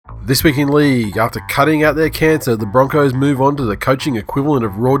This week in league, after cutting out their cancer, the Broncos move on to the coaching equivalent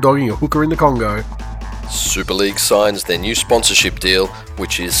of raw dogging a hooker in the Congo. Super League signs their new sponsorship deal,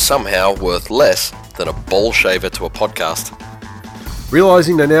 which is somehow worth less than a bowl shaver to a podcast.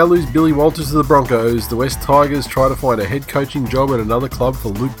 Realising they now lose Billy Walters to the Broncos, the West Tigers try to find a head coaching job at another club for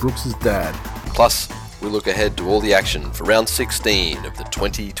Luke Brooks' dad. Plus, we look ahead to all the action for round 16 of the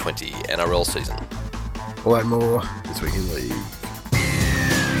 2020 NRL season. All that more this week in league.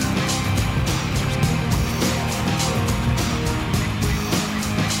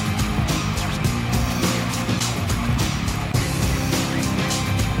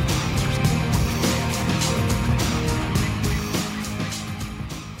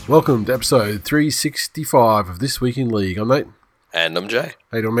 Welcome to episode 365 of This Week in League. I'm Nate. And I'm Jay.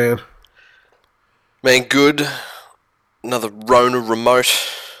 How you doing, man? Man, good. Another Rona remote.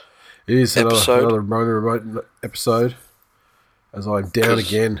 It is episode. another Rona remote episode, as I'm down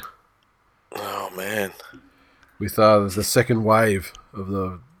again. Oh, man. With the second wave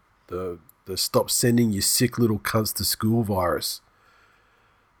of the stop sending your sick little cunts to school virus.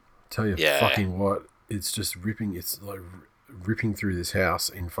 Tell you fucking what, it's just ripping. It's like ripping through this house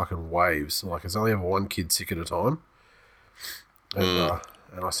in fucking waves. Like, there's only ever one kid sick at a time, and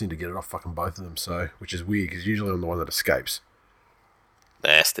I seem to get it off fucking both of them. So, which is weird because usually I'm the one that escapes.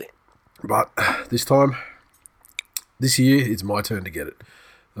 Nasty. But this year, it's my turn to get it.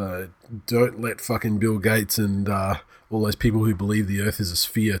 Don't let fucking Bill Gates and all those people who believe the Earth is a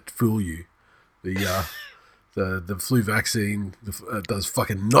sphere fool you. The flu vaccine does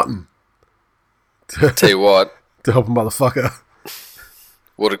fucking nothing. Tell you what. To help a motherfucker.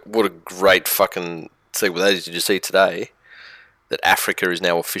 What a great fucking segue that is. Did you see today that Africa is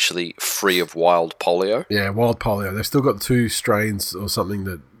now officially free of wild polio? Yeah, wild polio. They've still got 2 strains or something,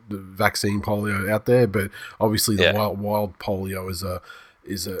 that the vaccine polio out there, but obviously the wild polio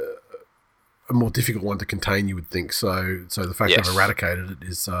is a more difficult one to contain, you would think. So the fact they've eradicated it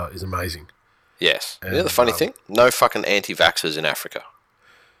is amazing. Yes. And, the funny thing? No fucking anti-vaxxers in Africa.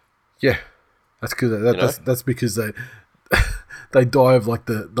 Yeah. That's because that's because they die of like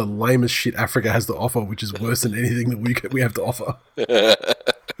the lamest shit Africa has to offer, which is worse than anything that we have to offer.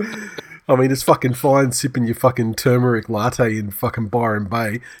 I mean, it's fucking fine sipping your fucking turmeric latte in fucking Byron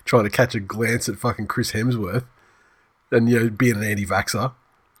Bay, trying to catch a glance at fucking Chris Hemsworth, and being an anti-vaxxer.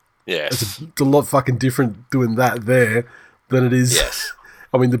 Yes, it's a lot fucking different doing that there than it is. Yes.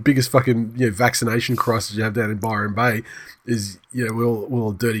 I mean, the biggest fucking vaccination crisis you have down in Byron Bay is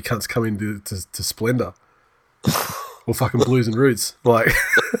will dirty cunts come into to Splendor or fucking Blues and Roots, like.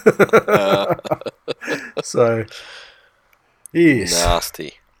 So, yes.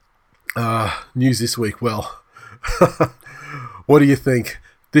 Nasty. News this week. Well, what do you think?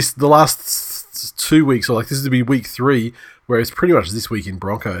 The last 2 weeks, or like this is to be week 3, where it's pretty much this week in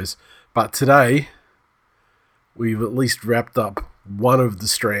Broncos. But today, we've at least wrapped up one of the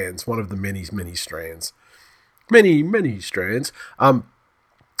strands, one of the many strands. Many strands.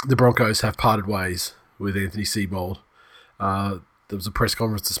 The Broncos have parted ways with Anthony Seibold. There was a press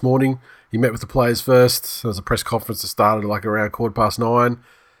conference this morning. He met with the players first. There was a press conference that started like around 9:15,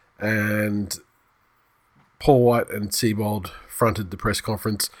 and Paul White and Seibold fronted the press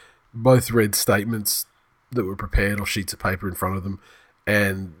conference. Both read statements that were prepared or sheets of paper in front of them,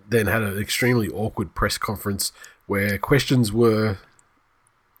 and then had an extremely awkward press conference where questions were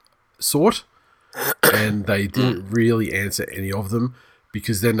sought, and they didn't really answer any of them,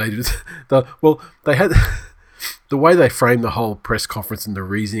 because then they had the way they framed the whole press conference and the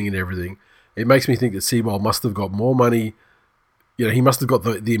reasoning and everything. It makes me think that Seibold must have got more money. He must have got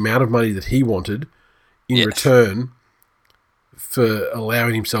the amount of money that he wanted in return for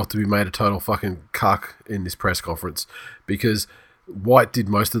allowing himself to be made a total fucking cuck in this press conference, because White did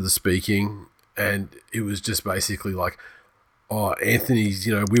most of the speaking, and it was just basically like, oh, Anthony's,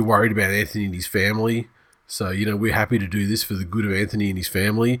 we're worried about Anthony and his family. So, we're happy to do this for the good of Anthony and his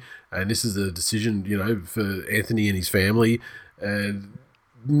family. And this is a decision, for Anthony and his family. And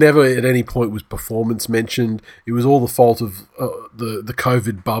never at any point was performance mentioned. It was all the fault of the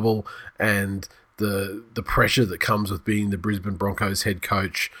COVID bubble and the pressure that comes with being the Brisbane Broncos head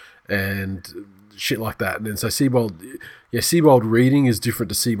coach and shit like that. And then so Seibold reading is different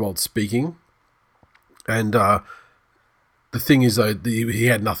to Seibold speaking. And the thing is, though, he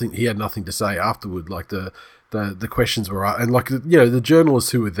had nothing to say afterward. Like the questions were, and like the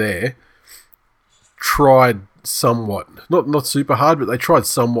journalists who were there tried somewhat, not super hard, but they tried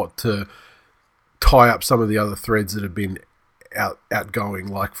somewhat to tie up some of the other threads that have been outgoing.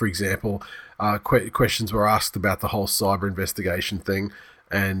 Like, for example, questions were asked about the whole cyber investigation thing,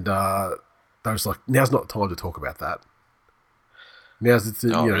 and they was like, now's not the time to talk about that. Now's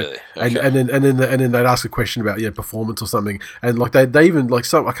the Oh, you know, really? Okay. and then they'd ask a question about performance or something, and like they even like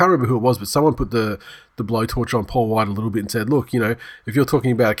some I can't remember who it was, but someone put the blowtorch on Paul White a little bit and said, look, if you're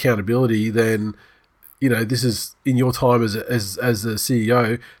talking about accountability, then this is in your time as a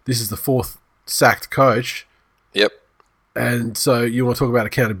CEO, this is the fourth sacked coach. Yep. And so you want to talk about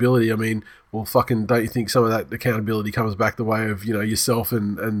accountability? I mean, well, fucking, don't you think some of that accountability comes back the way of yourself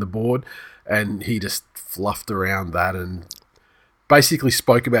and the board? And he just fluffed around that and basically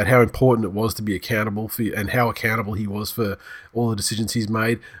spoke about how important it was to be accountable for, and how accountable he was for all the decisions he's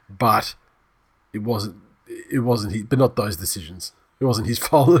made. But it wasn't but not those decisions. It wasn't his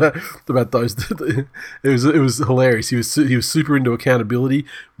fault about those. It was hilarious. He was super into accountability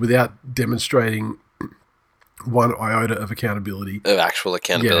without demonstrating one iota of accountability. Of actual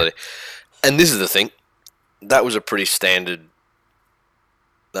accountability. Yeah. And this is the thing. That was a pretty standard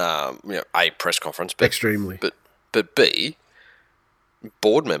A, press conference. But, extremely. But B,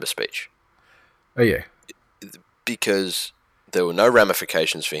 board member speech. Oh, yeah. Because there were no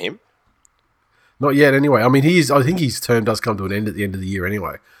ramifications for him. Not yet, anyway. I mean, I think his term does come to an end at the end of the year,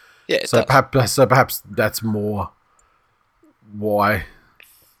 anyway. Yeah, it so does. Perhaps that's more why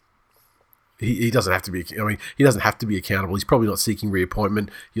he doesn't have to be. I mean, he doesn't have to be accountable. He's probably not seeking reappointment.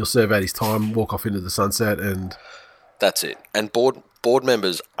 He'll serve out his time, walk off into the sunset, and that's it. And board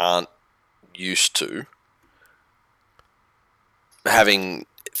members aren't used to having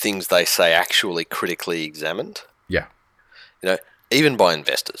things they say actually critically examined. Yeah. Even by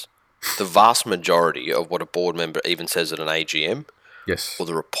investors. The vast majority of what a board member even says at an AGM, yes, or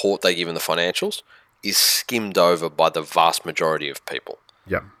the report they give in the financials, is skimmed over by the vast majority of people.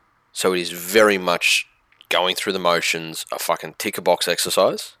 Yeah. So it is very much going through the motions, a fucking tick-a-box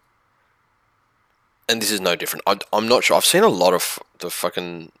exercise. And this is no different. I'm not sure. I've seen a lot of the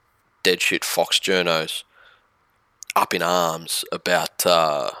fucking dead shit Fox journos up in arms about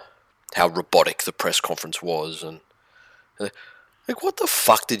how robotic the press conference was. And like, what the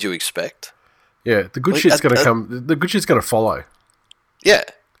fuck did you expect? Yeah, the good shit's going to come. The good shit's going to follow. Yeah.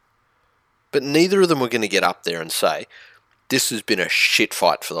 But neither of them were going to get up there and say, this has been a shit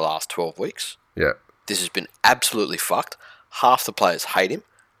fight for the last 12 weeks. Yeah. This has been absolutely fucked. Half the players hate him.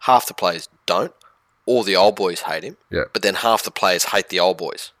 Half the players don't. All the old boys hate him. Yeah. But then half the players hate the old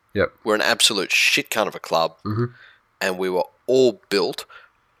boys. Yep. We're an absolute shit cunt of a club. Mm-hmm. And we were all built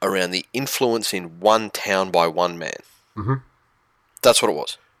around the influence in one town by one man. Mm-hmm. That's what it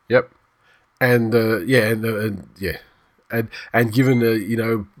was. Yep. And and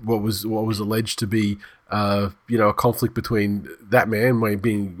given what was alleged to be a conflict between that man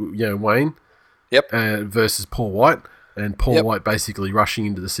being Wayne, yep, versus Paul White, and Paul White basically rushing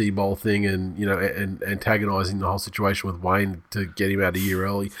into the Sea Bowl thing and and antagonising the whole situation with Wayne to get him out a year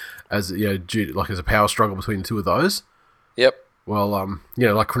early, as as a power struggle between the two of those. Yep. Well,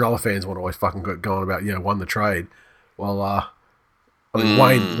 like Cronulla fans want to always fucking go on about won the trade. Well, I mean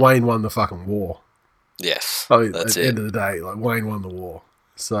Wayne won the fucking war. Yes, I mean, that's at the end of the day, like Wayne won the war.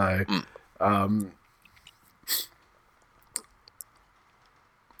 So,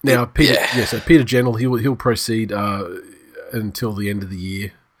 now Peter, so Peter General, he'll proceed until the end of the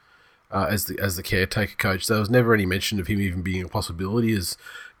year as the caretaker coach. There was never any mention of him even being a possibility as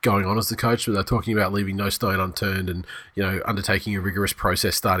going on as the coach, but they're talking about leaving no stone unturned and undertaking a rigorous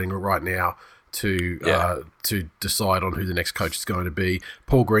process starting right now to decide on who the next coach is going to be.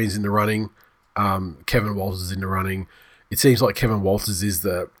 Paul Green's in the running. Kevin Walters is in the running. It seems like Kevin Walters is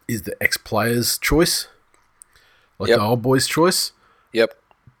the ex-player's choice, like the old boys' choice. Yep.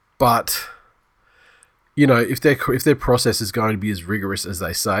 But if their process is going to be as rigorous as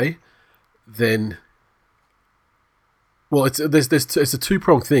they say, then it's a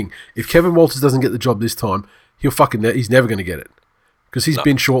two-pronged thing. If Kevin Walters doesn't get the job this time, he's never going to get it, because he's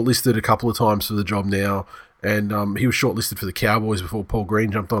been shortlisted a couple of times for the job now. And he was shortlisted for the Cowboys before Paul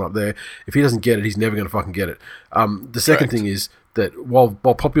Green jumped on up there. If he doesn't get it, he's never going to fucking get it. The second thing is that while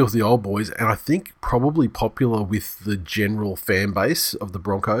popular with the old boys, and I think probably popular with the general fan base of the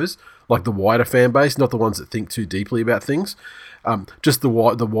Broncos, like the wider fan base, not the ones that think too deeply about things, just the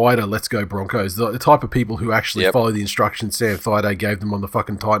wider Let's Go Broncos, the type of people who actually follow the instructions Sam Thaiday gave them on the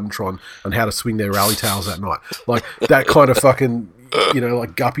fucking Titantron on how to swing their rally tails that night. Like that kind of fucking,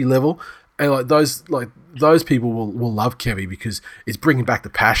 like guppy level. And those people will love Kevy because it's bringing back the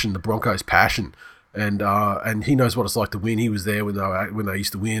passion, the Broncos' passion, and he knows what it's like to win. He was there when they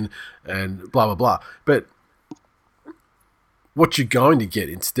used to win, and blah blah blah. But what you're going to get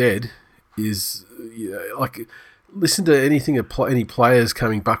instead is listen to anything any players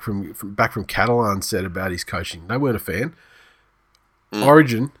coming back from Catalan said about his coaching. They weren't a fan.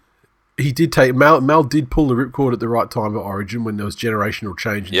 Origin, he did take Mal did pull the ripcord at the right time at Origin when there was generational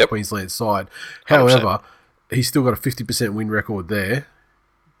change in the Queensland side. However, 100%. He's still got a 50% win record there,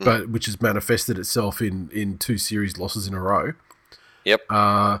 but which has manifested itself in 2 series losses in a row. Yep.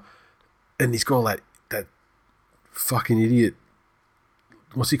 And he's got that fucking idiot.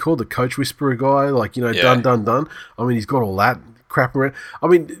 What's he called? The coach whisperer guy? Done. I mean, he's got all that crap around. I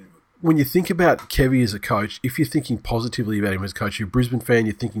mean, when you think about Kevy as a coach, if you're thinking positively about him as a coach, you're a Brisbane fan,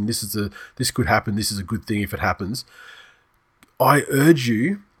 you're thinking this could happen, this is a good thing if it happens. I urge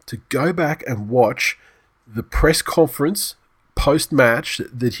you to go back and watch the press conference post-match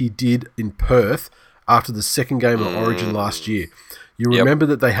that he did in Perth after the second game of Origin last year. You remember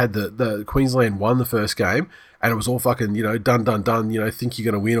that they had the Queensland won the first game, and it was all fucking, done, think you're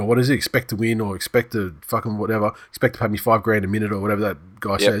going to win, or what is it, expect to win, or expect to fucking whatever, expect to pay me $5,000 a minute, or whatever that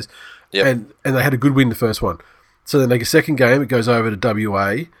guy says. Yep. And they had a good win the first one. So then the second game, it goes over to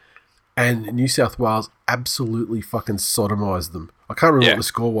WA, and New South Wales absolutely fucking sodomised them. I can't remember what the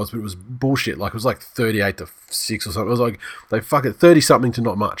score was, but it was bullshit. It was 38-6 or something. It was like, they fucking 30-something to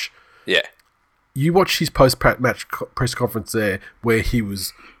not much. Yeah. You watch his post-match press conference there where he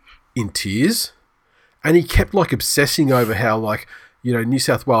was in tears, and he kept obsessing over how New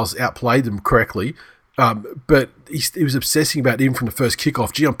South Wales outplayed them correctly, but he was obsessing about even from the first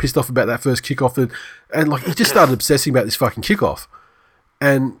kickoff. Gee, I'm pissed off about that first kickoff, and he just started obsessing about this fucking kickoff.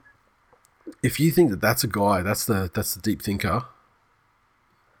 And if you think that that's a guy, that's the deep thinker,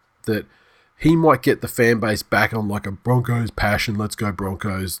 that he might get the fan base back on a Broncos passion, let's go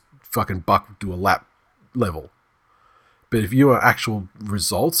Broncos, fucking buck do a lap level. But if you are actual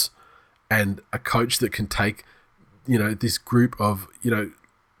results and a coach that can take, this group of,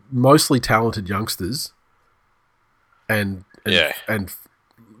 mostly talented youngsters and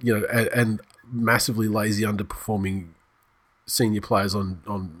massively lazy underperforming senior players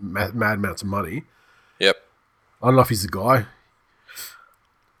on mad amounts of money. Yep. I don't know if he's the guy.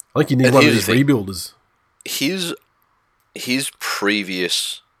 I think you need one of these rebuilders. His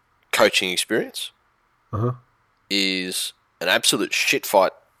previous coaching experience is an absolute shit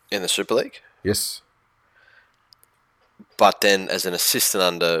fight in the Super League. Yes. But then as an assistant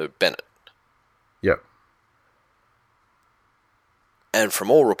under Bennett. Yep. And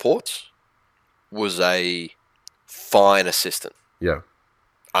from all reports, was a fine assistant. Yeah.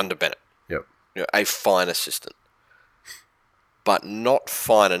 Under Bennett. Yep. A fine assistant. But not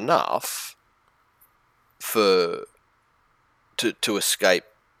fine enough to escape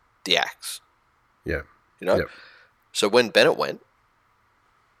the axe. Yeah. Yep. So when Bennett went,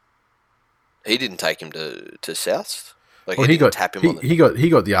 he didn't take him to Souths. He didn't tap him on the... He got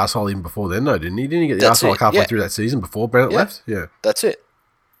the arsehole in before then, though, didn't he? Didn't he get the arsehole halfway through that season before Bennett left? Yeah. That's it.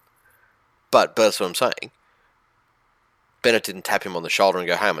 But that's what I'm saying. Bennett didn't tap him on the shoulder and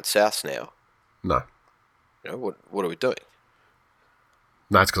go, hey, I'm at Souths now. No. What are we doing?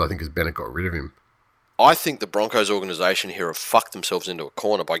 No, it's because I think Bennett got rid of him. I think the Broncos organisation here have fucked themselves into a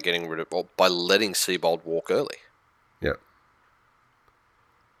corner by by letting Seabold walk early. Yeah.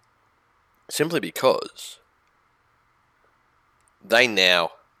 Simply because they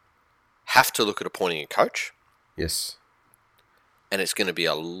now have to look at appointing a coach. Yes. And it's going to be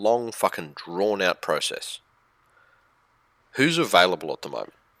a long fucking drawn out process. Who's available at the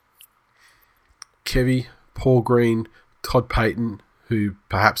moment? Kevy, Paul Green, Todd Payton, who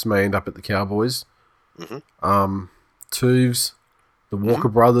perhaps may end up at the Cowboys. Mm-hmm. Tooves, the Walker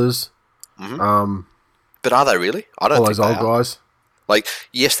brothers. Mm-hmm. But are they really? I don't think all those old guys.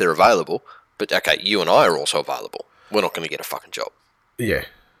 Yes, they're available, but okay, you and I are also available. We're not going to get a fucking job. Yeah.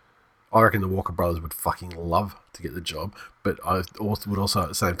 I reckon the Walker brothers would fucking love to get the job, but I would also at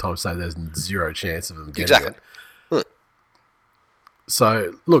the same time say there's zero chance of them getting it.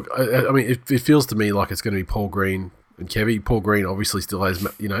 So, look, I mean, it feels to me like it's going to be Paul Green and Kevy. Paul Green obviously still has,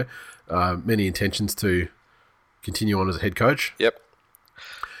 many intentions to continue on as a head coach. Yep.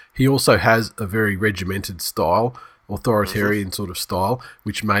 He also has a very regimented style, authoritarian sort of style,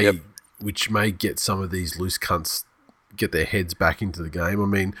 which may get some of these loose cunts get their heads back into the game. I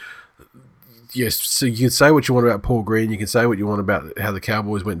mean, yes, so you can say what you want about Paul Green, you can say what you want about how the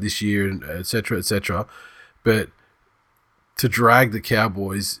Cowboys went this year, and et cetera, but to drag the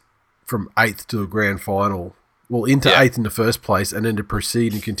Cowboys from 8th to a grand final, into 8th in the first place, and then to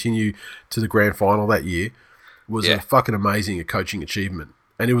proceed and continue to the grand final that year was a fucking amazing coaching achievement.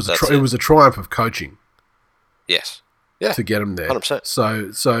 And it was a triumph of coaching. Yes. Yeah. To get them there. 100%.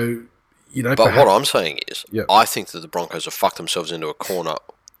 So But what I'm saying is, I think that the Broncos have fucked themselves into a corner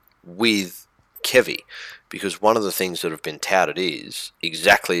with Kevy, because one of the things that have been touted is,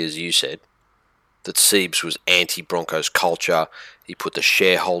 exactly as you said, that Siebes was anti-Broncos culture. He put the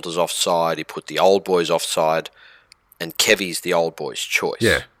shareholders offside. He put the old boys offside. And Kevy's the old boy's choice.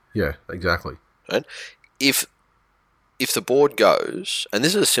 Yeah, exactly. Right? If the board goes, and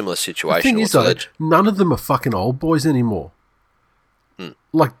this is a similar situation. The thing is, though, none of them are fucking old boys anymore.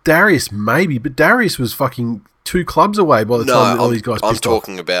 Like Darius, maybe, but Darius was fucking 2 clubs away by the time all these guys pissed off. I'm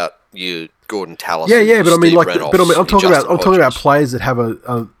talking about you, Gordon Tallis. Yeah, but I mean, like, Reynolds, I'm talking about players that have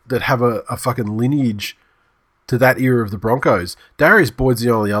a fucking lineage to that era of the Broncos. Darius Boyd's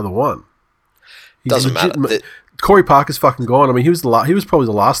the only other one. Doesn't matter. Corey Parker's fucking gone. I mean, he was probably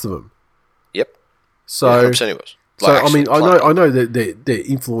the last of them. Yep. So, 100% he was. I mean, I know that they're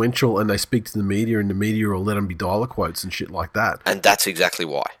influential and they speak to the media, and the media will let them be dollar quotes and shit like that. And that's exactly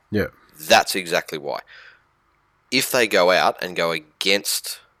why. Yeah. That's exactly why. If they go out and go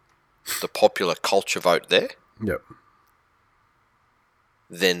against the popular culture vote there, yep,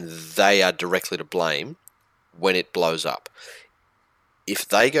 then they are directly to blame when it blows up. If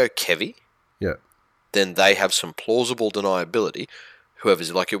they go Kevy, yeah, then they have some plausible deniability.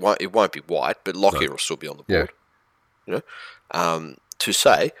 Whoever's like, it won't be White, but Lockyer will still be on the board. Yeah. You know, to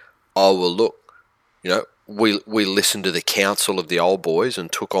say, oh well, look, you know, we listened to the counsel of the old boys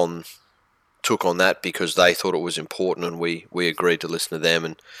and took on that because they thought it was important, and we agreed to listen to them,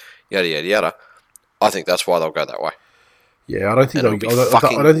 and yada yada yada. I think that's why they'll go that way. Yeah, I don't think they'll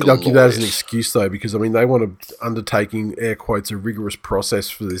give that as an excuse though, because I mean they want to undertaking air quotes a rigorous process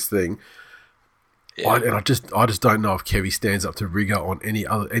for this thing. Yeah. I just don't know if Kevy stands up to rigor on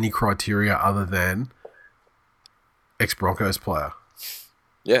any criteria other than ex-Broncos player.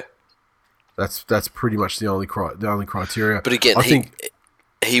 Yeah, that's pretty much the only criteria. But again, I think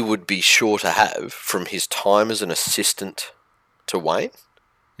he would be sure to have from his time as an assistant to Wayne.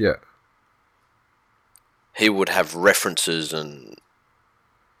 Yeah, he would have references and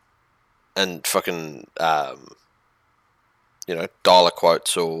fucking dollar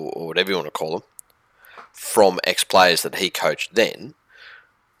quotes or whatever you want to call them from ex-players that he coached then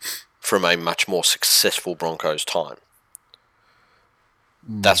from a much more successful Broncos time.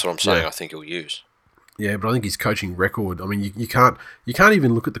 That's what I'm saying. Yeah. I think he'll use. Yeah, but I think his coaching record. I mean, you can't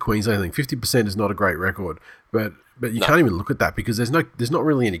even look at the Queensland thing. 50% is not a great record, but you can't even look at that because there's not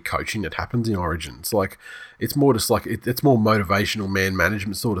really any coaching that happens in Origins. Like it's more just like it's more motivational man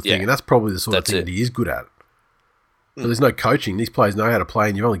management sort of thing, and that's probably the sort of thing that he is good at. But there's no coaching. These players know how to play,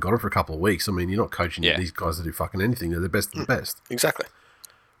 and you've only got them for a couple of weeks. I mean, you're not coaching these guys to do fucking anything. They're the best of the best. Exactly.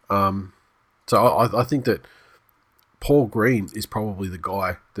 So I think that Paul Green is probably the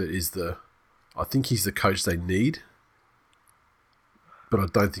guy that is I think he's the coach they need, but I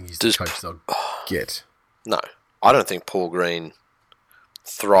don't think he's the coach they'll get. No, I don't think Paul Green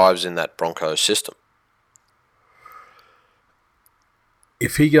thrives in that Broncos system.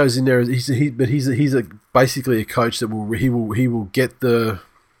 If he goes in there, he's basically a coach that will get the.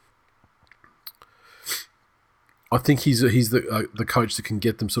 I think he's the coach that can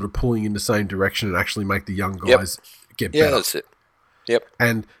get them sort of pulling in the same direction and actually make the young guys get better. Yeah, that's it. Yep.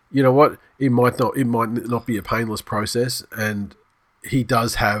 And you know what? It might not be a painless process, and he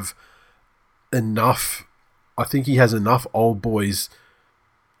does have enough. I think he has enough old boys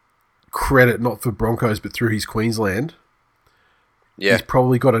credit, not for Broncos, but through his Queensland. Yeah. He's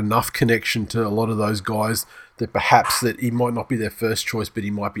probably got enough connection to a lot of those guys that perhaps that he might not be their first choice, but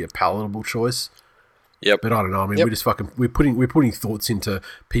he might be a palatable choice. Yep. But I don't know. I mean, we're putting thoughts into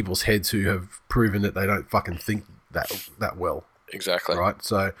people's heads who have proven that they don't fucking think that well. Exactly. Right.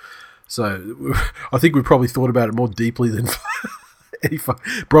 So I think we probably thought about it more deeply than any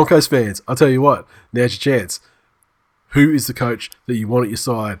Broncos fans. I'll tell you what. Now's your chance. Who is the coach that you want at your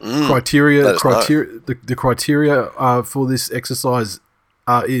side? The criteria for this exercise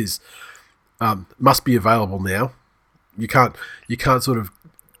must be available now. You can't sort of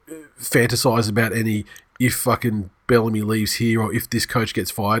fantasize about any if fucking Bellamy leaves here or if this coach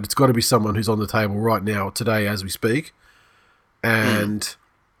gets fired. It's got to be someone who's on the table right now, today as we speak. And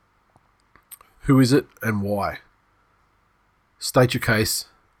who is it and why? State your case.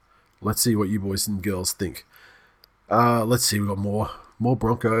 Let's see what you boys and girls think. Let's see, we've got more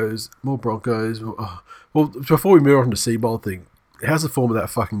Broncos. Oh. Well, before we move on to Seabold thing, how's the form of that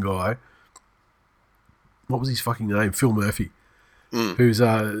fucking guy? What was his fucking name? Phil Murphy. Who's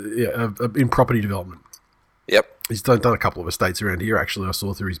in property development. Yep. He's done a couple of estates around here, actually. I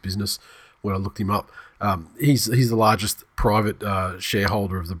saw through his business when I looked him up. He's the largest private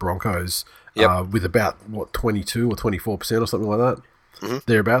shareholder of the Broncos, with about, 22 or 24% or something like that. Mm-hmm.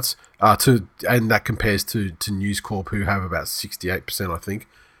 Thereabouts, and that compares to News Corp, who have about 68%, I think,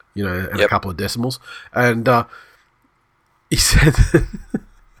 and a couple of decimals. And he said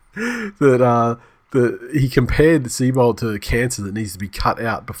that he compared Seabold to cancer that needs to be cut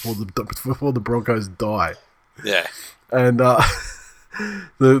out before the Broncos die. Yeah. And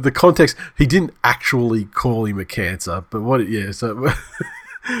the context, he didn't actually call him a cancer, but what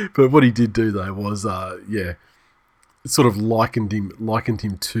but what he did do though was sort of likened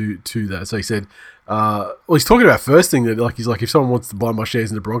him to that. So he said, he's talking about first thing that he's like, if someone wants to buy my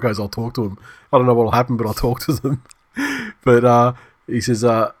shares in the Broncos, I'll talk to them. I don't know what'll happen, but I'll talk to them. But he says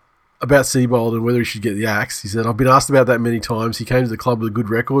about Seabold and whether he should get the axe. He said, I've been asked about that many times. He came to the club with a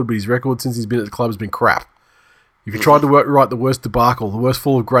good record, but his record since he's been at the club has been crap. If you tried to write the worst debacle, the worst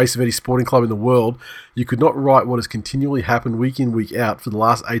fall of grace of any sporting club in the world, you could not write what has continually happened week in, week out for the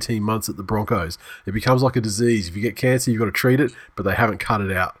last 18 months at the Broncos. It becomes like a disease. If you get cancer, you've got to treat it, but they haven't cut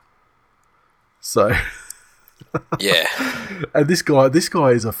it out. So... Yeah. And this guy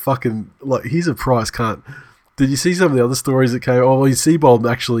is a fucking... he's a prize cunt. Did you see some of the other stories that came...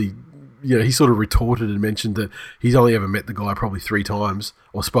 Seabold actually... he sort of retorted and mentioned that he's only ever met the guy probably 3 times,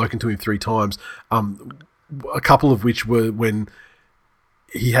 or spoken to him 3 times. A couple of which were when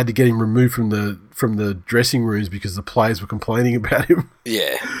he had to get him removed from the dressing rooms because the players were complaining about him.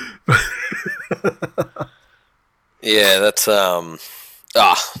 Yeah. Yeah, that's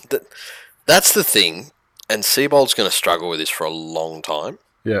that's the thing. And Seabold's going to struggle with this for a long time.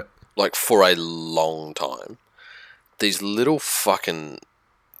 Yeah. For a long time. These little fucking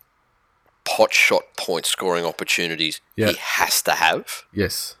pot shot point scoring opportunities he has to have.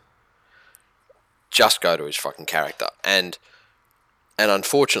 Yes. Just go to his fucking character. And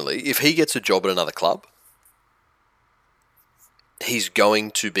unfortunately, if he gets a job at another club, he's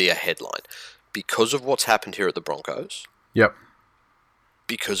going to be a headline. Because of what's happened here at the Broncos. Yep.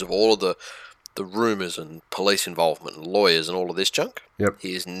 Because of all of the rumours and police involvement and lawyers and all of this junk. Yep.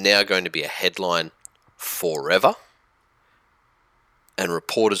 He is now going to be a headline forever. And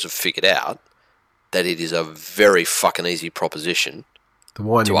reporters have figured out that it is a very fucking easy proposition to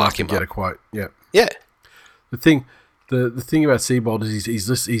wind to him up arc him and get up. a quote. Yeah. Yeah. The thing about Seabold is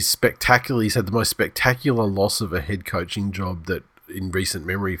he's spectacular. He's had the most spectacular loss of a head coaching job that in recent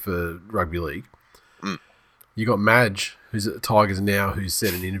memory for rugby league. Mm. You got Madge, who's at the Tigers now, who's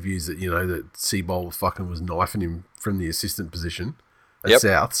said in interviews that that Seabold fucking was knifing him from the assistant position at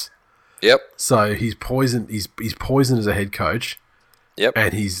Souths. Yep. So he's poisoned. He's poisoned as a head coach. Yep.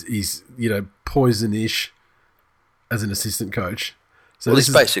 And he's poison-ish as an assistant coach. So he's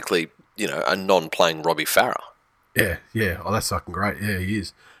basically a non-playing Robbie Farah. Yeah. Oh, that's fucking great. Yeah, he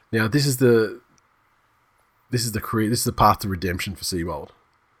is. Now this is the career. This is the path to redemption for Seabold,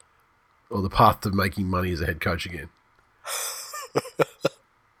 or the path to making money as a head coach again.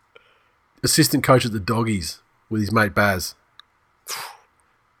 Assistant coach at the Doggies with his mate Baz.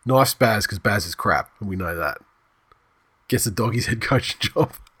 Knifes Baz because Baz is crap, and we know that. Gets the Doggies head coaching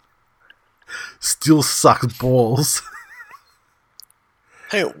job. Still sucks balls.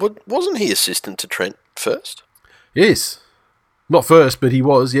 Hey, wasn't he assistant to Trent first? Yes. Not first, but he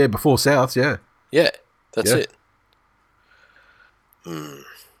was, before Souths, yeah. Yeah, that's it.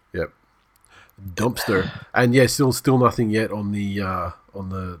 Yep. Dumpster. And still nothing yet on the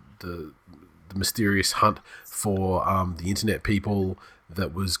mysterious hunt for the internet people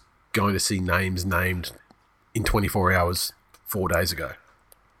that was going to see names named in 24 hours 4 days ago.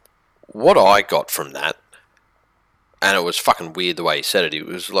 What I got from that, and it was fucking weird the way he said it, it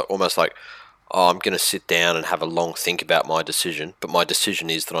was almost like, I'm going to sit down and have a long think about my decision, but my decision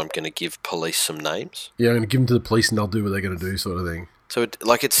is that I'm going to give police some names. Yeah, I'm going to give them to the police and they'll do what they're going to do, sort of thing. So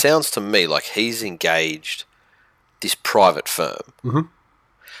it sounds to me like he's engaged this private firm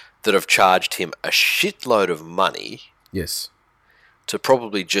that have charged him a shitload of money. Yes. To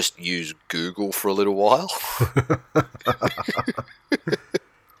probably just use Google for a little while.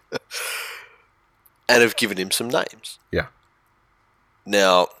 And have given him some names. Yeah.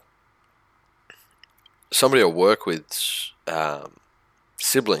 Now, somebody I work with,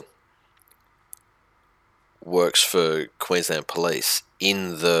 sibling, works for Queensland Police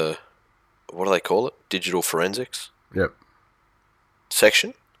in the, what do they call it? Digital forensics? Yep.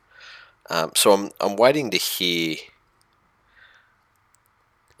 Section. So I'm waiting to hear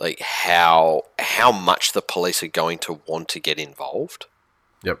how much the police are going to want to get involved.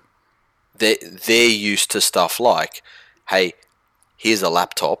 Yep. They're used to stuff like, hey, here's a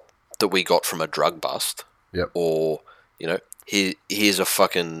laptop that we got from a drug bust. Yep. Or, here's a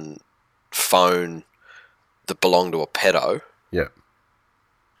fucking phone that belonged to a pedo. Yep.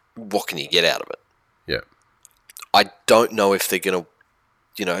 What can you get out of it? Yep. I don't know if they're going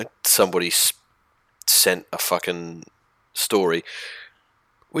to, somebody sent a fucking story,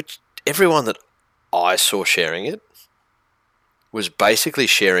 which everyone that I saw sharing it was basically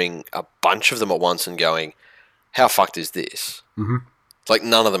sharing a bunch of them at once and going, how fucked is this? Mm-hmm. Like,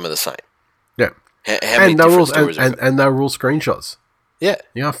 none of them are the same. Yeah. How many different stories and they were all screenshots. Yeah.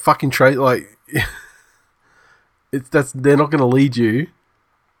 You know, fucking like, they're not going to lead you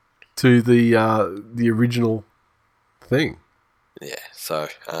to the original thing. Yeah. So,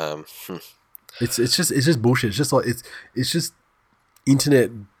 it's just bullshit. It's just like it's just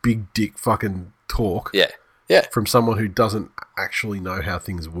internet big dick fucking talk. Yeah. Yeah. From someone who doesn't actually know how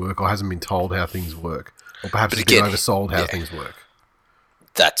things work or hasn't been told how things work, or perhaps has been oversold how things work.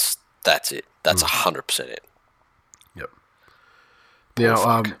 That's it. That's 100% it. Yep.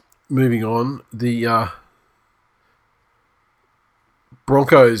 Now, moving on, the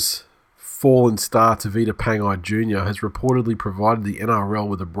Broncos' fallen star Tavita Pangai Jr. has reportedly provided the NRL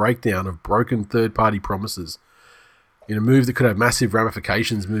with a breakdown of broken third-party promises in a move that could have massive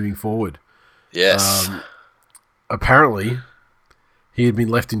ramifications moving forward. Yes. Apparently, he had been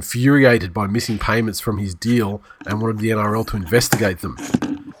left infuriated by missing payments from his deal and wanted the NRL to investigate them.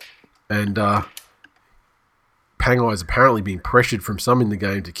 And Pangai is apparently being pressured from some in the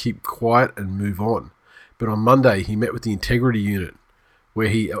game to keep quiet and move on. But on Monday, he met with the Integrity Unit, where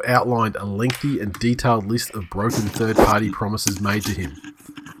he outlined a lengthy and detailed list of broken third-party promises made to him.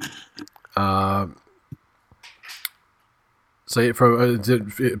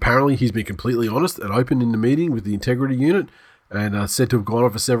 Apparently he's been completely honest and open in the meeting with the Integrity Unit, and said to have gone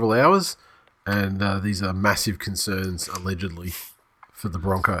on for several hours. And these are massive concerns, allegedly, for the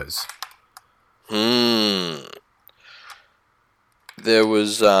Broncos. There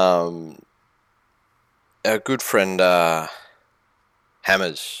was our good friend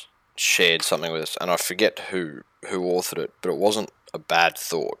Hammers shared something with us, and I forget who authored it, but it wasn't a bad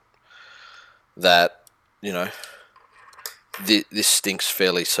thought. That, you know, this stinks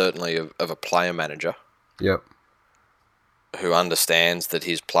fairly certainly of a player manager. Yep. Who understands that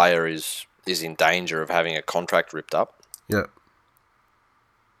his player is in danger of having a contract ripped up. Yep.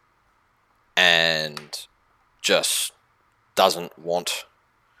 And just doesn't want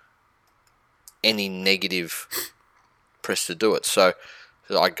any negative press to do it. So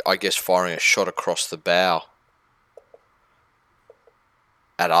I guess firing a shot across the bow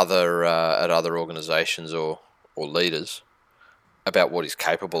at other organisations or leaders about what he's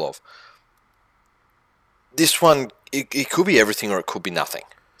capable of. This one, it could be everything or it could be nothing.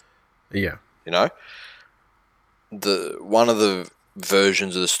 Yeah. You know? One of the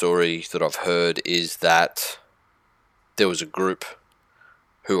versions of the story that I've heard is that there was a group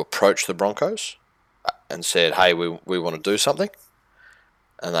who approached the Broncos and said, hey, we want to do something.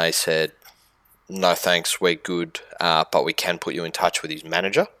 And they said, no thanks, we're good, but we can put you in touch with his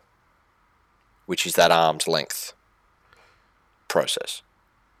manager, which is that arm's length process.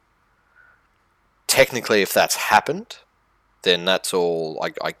 Technically, if that's happened, then that's all,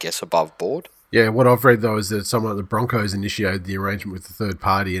 I guess, above board. Yeah, what I've read, though, is that someone at the Broncos initiated the arrangement with the third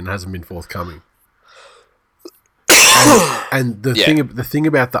party and hasn't been forthcoming. And the thing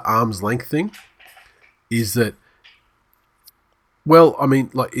about the arm's length thing is that, well, I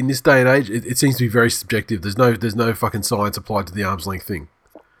mean, like in this day and age, it seems to be very subjective. There's no fucking science applied to the arm's length thing.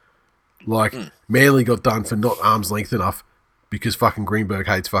 Like, Manly got done for not arm's length enough because fucking Greenberg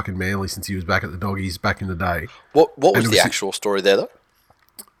hates fucking Manly since he was back at the Doggies back in the day. What was the actual story there, though?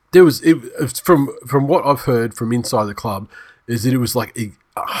 There was from what I've heard from inside the club is that it was like it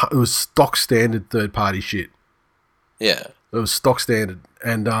was stock standard third party shit. Yeah, it was stock standard,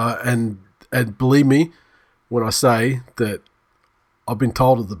 and believe me when I say that I've been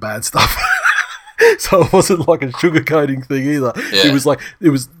told of the bad stuff. So it wasn't like a sugarcoating thing either. Yeah. It was like it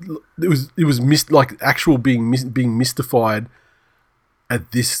was actual being mystified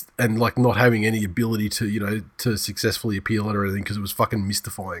at this and like not having any ability to successfully appeal it or anything because it was fucking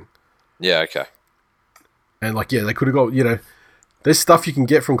mystifying. Yeah, okay. And like they could have got there's stuff you can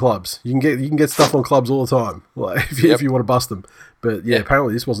get from clubs. You can get stuff on clubs all the time. Like if you want to bust them. But yeah,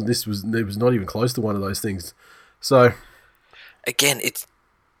 apparently it was not even close to one of those things. So again, it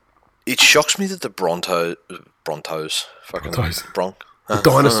shocks me that the Brontos, fucking the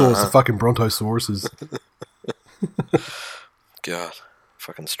dinosaurs, the fucking Brontosauruses. God,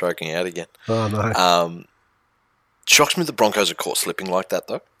 fucking stroking out again. Oh no. Shocks me the Broncos are caught slipping like that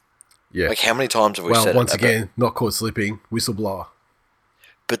though. Yeah. Like how many times have we said it? Well, once again, not caught slipping, whistleblower.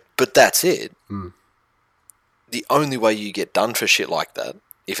 But that's it. Mm. The only way you get done for shit like that,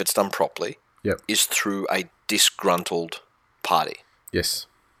 if it's done properly, is through a disgruntled party. Yes.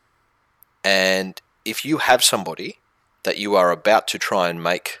 And if you have somebody that you are about to try and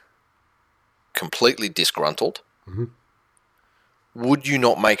make completely disgruntled, would you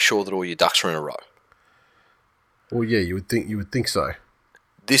not make sure that all your ducks are in a row? Well, yeah, you would think so.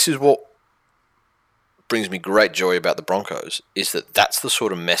 This is what brings me great joy about the Broncos, is that that's the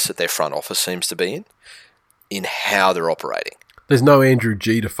sort of mess that their front office seems to be in how they're operating. There's no Andrew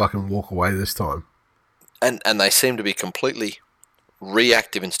G to fucking walk away this time. And they seem to be completely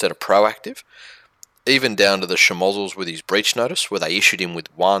reactive instead of proactive, even down to the schmozzles with his breach notice, where they issued him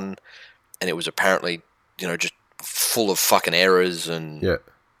with one, and it was apparently, just full of fucking errors and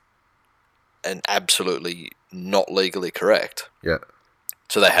absolutely not legally correct. Yeah.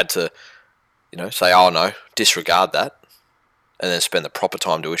 So they had to, say, oh no, disregard that, and then spend the proper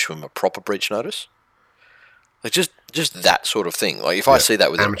time to issue him a proper breach notice. Like just that sort of thing. Like if I see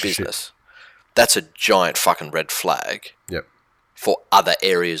that within a business, that's a giant fucking red flag. Yep. For other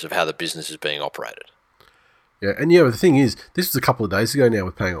areas of how the business is being operated. Yeah, and the thing is, this was a couple of days ago now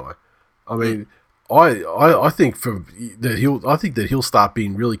with Pangai. I mean, I think that he'll start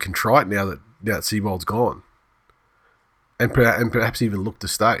being really contrite now that Seabold's gone, and perhaps even look to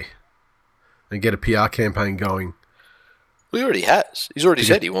stay and get a PR campaign going. Well, he already has. He's already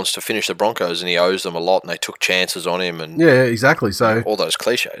said he wants to finish the Broncos and he owes them a lot, and they took chances on him, and yeah, exactly. So all those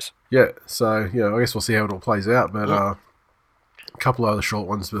cliches. Yeah, so I guess we'll see how it all plays out, but a couple of other short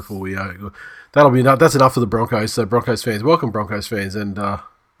ones before we that'll be enough. That's enough for the Broncos. So Broncos fans, welcome Broncos fans, and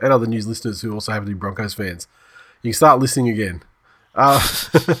other news listeners who also happen to be Broncos fans. You can start listening again.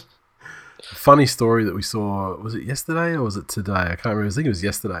 Funny story that we saw, was it yesterday or was it today? I can't remember. I think it was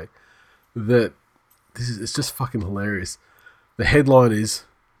yesterday. It's just fucking hilarious. The headline is,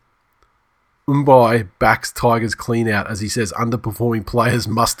 Umbai backs Tigers clean out as he says underperforming players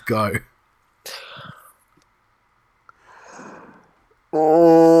must go.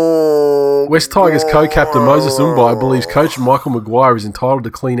 West Tigers co-captain Moses Umbai believes coach Michael Maguire is entitled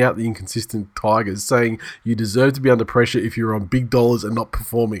to clean out the inconsistent Tigers, saying you deserve to be under pressure if you're on big dollars and not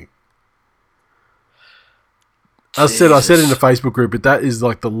performing. I said in the Facebook group, but that is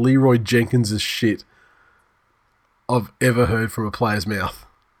like the Leeroy Jenkins' shit I've ever heard from a player's mouth.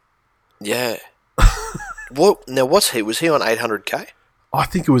 Yeah. Now, was he on 800k? I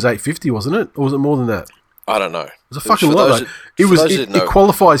think it was 850, wasn't it? Or was it more than that? I don't know. It was a fucking lot. It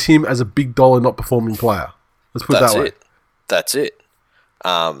qualifies him as a big dollar not performing player. Let's put it that way. That's it.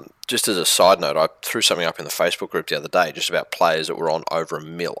 Just as a side note, I threw something up in the Facebook group the other day just about players that were on over $1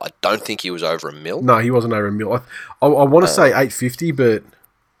 million. I don't think he was over $1 million. No, he wasn't over $1 million. I want to say 850, but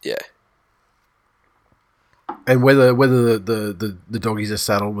yeah. And whether the doggies are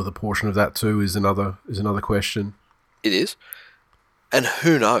saddled with a portion of that too is another question. It is, and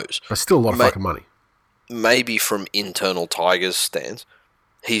who knows? That's still a lot of fucking money. Maybe from internal Tigers stands,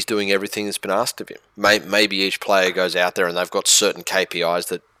 he's doing everything that's been asked of him. Maybe each player goes out there and they've got certain KPIs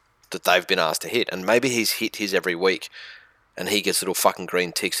that they've been asked to hit, and maybe he's hit his every week, and he gets little fucking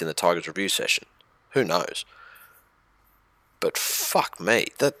green ticks in the Tigers review session. Who knows? But fuck me,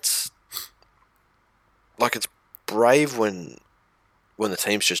 that's like, it's brave when the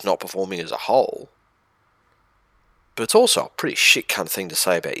team's just not performing as a whole. But it's also a pretty shit cunt thing to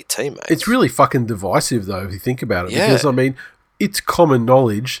say about your teammates. It's really fucking divisive, though, if you think about it. Yeah. Because, I mean, it's common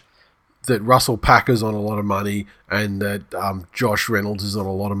knowledge that Russell Packer's on a lot of money and that Josh Reynolds is on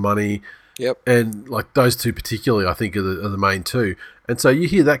a lot of money. Yep. And, like, those two particularly, I think, are the main two. And so you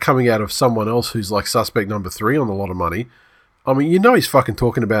hear that coming out of someone else who's, like, suspect number 3 on a lot of money. I mean, he's fucking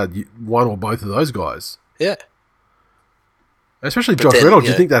talking about one or both of those guys. Yeah. Especially Josh Reynolds.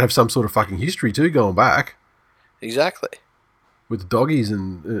 You think they'd have some sort of fucking history, too, going back. Exactly. With the doggies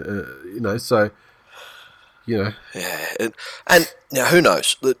and, so, Yeah. And now, who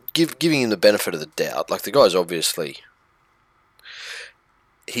knows? Giving him the benefit of the doubt, like, the guy's obviously...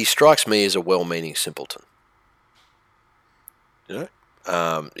 He strikes me as a well-meaning simpleton.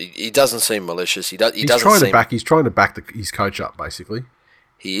 He doesn't seem malicious. He's trying to back his coach up, basically.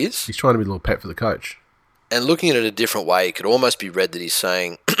 He is? He's trying to be a little pet for the coach. And looking at it a different way, it could almost be read that he's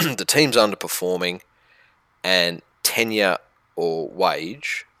saying the team's underperforming and tenure or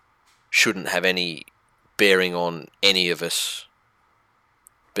wage shouldn't have any bearing on any of us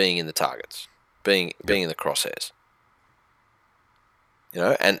being in the targets, being in the crosshairs.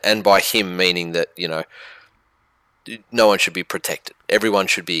 And by him meaning that, no one should be protected. Everyone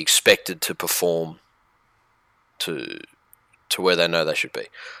should be expected to perform to where they know they should be.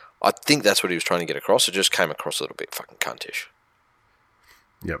 I think that's what he was trying to get across. It just came across a little bit fucking cuntish.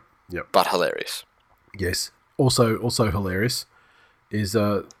 Yep. But hilarious. Yes. Also hilarious is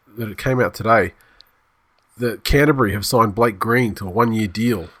that it came out today that Canterbury have signed Blake Green to a 1-year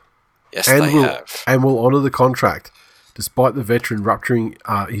deal. Yes, they have. And will honour the contract, despite the veteran rupturing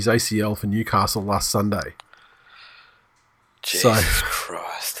his ACL for Newcastle last Sunday. Jesus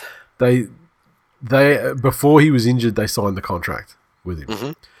Christ. before he was injured, they signed the contract with him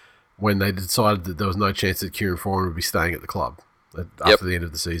Mm-hmm. when they decided that there was no chance that Kieran Foran would be staying at the club after the end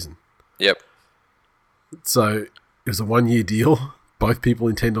of the season. Yep. So it was a 1-year deal. Both people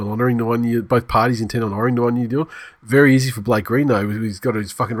intend on honouring the 1 year. Both parties intend on honouring the 1 year deal. Very easy for Blake Green though. He's got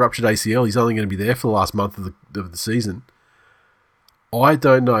his fucking ruptured ACL. He's only going to be there for the last month of the season. I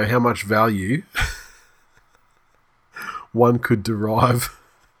don't know how much value one could derive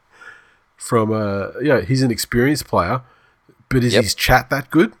from he's an experienced player, but is his chat that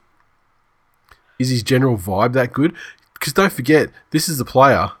good? Is his general vibe that good? Because don't forget, this is the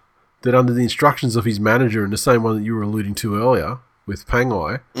player that under the instructions of his manager, and the same one that you were alluding to earlier with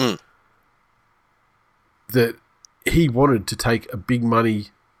Pangai, that he wanted to take a big money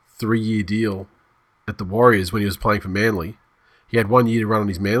 3-year deal at the Warriors when he was playing for Manly. He had 1 year to run on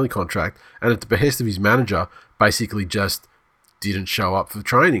his Manly contract, and at the behest of his manager, basically just didn't show up for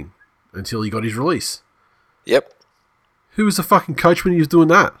training until he got his release. Yep. Who was the fucking coach when he was doing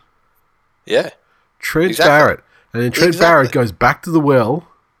that? Yeah. Trent Barrett. And then Trent Barrett goes back to the well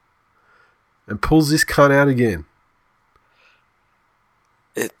and pulls this cunt out again.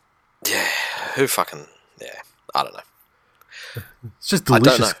 Who fucking... Yeah, I don't know. It's just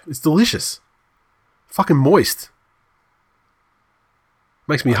delicious. It's delicious. Fucking moist.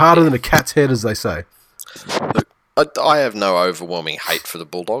 Makes me harder than a cat's head, as they say. Look, I have no overwhelming hate for the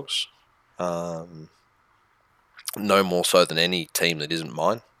Bulldogs. No more so than any team that isn't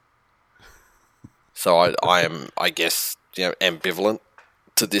mine. So I am, I guess, ambivalent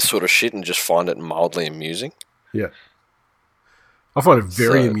to this sort of shit and just find it mildly amusing. Yeah. I find it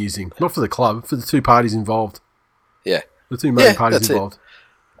very amusing. Not for the club, for the two parties involved. Yeah. The two main parties involved.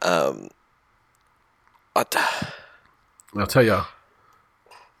 I'll tell you,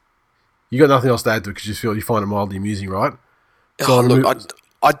 you got nothing else to add to it because you find it mildly amusing, right? Look,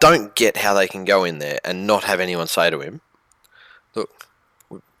 I don't get how they can go in there and not have anyone say to him, look,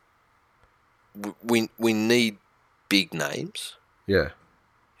 we need big names. Yeah.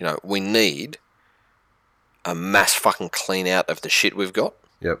 We need a mass fucking clean out of the shit we've got.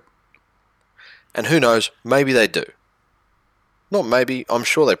 Yep. And who knows, maybe they do. Not maybe, I'm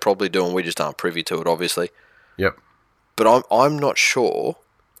sure they probably do and we just aren't privy to it, obviously. Yep. But I'm not sure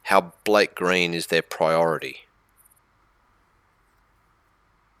how Blake Green is their priority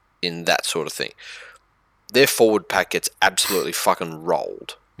in that sort of thing. Their forward pack gets absolutely fucking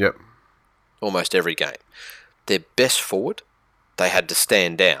rolled. Yep. Almost every game. Their best forward, they had to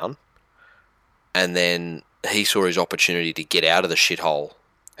stand down, and then he saw his opportunity to get out of the shithole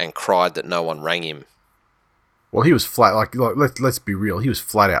and cried that no one rang him. Well, he was flat. Like let's be real. He was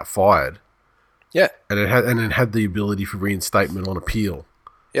flat out fired. Yeah. And it had the ability for reinstatement on appeal.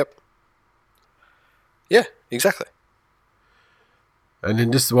 Yep. Yeah, exactly. And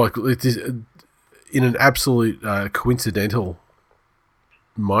then just like it is, in an absolute coincidental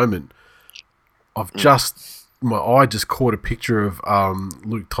moment, my eye just caught a picture of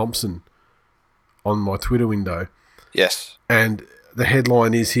Luke Thompson on my Twitter window. Yes. And the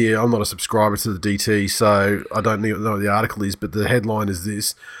headline is here. I'm not a subscriber to the DT, so I don't know what the article is, but the headline is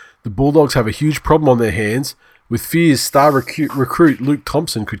this: the Bulldogs have a huge problem on their hands with fears star recruit Luke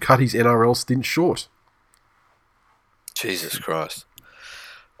Thompson could cut his NRL stint short. Jesus Christ.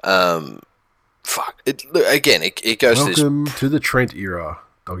 Fuck. It goes Welcome to the Trent era.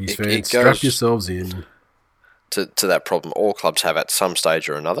 Doggies fans, strap yourselves in. To that problem all clubs have at some stage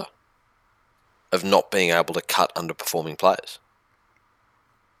or another of not being able to cut underperforming players.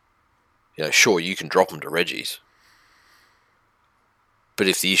 Sure, you can drop them to Reggie's, but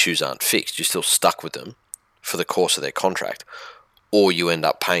if the issues aren't fixed, you're still stuck with them for the course of their contract, or you end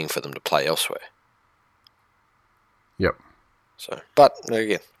up paying for them to play elsewhere. Yep. So, but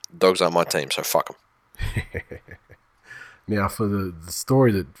again, Dogs aren't my team, so fuck them. Now, for the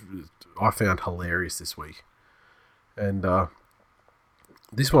story that I found hilarious this week, and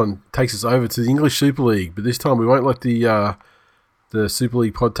this one takes us over to the English Super League, but this time we won't let the Super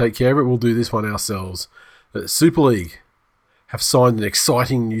League pod take care of it. We'll do this one ourselves. The Super League have signed an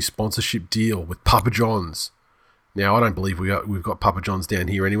exciting new sponsorship deal with Papa John's. Now, I don't believe we've got Papa John's down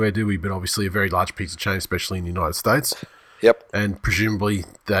here anywhere, do we? But obviously a very large pizza chain, especially in the United States. Yep. And presumably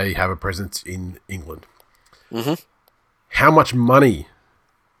they have a presence in England. Mm-hmm. How much money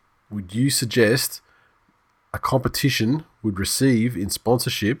would you suggest a competition would receive in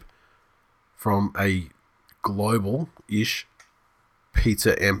sponsorship from a global-ish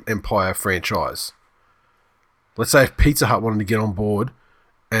pizza empire franchise? Let's say if Pizza Hut wanted to get on board,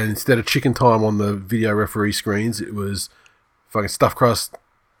 and instead of chicken time on the video referee screens, it was fucking stuffed crust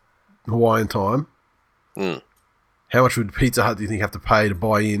Hawaiian time. Mm. How much would Pizza Hut, do you think, have to pay to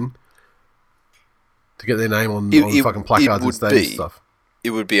buy in to get their name on It fucking placards and would stadium be stuff.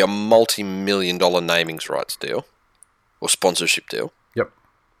 it would be a multi-million-dollar namings rights deal or sponsorship deal. Yep.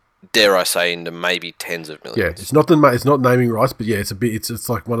 Dare I say, into maybe tens of millions. Yeah, it's not naming rights, but yeah, it's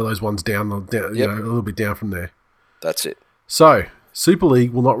like one of those ones down, Yep. you know, a little bit down from there. That's it. So, Super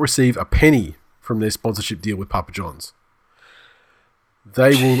League will not receive a penny from their sponsorship deal with Papa John's.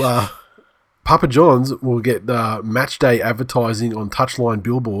 They will, Papa John's will get match day advertising on touchline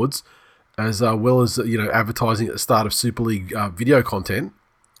billboards, as well as advertising at the start of Super League video content.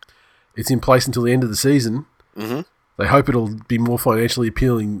 It's in place until the end of the season. Mm-hmm. They hope it'll be more financially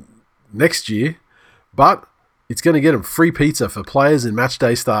appealing next year, but it's going to get them free pizza for players and match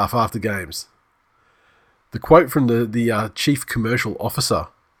day staff after games. The quote from the chief commercial officer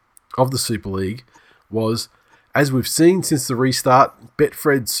of the Super League was, "As we've seen since the restart,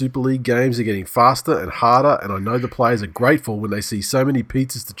 Betfred Super League games are getting faster and harder, and I know the players are grateful when they see so many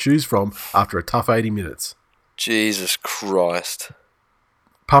pizzas to choose from after a tough 80 minutes." Jesus Christ.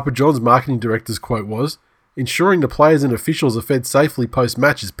 Papa John's marketing director's quote was, "Ensuring the players and officials are fed safely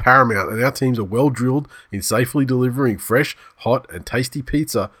post-match is paramount, and our teams are well drilled in safely delivering fresh, hot, and tasty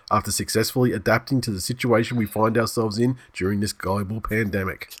pizza after successfully adapting to the situation we find ourselves in during this global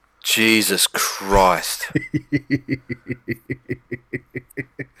pandemic." Jesus Christ.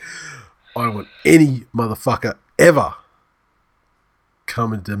 I don't want any motherfucker ever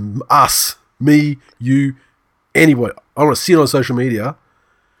coming to us, me, you, anybody. I want to see it on social media.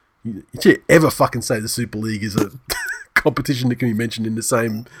 You ever fucking say the Super League is a competition that can be mentioned in the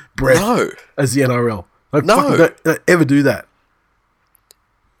same breath as the NRL? Don't ever do that.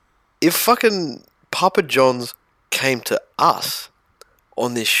 If fucking Papa John's came to us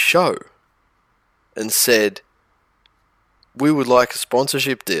on this show and said, "We would like a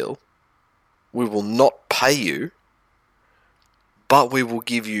sponsorship deal, we will not pay you, but we will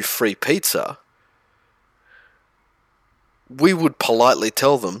give you free pizza," we would politely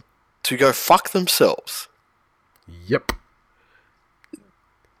tell them to go fuck themselves. Yep.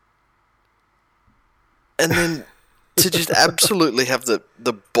 And then to just absolutely have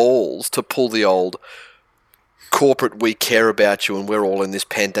the balls to pull the old corporate "we care about you and we're all in this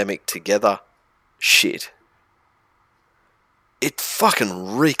pandemic together" shit. It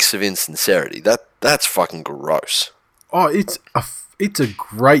fucking reeks of insincerity. That's fucking gross. Oh, it's a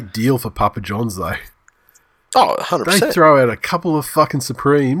great deal for Papa John's though. Oh, 100%. They throw out a couple of fucking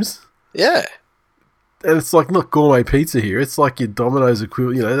Supremes. Yeah. And it's like not gourmet pizza here. It's like your Domino's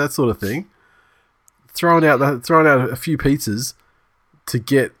equivalent, that sort of thing. Throwing out a few pizzas to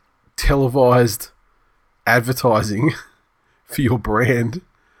get televised advertising for your brand.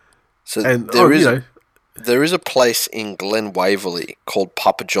 So and there is a place in Glen Waverley called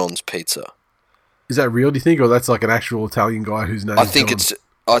Papa John's Pizza. Is that real? Do you think, or that's like an actual Italian guy whose name? I think John? it's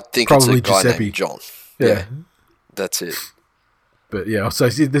Probably a guy Giuseppe. named John. Yeah, that's it. But yeah, so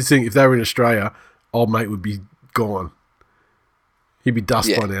this thing, if they were in Australia, old mate would be gone. He'd be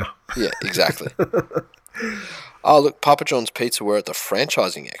dust by now. Yeah, exactly. Oh, look, Papa John's Pizza were at the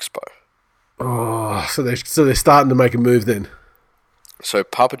Franchising Expo. Oh, so they're starting to make a move then. So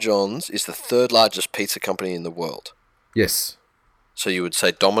Papa John's is the third largest pizza company in the world. Yes. So you would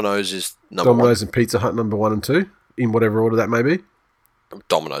say Domino's is number one? Domino's and Pizza Hut number 1 and 2, in whatever order that may be.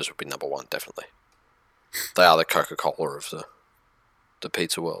 Domino's would be number 1, definitely. They are the Coca-Cola of the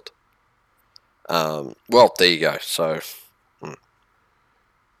pizza world. Well, there you go. So,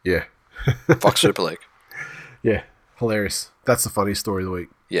 yeah. Fuck Super League. Yeah, hilarious. That's the funniest story of the week.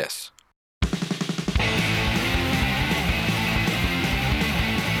 Yes.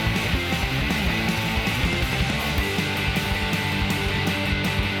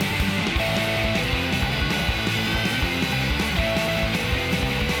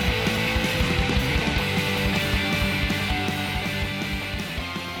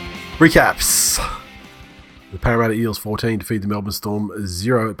 Recaps. The Parramatta Eels 14 defeat the Melbourne Storm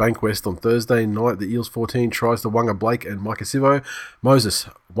 0 at Bankwest on Thursday night. The Eels 14 tries to Wanga Blake and Micah Sivo. Moses,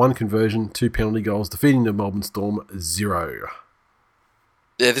 1 conversion, 2 penalty goals, defeating the Melbourne Storm 0.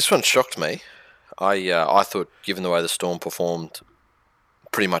 Yeah, this one shocked me. I thought, given the way the Storm performed,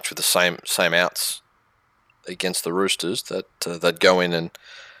 pretty much with the same outs against the Roosters, that they'd go in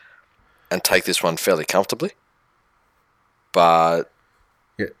and take this one fairly comfortably. But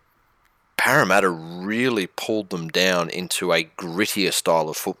Parramatta really pulled them down into a grittier style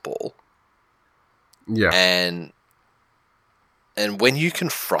of football. Yeah. And when you can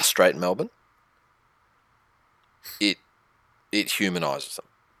frustrate Melbourne, it humanises them.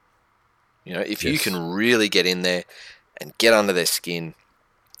 If you can really get in there and get under their skin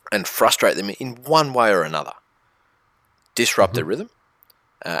and frustrate them in one way or another, disrupt their rhythm,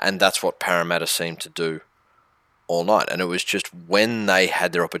 And that's what Parramatta seemed to do all night. And it was just when they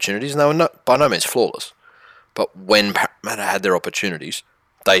had their opportunities, and they were by no means flawless, but when Parramatta had their opportunities,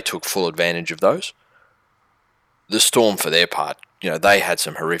 they took full advantage of those. The Storm, for their part, they had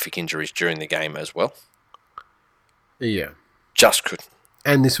some horrific injuries during the game as well. Yeah. Just couldn't.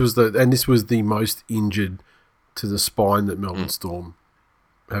 And this was the most injured to the spine that Melbourne Storm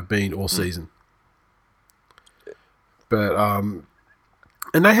have been all season. But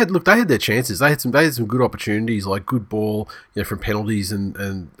and they had their chances. They had some good opportunities, like good ball, from penalties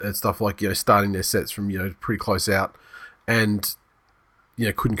and stuff like starting their sets from pretty close out, and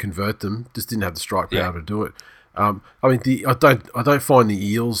couldn't convert them. Just didn't have the strike power to do it. I don't find the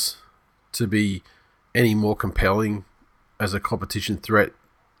Eels to be any more compelling as a competition threat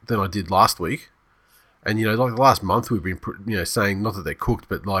than I did last week. And like the last month we've been saying not that they're cooked,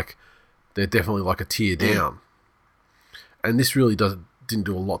 but like they're definitely like a tier down. And this really didn't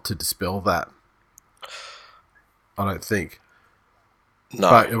do a lot to dispel that. I don't think. No.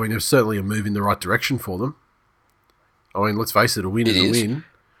 But I mean, it was certainly a move in the right direction for them. I mean, let's face it, a win is a win.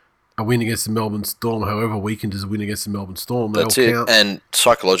 A win against the Melbourne Storm, however weakened is a win against the Melbourne Storm. That's it. Count. And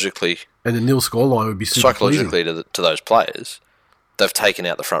psychologically... And the nil scoreline would be super psychologically to those players, they've taken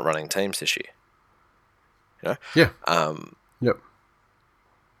out the front-running teams this year. Yeah. Yep.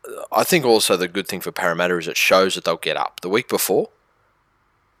 I think also the good thing for Parramatta is it shows that they'll get up. The week before,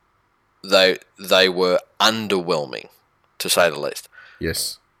 they were underwhelming, to say the least.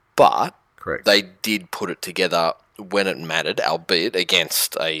 Yes. But correct. They did put it together when it mattered, albeit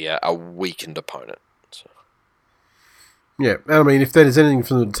against a weakened opponent. So. Yeah, and I mean, if there's anything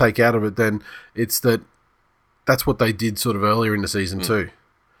for them to take out of it, then it's that's what they did sort of earlier in the season too.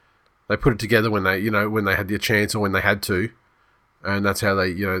 They put it together when they had the chance or when they had to, and that's how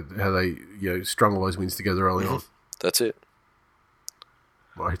they strung all those wins together early on. That's it.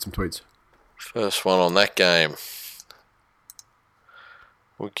 I'll hit some tweets. First one on that game.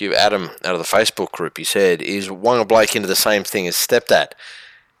 We'll give Adam out of the Facebook group. He said, "Is Wanga Blake into the same thing as Stepdad?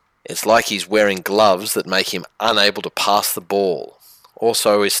 It's like he's wearing gloves that make him unable to pass the ball.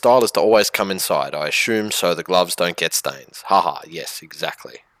 Also, his style is to always come inside. I assume so the gloves don't get stains. Haha, yes,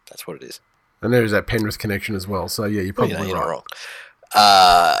 exactly. That's what it is." And there's that Penrith connection as well. So, yeah, you're probably you're right.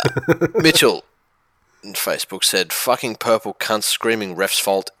 Not wrong. Mitchell on Facebook said, "Fucking purple cunt screaming ref's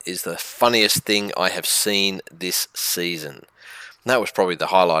fault is the funniest thing I have seen this season." And that was probably the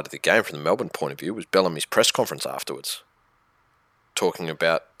highlight of the game from the Melbourne point of view, was Bellamy's press conference afterwards, talking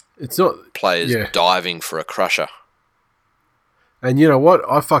about players diving for a crusher. And you know what?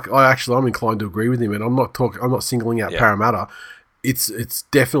 I'm inclined to agree with him, and I'm not singling out Parramatta. It's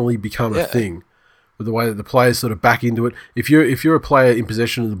definitely become a thing with the way that the players sort of back into it. If you're a player in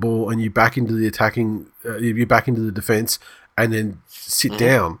possession of the ball and you back into the attacking, you back into the defense and then sit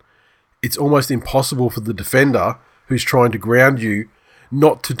down, it's almost impossible for the defender who's trying to ground you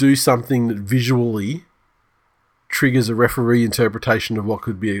not to do something that visually triggers a referee interpretation of what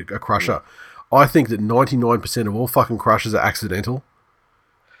could be a crusher. I think that 99% of all fucking crushes are accidental,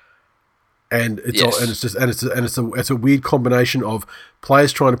 and it's a weird combination of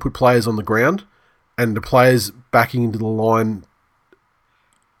players trying to put players on the ground and the players backing into the line.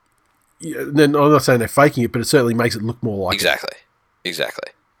 Then I'm not saying they're faking it, but it certainly makes it look more like Exactly.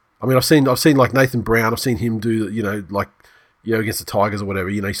 I mean, I've seen like Nathan Brown. I've seen him do against the Tigers or whatever.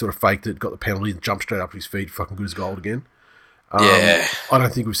 He sort of faked it, got the penalty, jumped straight up to his feet, fucking good as gold again. I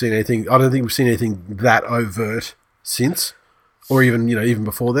don't think we've seen anything. I don't think we've seen anything that overt since, or even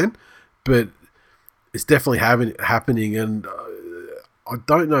before then. But it's definitely happening, and I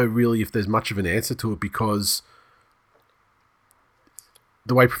don't know really if there's much of an answer to it, because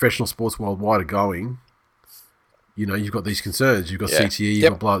the way professional sports worldwide are going, you've got these concerns. You've got CTE, you've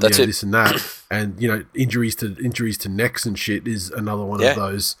got blood, this and that, and injuries to necks and shit is another one of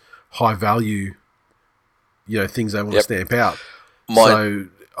those high value. Things they want to stamp out. So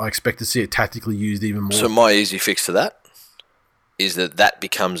I expect to see it tactically used even more. So my easy fix to that is that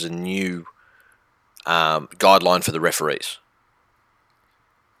becomes a new guideline for the referees.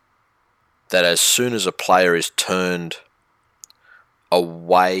 That as soon as a player is turned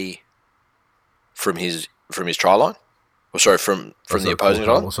away from his try line, from the opposing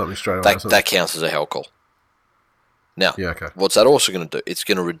try line, or something straight away, that counts as a hell call. Now, what's that also going to do? It's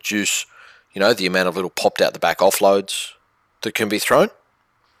going to reduce the amount of little popped out the back offloads that can be thrown.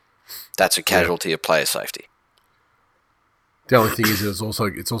 That's a casualty of player safety. The only thing is it's also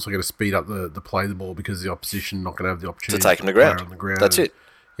going to speed up the play of the ball, because the opposition not going to have the opportunity to take them to ground. On the ground. That's it.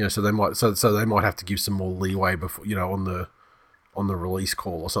 So they might have to give some more leeway before on the release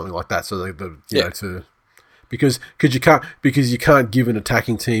call or something like that. So because you can't give an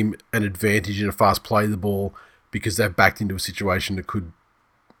attacking team an advantage in a fast play of the ball because they've backed into a situation that could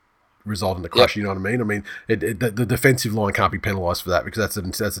result in the crush. You know what I mean? I mean, the defensive line can't be penalised for that because that's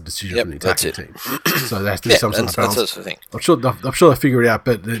a decision from the attacking team. So there has to be some sort of balance. That's the thing. I'm sure they figure it out,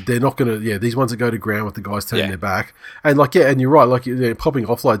 but they're not going to. Yeah, these ones that go to ground with the guys turning their back, and and you're right. Like popping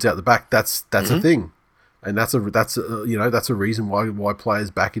offloads out the back, that's a thing, and that's a reason why players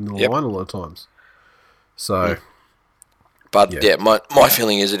back into the line a lot of times. So, but my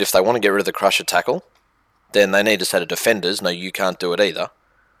feeling is that if they want to get rid of the crusher tackle, then they need to say to defenders, no, you can't do it either.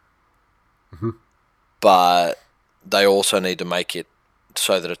 Mm-hmm. But they also need to make it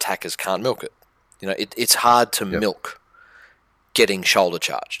so that attackers can't milk it. It's hard to milk getting shoulder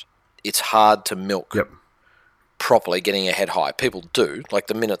charged. It's hard to milk properly getting a head high. People do. Like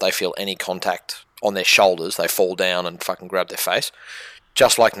the minute they feel any contact on their shoulders, they fall down and fucking grab their face.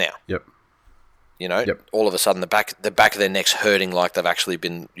 Just like now. All of a sudden the back of their neck's hurting like they've actually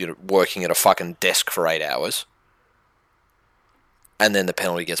been working at a fucking desk for 8 hours. And then the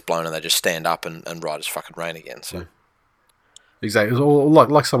penalty gets blown and they just stand up and ride as fucking rain again. So. Exactly. It was all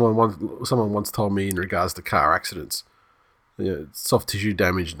like someone once told me in regards to car accidents. Soft tissue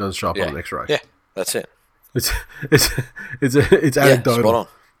damage doesn't show up on an X-ray. Yeah, that's it. It's anecdotal. Spot on.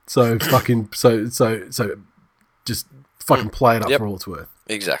 So just fucking play it up for all it's worth.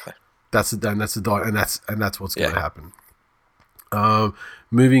 Exactly. That's what's going to happen.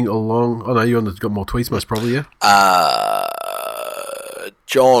 Moving along. Oh no, got more tweets most probably. Yeah.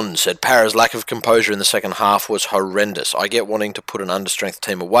 John said, Para's lack of composure in the second half was horrendous. I get wanting to put an understrength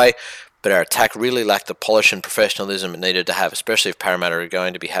team away, but our attack really lacked the polish and professionalism it needed to have, especially if Parramatta are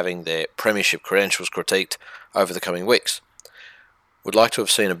going to be having their premiership credentials critiqued over the coming weeks. Would like to have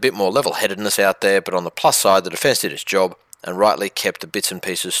seen a bit more level-headedness out there, but on the plus side, the defence did its job and rightly kept the bits and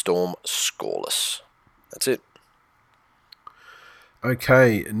pieces Storm scoreless. That's it.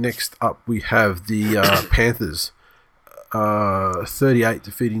 Okay, next up we have the Panthers. 38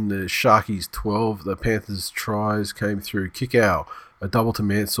 defeating the Sharkies 12. The Panthers' tries came through kick-out, a double to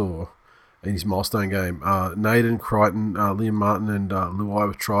Mansour in his milestone game. Naden, Crichton, Liam Martin and Luai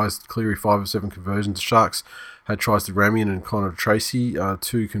with tries. Cleary 5 of 7 conversions. The Sharks had tries to Ramian and Connor Tracy.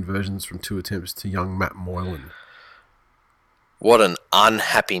 2 conversions from 2 attempts to young Matt Moylan. What an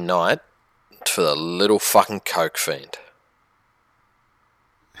unhappy night for the little fucking coke fiend.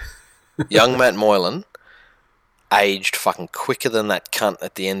 Young Matt Moylan aged fucking quicker than that cunt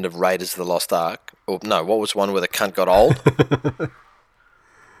at the end of Raiders of the Lost Ark. Or no, what was one where the cunt got old?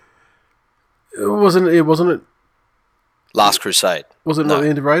 Wasn't it? Last Crusade. Was it not the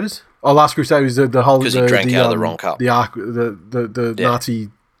end of Raiders? Oh, Last Crusade was the whole because he drank out of the wrong cup. The arc, the Nazi.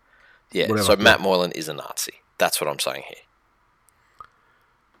 Yeah. Whatever. So Matt Moylan is a Nazi. That's what I'm saying here.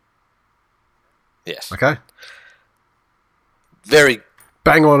 Yes. Okay. Very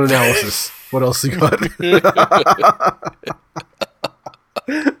bang on analysis. What else you got?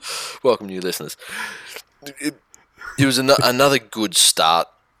 Welcome, new listeners. It was another good start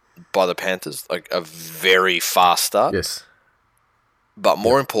by the Panthers, like a very fast start. Yes. But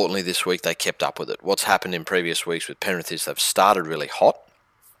more importantly, this week they kept up with it. What's happened in previous weeks with Penrith is they've started really hot,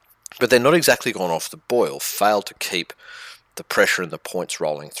 but they're not exactly gone off the boil, failed to keep the pressure and the points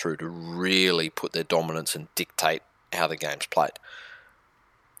rolling through to really put their dominance and dictate how the game's played.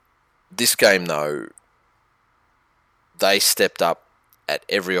 This game, though, they stepped up at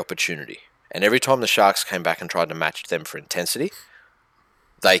every opportunity. And every time the Sharks came back and tried to match them for intensity,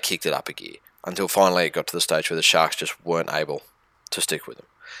 they kicked it up a gear. Until finally it got to the stage where the Sharks just weren't able to stick with them.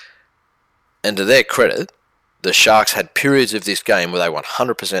 And to their credit, the Sharks had periods of this game where they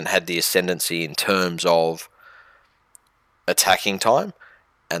 100% had the ascendancy in terms of attacking time,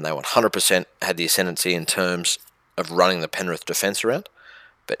 and they 100% had the ascendancy in terms of running the Penrith defence around.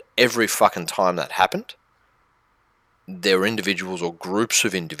 But every fucking time that happened, there were individuals or groups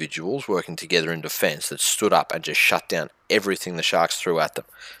of individuals working together in defence that stood up and just shut down everything the Sharks threw at them.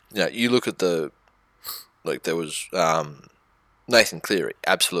 You look at there was Nathan Cleary,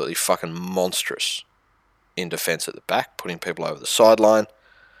 absolutely fucking monstrous in defence at the back, putting people over the sideline.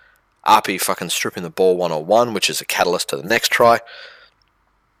 RP fucking stripping the ball 1-on-1, which is a catalyst to the next try.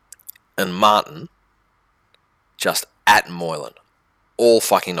 And Martin just at Moylan all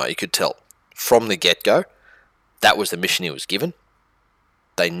fucking night. You could tell from the get-go that was the mission he was given.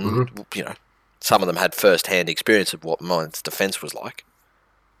 They, some of them had first-hand experience of what Moylan's defence was like.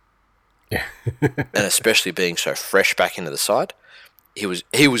 Yeah. And especially being so fresh back into the side, he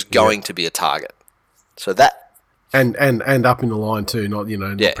was going to be a target. So that and up in the line too, not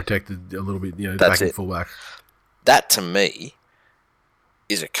protected a little bit, back and full back. That to me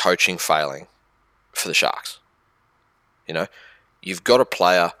is a coaching failing for the Sharks. You know, you've got a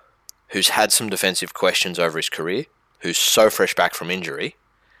player who's had some defensive questions over his career, who's so fresh back from injury,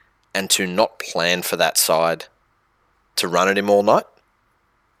 and to not plan for that side to run at him all night.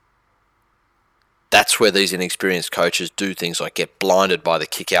 That's where these inexperienced coaches do things like get blinded by the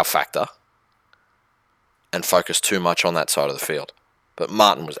kick-out factor and focus too much on that side of the field. But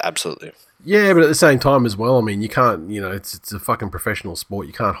Martin was absolutely... Yeah, but at the same time as well, I mean, you can't, it's a fucking professional sport.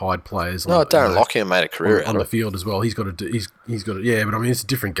 You can't hide players. No, Darren Lockyer made a career on the field as well. He's got to do. He's got to. Yeah, but I mean, it's a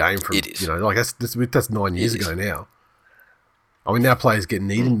different game from. It is. Like that's 9 years ago now. I mean, now players get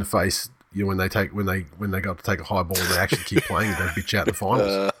kneed in the face. When they go up to take a high ball, they actually keep playing and they bitch out in the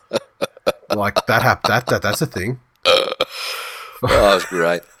finals. Like that. That's a thing. That was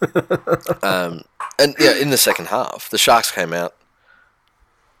great. And yeah, in the second half, the Sharks came out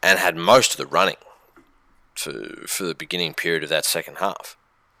and had most of the running for the beginning period of that second half.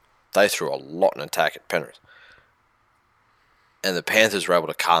 They threw a lot in attack at Penrith. And the Panthers were able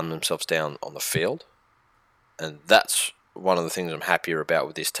to calm themselves down on the field. And that's one of the things I'm happier about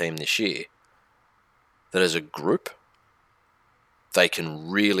with this team this year. That as a group, they can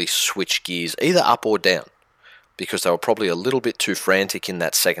really switch gears either up or down. Because they were probably a little bit too frantic in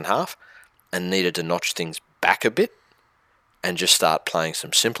that second half and needed to notch things back a bit and just start playing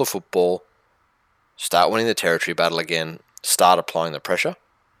some simpler football, start winning the territory battle again, start applying the pressure,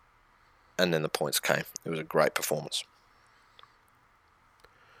 and then the points came. It was a great performance.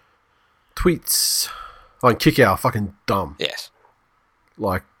 Tweets. Like, kick out, fucking dumb. Yes.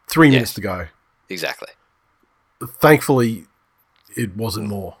 Like, 3 minutes to go. Exactly. Thankfully, it wasn't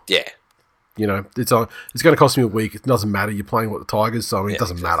more. Yeah. It's going to cost me a week. It doesn't matter. You're playing with the Tigers, so I mean, it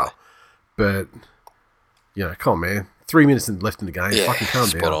doesn't matter. But, come on, man. 3 minutes left in the game. Fucking calm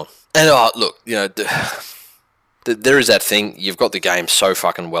down. On. And look, there is that thing. You've got the game so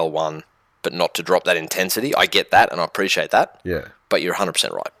fucking well won, but not to drop that intensity. I get that, and I appreciate that. Yeah. But you're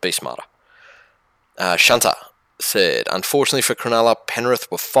 100% right. Be smarter. Shunter said, unfortunately for Cronulla, Penrith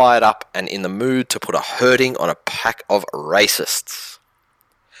were fired up and in the mood to put a hurting on a pack of racists.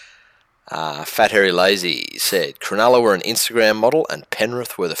 Fat Harry Lazy said, Cronulla were an Instagram model and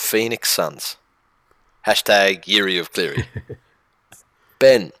Penrith were the Phoenix Suns. Hashtag Yeary of Cleary.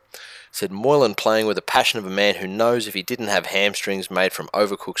 Ben said, Moylan playing with the passion of a man who knows if he didn't have hamstrings made from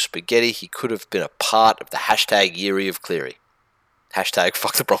overcooked spaghetti, he could have been a part of the hashtag Yeary of Cleary. Hashtag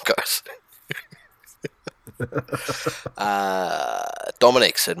fuck the Broncos.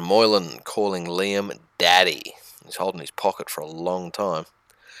 Dominic said, Moylan calling Liam daddy. He's holding his pocket for a long time.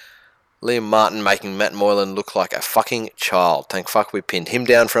 Liam Martin making Matt Moylan look like a fucking child. Thank fuck we pinned him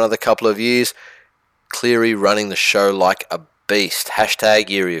down for another couple of years. Cleary running the show like a beast. Hashtag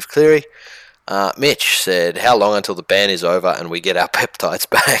Yeary of Cleary. Mitch said, how long until the ban is over and we get our peptides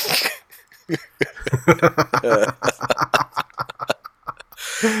back?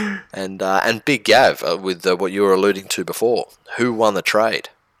 And Big Gav, with what you were alluding to before. Who won the trade?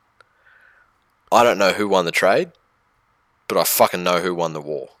 I don't know who won the trade, but I fucking know who won the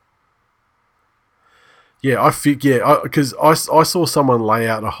war. Yeah, because I saw someone lay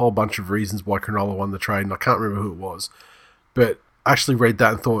out a whole bunch of reasons why Cronulla won the trade, and I can't remember who it was, but I actually read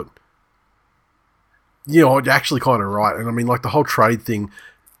that and thought, you're actually kind of right. And I mean, like the whole trade thing,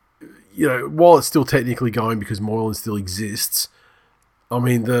 while it's still technically going because Moylan still exists, I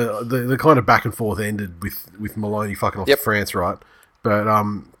mean the kind of back and forth ended with Maloney fucking off to France, right? But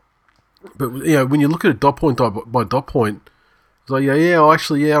when you look at it dot point by dot point. So I mean,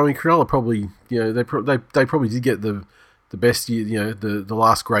 Cronulla probably, they probably did get the best year, the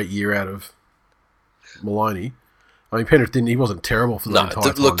last great year out of Maloney. I mean, Penrith he wasn't terrible for the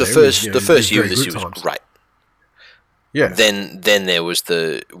entire time. Look, the first year of this year was great. Yeah. Then there was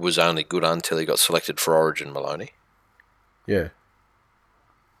only good until he got selected for Origin, Maloney. Yeah.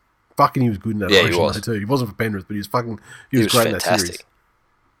 Fucking, he was good in that Origin, he was. Too. He wasn't for Penrith, but he was great fantastic. In that series.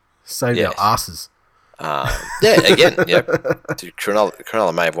 Saved our asses. Again,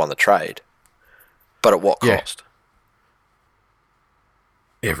 Cronulla may have won the trade, but at what cost?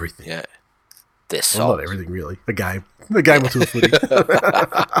 Everything. Yeah, they're not everything really. A game or two of footy.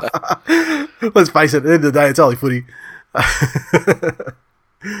 Let's face it. At the end of the day, it's only footy.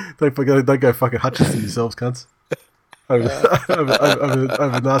 Don't go fucking Hutchinson yourselves, cunts.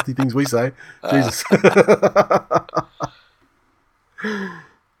 Over nasty things we say. Jesus.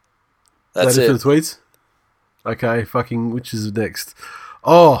 That's it it for the tweets. Okay, which is next?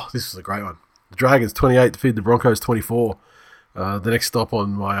 Oh, this was a great one. The Dragons 28 defeated the Broncos 24. The next stop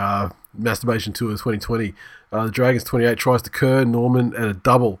on my masturbation tour of 2020. The Dragons 28 tries to Kerr, Norman, and a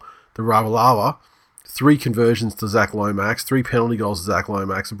double to Ravalawa. 3 conversions to Zach Lomax, 3 penalty goals to Zach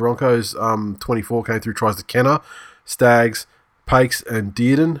Lomax. The Broncos 24 came through, tries to Kenner, Stags, Pakes, and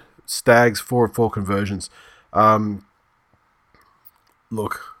Dearden. Stags 4 of 4 conversions.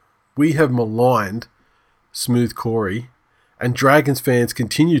 Look, we have maligned Smooth Corey, and Dragons fans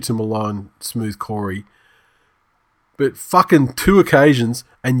continue to malign Smooth Corey. But fucking 2 occasions,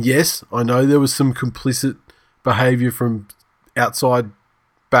 and yes, I know there was some complicit behaviour from outside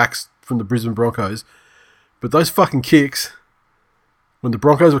backs from the Brisbane Broncos, but those fucking kicks, when the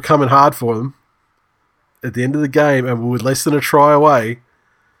Broncos were coming hard for them at the end of the game and we were less than a try away,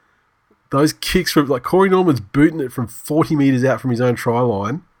 those kicks from, like, Corey Norman's booting it from 40 metres out from his own try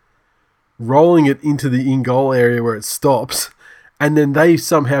line, rolling it into the in-goal area where it stops, and then they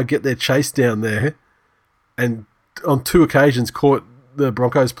somehow get their chase down there and on 2 occasions caught the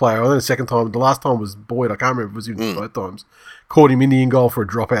Broncos player. I know the second time, the last time was Boyd, I can't remember if it was even both times, caught him in the in-goal for a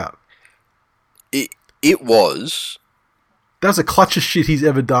dropout. It was... That was the clutchest shit he's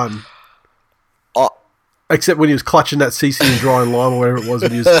ever done. Except when he was clutching that CC and dry and lime or whatever it was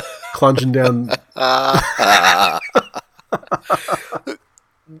when he was plunging down.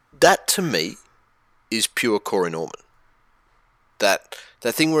 That, to me, is pure Corey Norman. That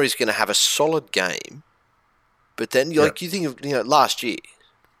thing where he's going to have a solid game, but then you think of last year,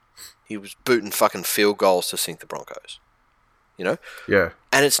 he was booting fucking field goals to sink the Broncos. Yeah.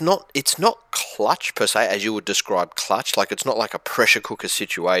 And it's not clutch per se, as you would describe clutch. Like, it's not like a pressure cooker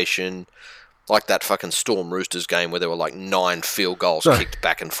situation, like that fucking Storm Roosters game where there were like 9 field goals kicked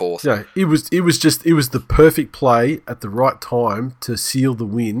back and forth. Yeah, it was the perfect play at the right time to seal the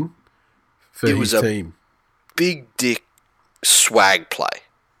win for his team. Big dick swag play.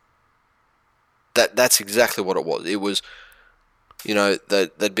 That's exactly what it was. It was,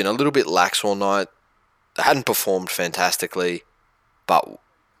 they'd been a little bit lax all night. They hadn't performed fantastically, but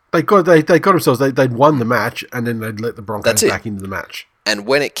they got themselves. They'd won the match, and then they'd let the Broncos back into the match. And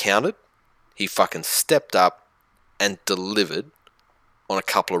when it counted, he fucking stepped up and delivered on a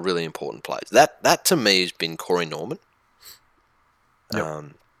couple of really important plays. That to me has been Corey Norman.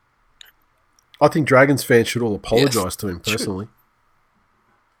 Yep. I think Dragons fans should all apologise to him personally.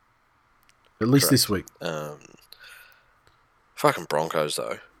 At least this week. Fucking Broncos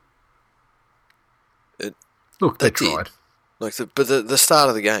though. Look, they tried. But the start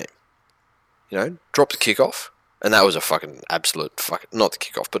of the game, drop the kickoff, and that was a fucking absolute not the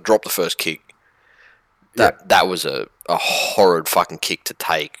kickoff, but drop the first kick. That was a horrid fucking kick to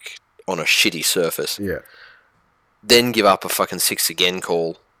take on a shitty surface. Yeah. Then give up a fucking 6 again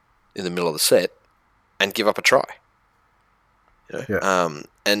call in the middle of the set, and give up a try.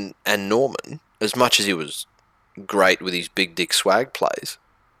 And Norman, as much as he was great with his big dick swag plays,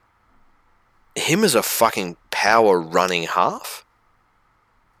 him as a fucking power running half,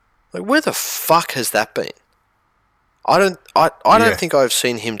 like, where the fuck has that been? I don't think I've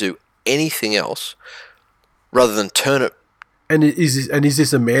seen him do anything else rather than turn it. And is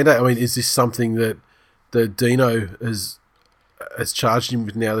this a mandate? I mean, is this something that Dino has charged him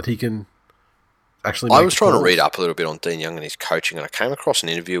with now that he can actually? I was trying to read up a little bit on Dean Young and his coaching, and I came across an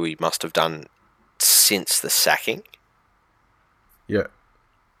interview he must have done since the sacking. Yeah.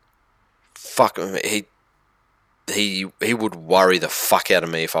 Fuck, he would worry the fuck out of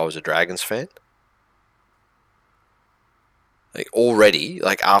me if I was a Dragons fan. Like, already,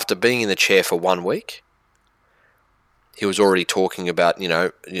 like, after being in the chair for 1 week, he was already talking about,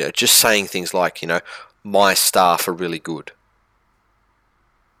 just saying things like, my staff are really good.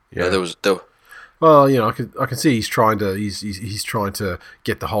 Yeah. Well, I can see he's trying to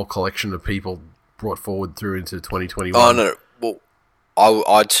get the whole collection of people brought forward through into 2021. Oh no, well,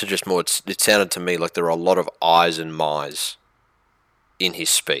 I'd suggest more. It sounded to me like there were a lot of I's and my's in his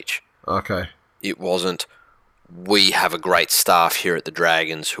speech. Okay. It wasn't, we have a great staff here at the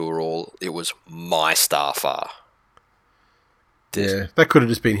Dragons who are all, it was, my staff are. Yeah, that could have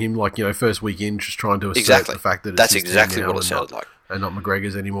just been him, like, first week in, just trying to assert the fact that that's exactly what it sounded like. And not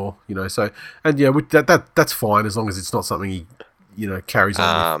McGregor's anymore, so, and yeah, that's fine as long as it's not something he, carries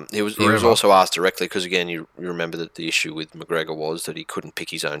on. He was also asked directly, because again, you remember that the issue with McGregor was that he couldn't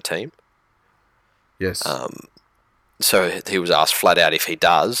pick his own team. Yes. So he was asked flat out if he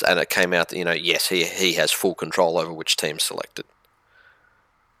does, and it came out that, yes, he has full control over which team's selected.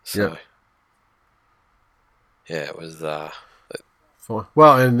 So, yeah, it was... Fine.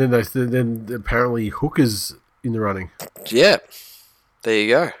 Well, and then apparently Hooker's in the running. Yeah, there you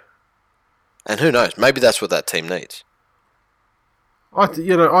go. And who knows? Maybe that's what that team needs. I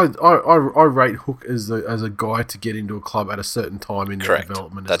rate Hook as a guy to get into a club at a certain time in their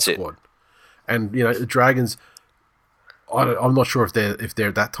development as a squad. And the Dragons, I'm not sure if they're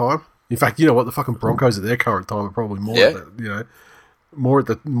at that time. In fact, you know what, the fucking Broncos at their current time are probably more at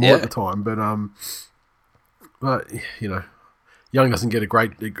the time. But But Young doesn't get a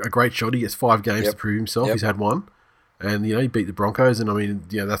great shot. He gets 5 games to prove himself. He's had one, and he beat the Broncos. And I mean,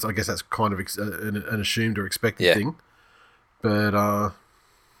 I guess that's kind of an assumed or expected thing. But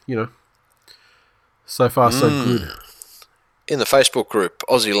so far so good. In the Facebook group,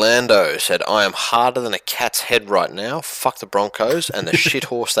 Aussie Lando said, "I am harder than a cat's head right now. Fuck the Broncos and the shit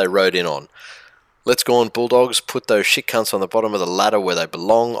horse they rode in on. Let's go on, Bulldogs. Put those shit cunts on the bottom of the ladder where they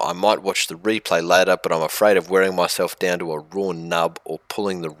belong. I might watch the replay later, but I'm afraid of wearing myself down to a raw nub or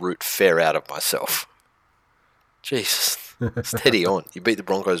pulling the root fair out of myself." Jesus. Steady on. You beat the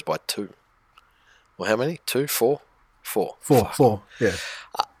Broncos by 2. Well, how many? 2? 4? 4. 4. Yeah.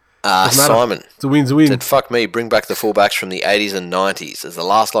 Simon It's a win. said, "Fuck me, bring back the fullbacks from the 80s and 90s. As the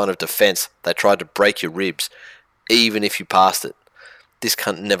last line of defence, they tried to break your ribs, even if you passed it. This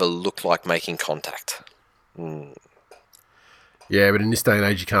cunt never looked like making contact." Yeah, but in this day and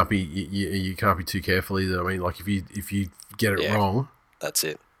age, you can't be too careful either. I mean, like if you get it wrong, that's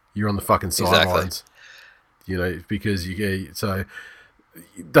it. You're on the fucking sidelines. Because so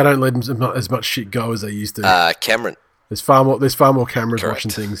they don't let as much shit go as they used to. Cameron. There's far more cameras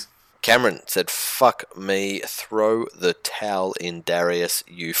watching things. Cameron said, "Fuck me, throw the towel in, Darius,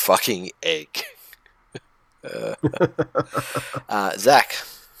 you fucking egg." Zach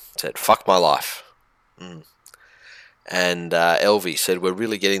said, "Fuck my life." And Elvie said, "We're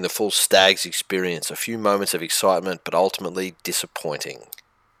really getting the full Stags experience. A few moments of excitement, but ultimately disappointing."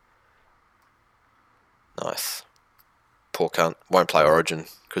 Nice. Poor cunt. Won't play Origin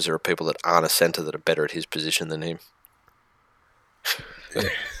because there are people that aren't a centre that are better at his position than him.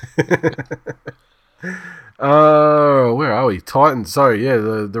 Where are we? Titans. Sorry,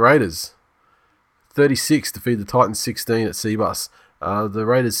 the Raiders. 36 defeated the Titans 16 at Seabus. The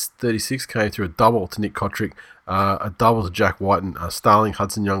Raiders 36 came through a double to Nick Kotrick, a double to Jack Whiten, Starling,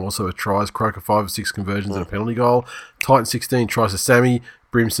 Hudson Young also with tries, Croker 5 of 6 conversions and a penalty goal. Titans 16 tries to Sammy,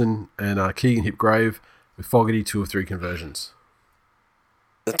 Brimson and Keegan Hipgrave with Fogarty 2 of 3 conversions.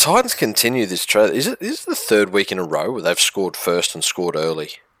 The Titans continue this trend. Is it the 3rd week in a row where they've scored first and scored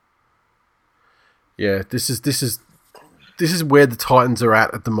early? Yeah, this is where the Titans are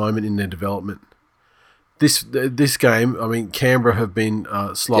at the moment in their development. This game, I mean, Canberra have been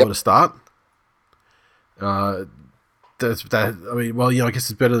slower to start. I guess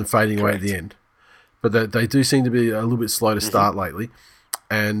it's better than fading away at the end. But they do seem to be a little bit slow to start lately,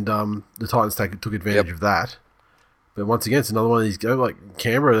 and the Titans took advantage of that. But once again, it's another one of these games. Like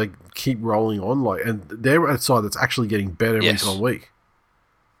Canberra, they keep rolling on, and they're a side that's actually getting better week on week.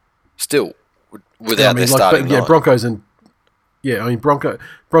 Still, without their starting nine. Broncos and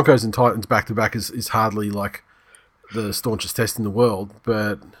Broncos and Titans back to back is hardly like the staunchest test in the world,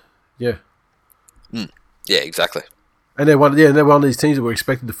 but yeah, yeah, exactly. And they're one of these teams that were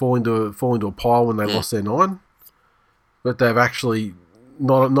expected to fall into a pile when they lost their 9, but they've actually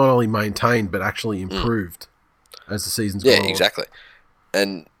not only maintained but actually improved as the season's gone on. Yeah, exactly.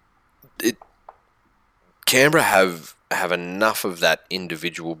 And Canberra have enough of that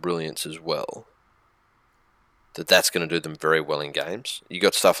individual brilliance as well that's going to do them very well in games. You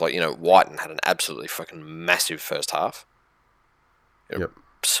got stuff like, Whiten had an absolutely fucking massive first half.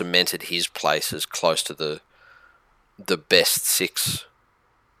 Cemented his place as close to the best 6,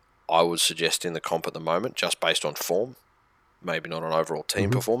 I would suggest, in the comp at the moment, just based on form. Maybe not on overall team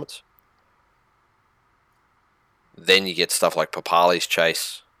performance. Then you get stuff like Papali's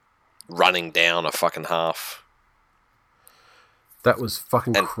chase, running down a fucking half. That was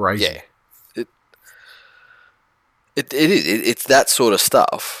fucking crazy. Yeah. It's that sort of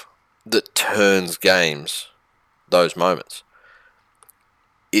stuff that turns games, those moments.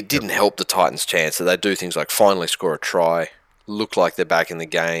 It didn't help the Titans' chance that they do things like finally score a try, look like they're back in the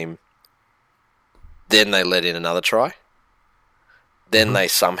game, then they let in another try, then they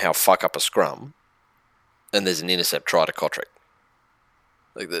somehow fuck up a scrum, and there's an intercept try to Kotrick.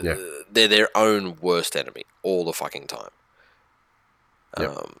 They're their own worst enemy all the fucking time.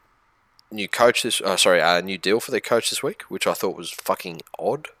 New deal for their coach this week, which I thought was fucking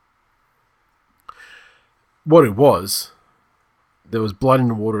odd. What it was, there was blood in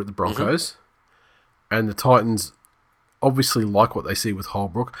the water at the Broncos, and the Titans obviously like what they see with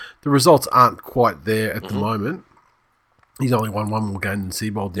Holbrook. The results aren't quite there at the moment. He's only won one more game than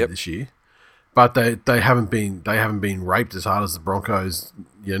Seabold did this year, but they haven't been raped as hard as the Broncos.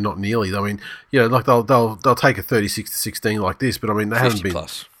 Not nearly. I mean, like they'll take a 36-16 like this, but I mean they haven't been.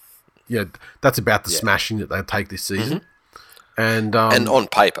 Plus. Yeah, that's about the smashing that they take this season. And on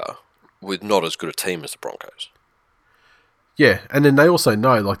paper, with not as good a team as the Broncos. Yeah, and then they also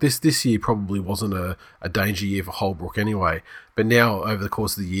know, like, this year probably wasn't a danger year for Holbrook anyway. But now, over the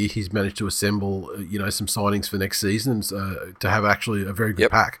course of the year, he's managed to assemble, some signings for next season to have actually a very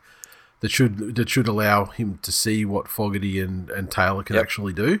good pack that should allow him to see what Fogarty and Taylor can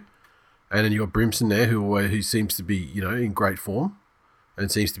actually do. And then you got Brimson there, who seems to be, in great form,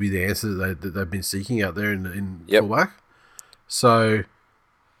 and seems to be the answer that they've been seeking out there in fullback. So,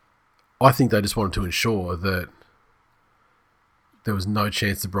 I think they just wanted to ensure that there was no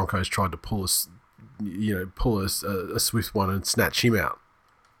chance the Broncos tried to pull a swift one and snatch him out.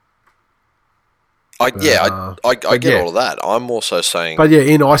 I get all of that. I'm also saying... But yeah,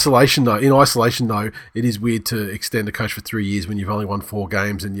 in isolation though, it is weird to extend a coach for 3 years when you've only won 4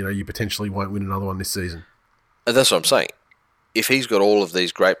 games and, you potentially won't win another one this season. And that's what I'm saying. If he's got all of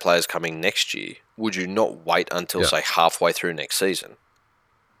these great players coming next year, would you not wait until, say, halfway through next season?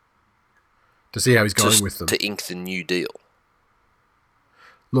 To see how he's going with them. To ink the new deal.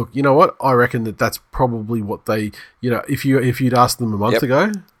 Look, you know what? I reckon that's probably what they... if you'd asked them a month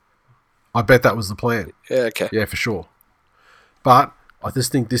ago, I bet that was the plan. Yeah, okay. Yeah, for sure. But I just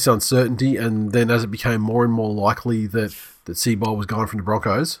think this uncertainty, and then as it became more and more likely that Seabold was going from the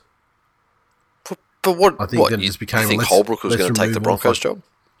Broncos... But what? I think then it you just became... think Holbrook was going to take the Broncos job?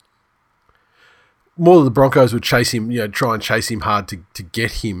 More of the Broncos would chase him, try and chase him hard to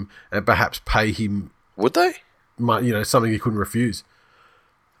get him and perhaps pay him... Would they? Something he couldn't refuse.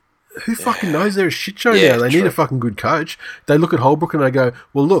 Who fucking knows? They're a shit show now. They need a fucking good coach. They look at Holbrook and they go,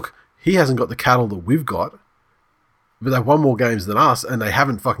 well, look, he hasn't got the cattle that we've got, but they've won more games than us and they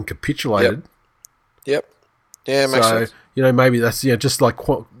haven't fucking capitulated. Yep. Yeah, it makes sense. Maybe that's, just like...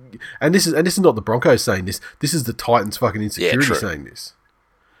 And this is not the Broncos saying this. This is the Titans fucking insecurity saying this.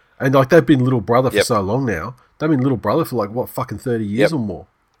 And, like, they've been little brother for so long now. They've been little brother for, like, fucking 30 years or more.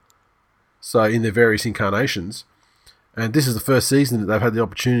 So, in their various incarnations... And this is the first season that they've had the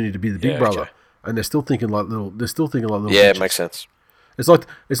opportunity to be the big brother, and they're still thinking like little. Yeah, bitches. It makes sense. It's like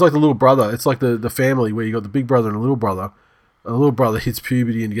the little brother. It's like the family where you got the big brother and a little brother. And the little brother hits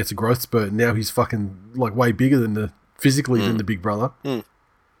puberty and gets a growth spurt. And now he's fucking like way bigger than physically than the big brother.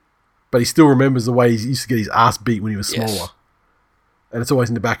 But he still remembers the way he used to get his ass beat when he was smaller. And it's always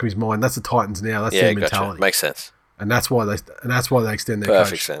in the back of his mind. That's the Titans now. That's their mentality. Gotcha. Makes sense. And that's why they extend their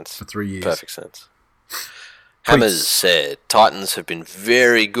coach for 3 years. Perfect sense. Hammers said, Titans have been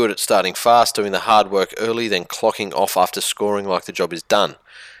very good at starting fast, doing the hard work early, then clocking off after scoring like the job is done.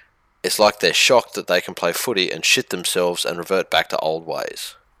 It's like they're shocked that they can play footy and shit themselves and revert back to old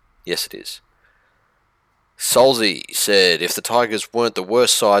ways. Yes, it is. Solzy said, if the Tigers weren't the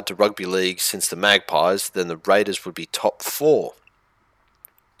worst side to rugby league since the Magpies, then the Raiders would be top 4.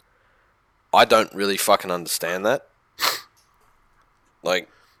 I don't really fucking understand that. Like...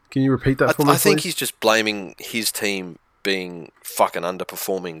 Can you repeat that for me, I think please? he's just blaming his team being fucking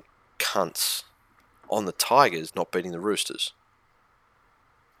underperforming cunts on the Tigers not beating the Roosters.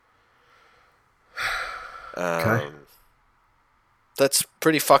 Okay. That's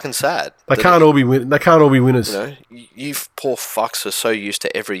pretty fucking sad. They can't all be winners. You poor fucks are so used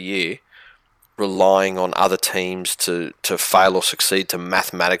to every year relying on other teams to fail or succeed to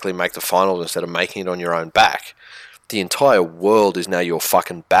mathematically make the finals instead of making it on your own back. The entire world is now your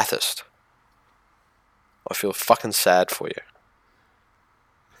fucking Bathurst. I feel fucking sad for you.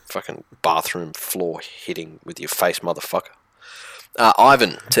 Fucking bathroom floor hitting with your face, motherfucker.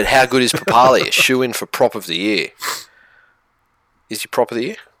 Ivan said, how good is Papali? A shoe-in for prop of the year. Is he prop of the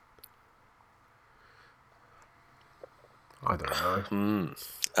year? I don't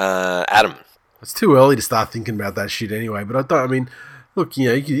know. Adam. It's too early to start thinking about that shit anyway, but look,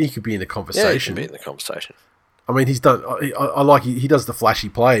 he could be in the conversation. Yeah, he can be in the conversation. I mean, he's done. I like he does the flashy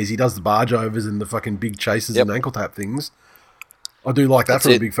plays. He does the barge overs and the fucking big chases and ankle tap things. I do like that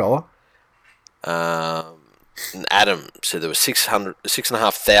from a big fella. And Adam said there were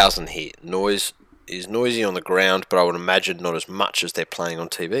 6,500 here. Noise is noisy on the ground, but I would imagine not as much as they're playing on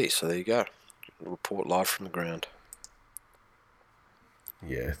TV. So there you go. Report live from the ground.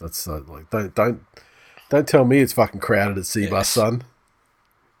 Yeah, that's like don't tell me it's fucking crowded at Seabus, son.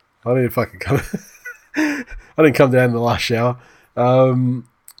 I didn't fucking come. I didn't come down in the last shower.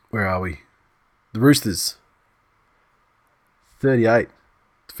 Where are we? The Roosters. 38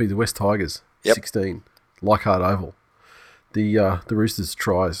 to feed the West Tigers. 16. Leichhardt Oval. The Roosters'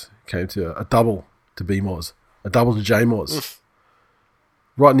 tries came to a double to B-Moz, a double to J-Moz.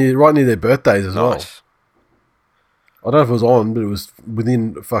 Right near their birthdays as well. I don't know if it was on, but it was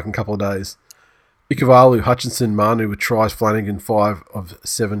within a fucking couple of days. Ikavalu, Hutchinson, Manu with tries, Flanagan 5 of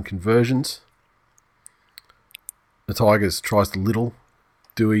 7 conversions. The Tigers tries to Little,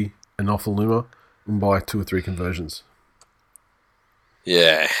 Dewey, and Ofaluma, and by 2 or 3 conversions.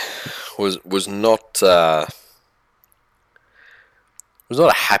 Yeah, was not was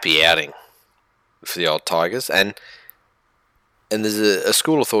not a happy outing for the old Tigers, and there's a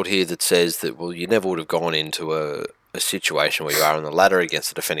school of thought here that says that, well, you never would have gone into a situation where you are on the ladder against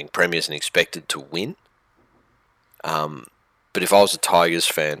the defending premiers and expected to win. But if I was a Tigers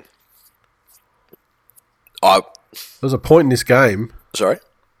fan, I There's a point in this game sorry,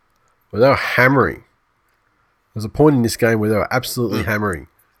 where they were hammering. There's a point in this game where they were absolutely hammering.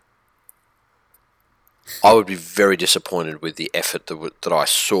 I would be very disappointed with the effort that I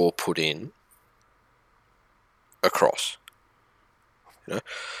saw put in across. You know,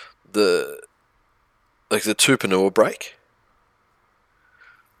 the Tupanua break.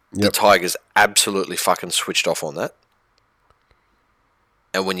 Yep. The Tigers absolutely fucking switched off on that.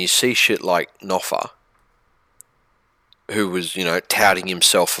 And when you see shit like Noffa, who was, touting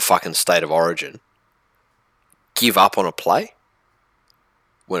himself for fucking State of Origin, give up on a play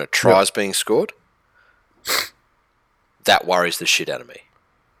when a try's being scored, that worries the shit out of me.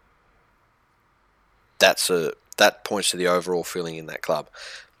 That points to the overall feeling in that club.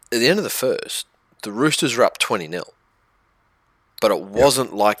 At the end of the first, the Roosters were up 20-0. But it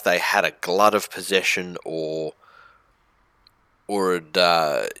wasn't like they had a glut of possession or had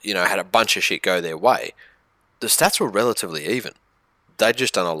had a bunch of shit go their way. The stats were relatively even. They'd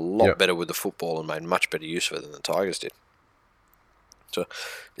just done a lot better with the football and made much better use of it than the Tigers did. So,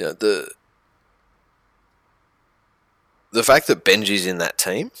 the fact that Benji's in that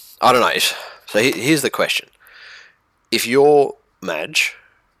team, I don't know. So here's the question: if you're Madge,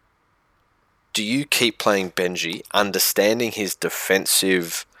 do you keep playing Benji, understanding his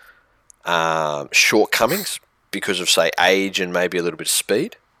defensive shortcomings because of, say, age and maybe a little bit of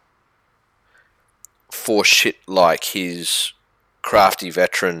speed, for shit like his crafty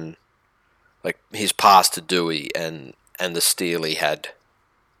veteran, like his pass to Dewey and the steal he had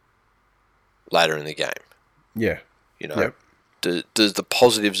later in the game? Yeah. Does the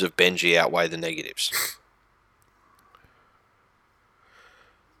positives of Benji outweigh the negatives?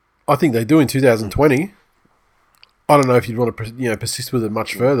 I think they do in 2020. I don't know if you'd want to persist with it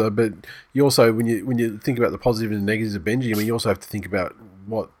much further, but you also, when you think about the positives and negatives of Benji, I mean, you also have to think about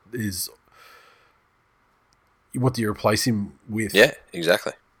what do you replace him with? Yeah,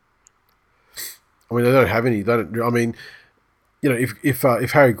 exactly. I mean, they don't have any. They don't. I mean,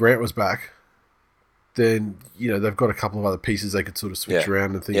 if Harry Grant was back, then they've got a couple of other pieces they could sort of switch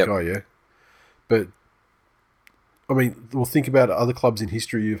around and think, oh yeah, but. I mean, well, think about other clubs in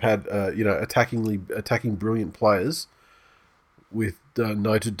history who've had, attacking brilliant players with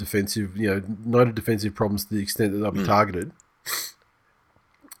noted defensive problems to the extent that they'll be targeted,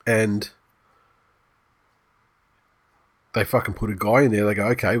 and they fucking put a guy in there. They go,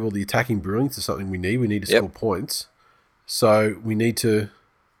 okay, well, the attacking brilliance is something we need. We need to score points, so we need to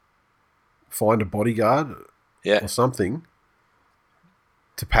find a bodyguard or something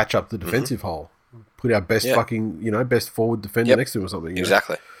to patch up the defensive hole. Put our best best forward defender next to him or something.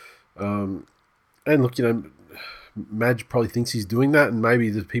 Exactly. And look, Madge probably thinks he's doing that, and maybe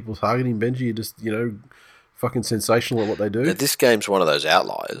the people targeting Benji are just, fucking sensational at what they do. Now, this game's one of those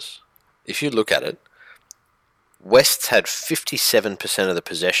outliers. If you look at it, West's had 57% of the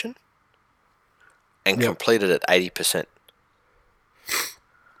possession and completed at 80%.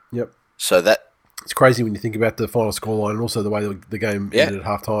 Yep. So it's crazy when you think about the final scoreline and also the way the game ended at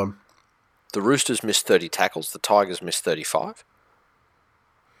half time. The Roosters missed 30 tackles. The Tigers missed 35.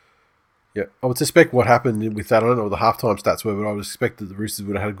 Yeah, I would suspect what happened with that, I don't know what the halftime stats were, but I would expect that the Roosters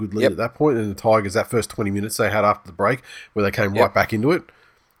would have had a good lead at that point, and the Tigers, that first 20 minutes they had after the break, where they came right back into it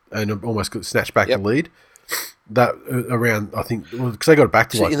and almost got snatched back the lead. That around, I think, because they got it back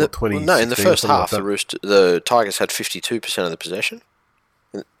to 20. No, in the first half, the Tigers had 52% of the possession.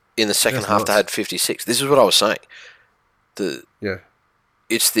 In the second half, they had 56. This is what I was saying.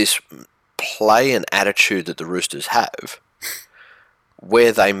 It's this play and attitude that the Roosters have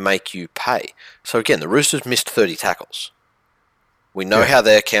where they make you pay. So again, the Roosters missed 30 tackles. We know how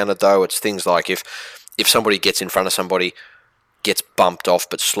they're counted, though. It's things like if somebody gets in front of somebody, gets bumped off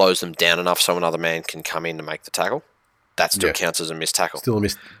but slows them down enough so another man can come in to make the tackle, that still counts as a missed tackle. Still a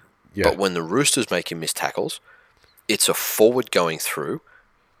missed. Yeah. But when the Roosters make you miss tackles, it's a forward going through,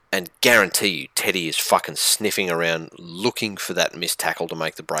 and guarantee you Teddy is fucking sniffing around looking for that missed tackle to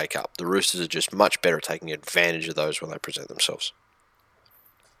make the break up. The Roosters are just much better at taking advantage of those when they present themselves.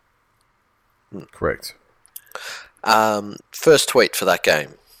 Correct. First tweet for that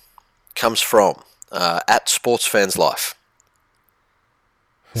game comes from at SportsFansLife.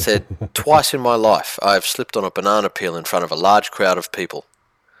 Said, twice in my life I have slipped on a banana peel in front of a large crowd of people.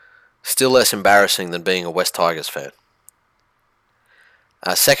 Still less embarrassing than being a West Tigers fan.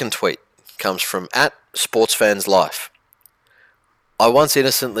 Second tweet comes from @SportsFansLife. I once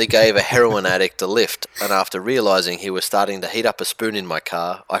innocently gave a heroin addict a lift, and after realising he was starting to heat up a spoon in my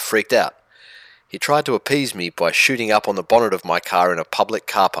car, I freaked out. He tried to appease me by shooting up on the bonnet of my car in a public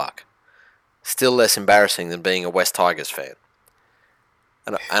car park. Still less embarrassing than being a West Tigers fan.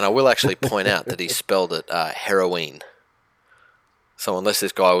 And I will actually point out that he spelled it heroin. So unless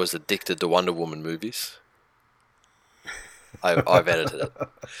this guy was addicted to Wonder Woman movies, I've edited it.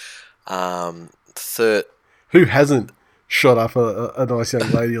 Third, Who hasn't shot up a nice young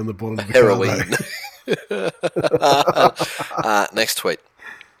lady on the bottom of the heroin. Next tweet.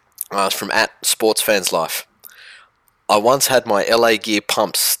 It's from @SportsFansLife. I once had my LA Gear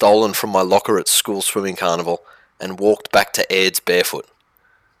pumps stolen from my locker at school swimming carnival and walked back to Aird's barefoot.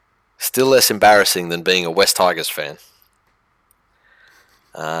 Still less embarrassing than being a West Tigers fan.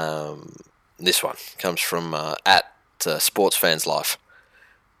 This one comes from @SportsFansLife.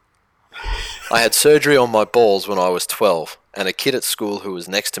 I had surgery on my balls when I was 12, and a kid at school who was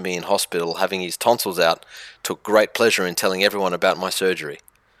next to me in hospital having his tonsils out took great pleasure in telling everyone about my surgery.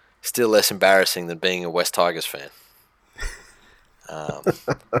 Still less embarrassing than being a West Tigers fan.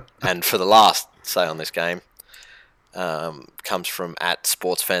 And for the last say on this game, comes from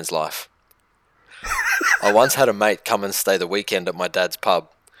 @SportsFansLife. I once had a mate come and stay the weekend at my dad's pub.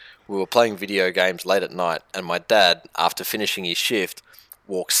 We were playing video games late at night, and my dad, after finishing his shift,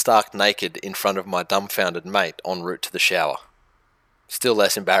 walked stark naked in front of my dumbfounded mate en route to the shower. Still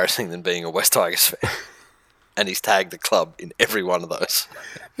less embarrassing than being a West Tigers fan. And he's tagged the club in every one of those.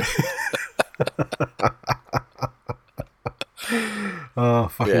 Oh,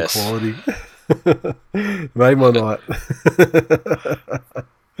 fucking quality. Made my night.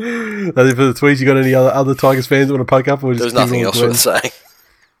 That's it for the tweets. You got any other Tigers fans that want to poke up? Or just There's nothing else worth saying.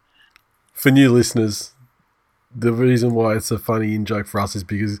 For new listeners, the reason why it's a funny in-joke for us is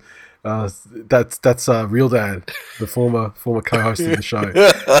because that's Real Dad, the former co-host of the show,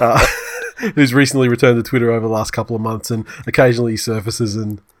 who's recently returned to Twitter over the last couple of months, and occasionally he surfaces.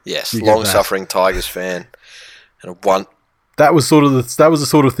 And yes, long-suffering Tigers fan, and that was the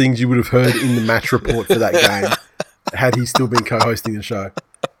sort of things you would have heard in the match report for that game had he still been co-hosting the show.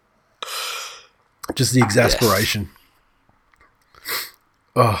 Just the exasperation. Yes.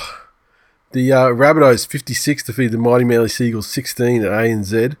 Oh. The Rabbitohs 56 defeated the mighty Manly Seagulls 16 at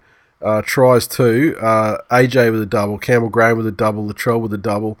ANZ. Tries 2. AJ with a double. Campbell Graham with a double. Latrell with a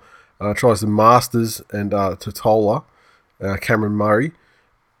double. Tries to Masters and Totola. Cameron Murray.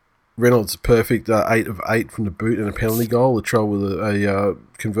 Reynolds perfect 8 of 8 from the boot and a penalty goal. Latrell with a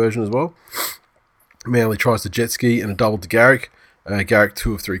conversion as well. Manly tries to jet ski and a double to Garrick. Garrick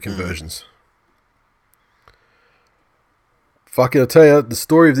 2 of 3 conversions. Fucking, I'll tell you, the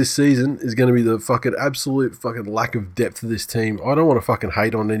story of this season is going to be the fucking absolute fucking lack of depth of this team. I don't want to fucking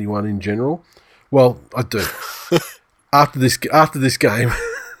hate on anyone in general. Well, I do. after this game,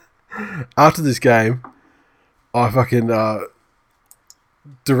 I fucking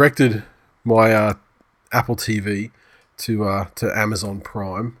directed my Apple TV to Amazon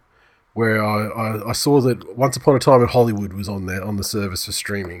Prime, where I saw that Once Upon a Time in Hollywood was on there on the service for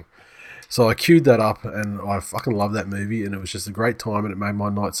streaming. So I queued that up, and I fucking love that movie, and it was just a great time, and it made my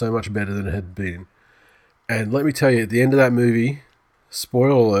night so much better than it had been. And let me tell you, at the end of that movie,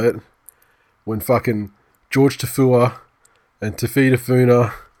 spoiler alert, when fucking George Tafua and Tafita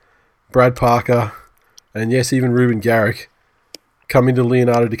Funa, Brad Parker, and yes, even Ruben Garrick come into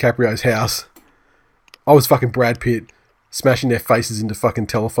Leonardo DiCaprio's house, I was fucking Brad Pitt smashing their faces into fucking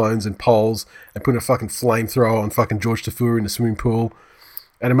telephones and poles and putting a fucking flamethrower on fucking George Tafua in the swimming pool.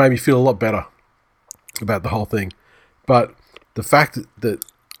 And it made me feel a lot better about the whole thing. But the fact that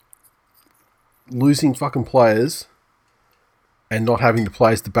losing fucking players and not having the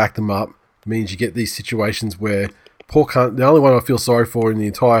players to back them up means you get these situations where poor cunt, the only one I feel sorry for in the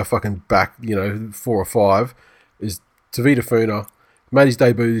entire fucking back, 4 or 5 is Tavita Funa. Made his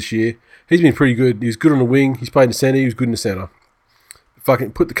debut this year. He's been pretty good. He was good on the wing. He's played in the centre. He was good in the centre.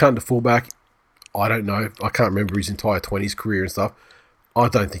 Fucking put the cunt to fullback. I don't know. I can't remember his entire 20s career and stuff. I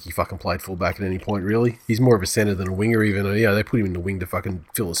don't think he fucking played fullback at any point, really. He's more of a centre than a winger, even. They put him in the wing to fucking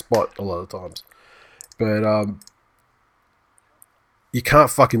fill a spot a lot of times. But you can't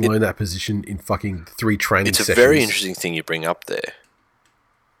fucking learn that position in fucking 3 training sessions. It's a very interesting thing you bring up there,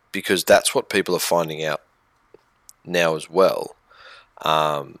 because that's what people are finding out now as well.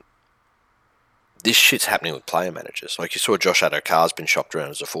 This shit's happening with player managers. Like, you saw Josh Addo-Carr's been shopped around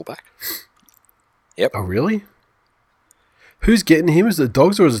as a fullback. Yep. Oh, really? Who's getting him? Is it the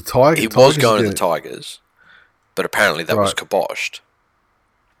Dogs or is it Tigers? He was going to the Tigers, but apparently that was kiboshed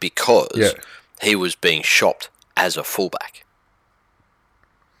because he was being shopped as a fullback.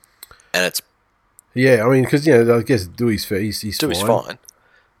 And it's Yeah, I mean, because, I guess Dewey's fair. He's fine.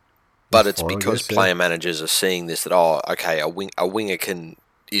 But it's fine, because player managers are seeing this that, a winger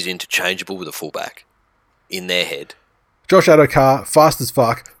is interchangeable with a fullback in their head. Josh Adokar, fast as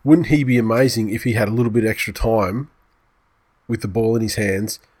fuck. Wouldn't he be amazing if he had a little bit extra time with the ball in his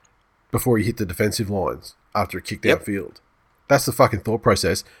hands before he hit the defensive lines after a kick downfield? That's the fucking thought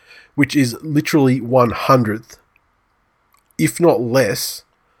process, which is literally 1/100th, if not less,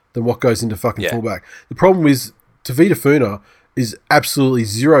 than what goes into fucking fullback. The problem is Tavita Funa is absolutely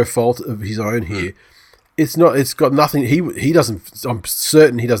zero fault of his own here. It's got nothing. He doesn't. I'm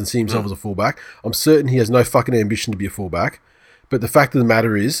certain he doesn't see himself as a fullback. I'm certain he has no fucking ambition to be a fullback. But the fact of the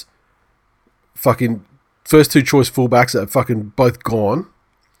matter is, fucking first two choice fullbacks are fucking both gone.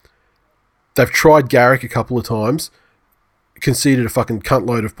 They've tried Garrick a couple of times, conceded a fucking cunt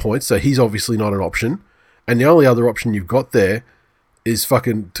load of points, so he's obviously not an option. And the only other option you've got there is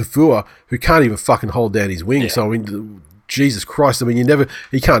fucking Tafua, who can't even fucking hold down his wing. Yeah. So I mean, Jesus Christ! I mean,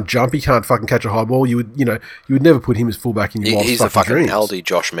 he can't jump, he can't fucking catch a high ball. You would never put him as fullback in your wildest fucking dreams. He's the fucking Aldi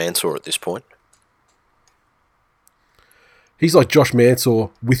Josh Mansour at this point. He's like Josh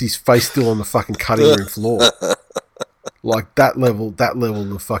Mansour with his face still on the fucking cutting room floor. Like that level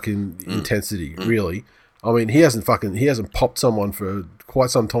of fucking intensity, really. I mean, he hasn't popped someone for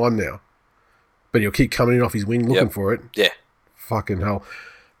quite some time now. But he'll keep coming in off his wing looking for it. Yeah. Fucking hell.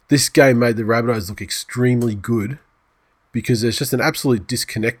 This game made the Rabbitohs look extremely good because there's just an absolute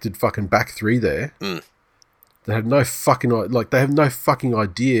disconnected fucking back three there. They have no fucking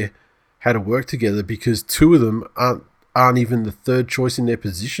idea how to work together because two of them aren't even the third choice in their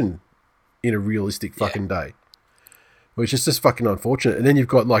position in a realistic fucking day. Which is just fucking unfortunate. And then you've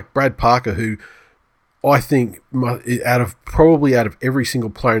got like Brad Parker, who I think out of every single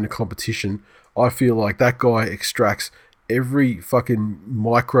player in the competition, I feel like that guy extracts every fucking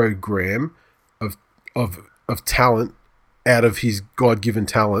microgram of talent out of his God-given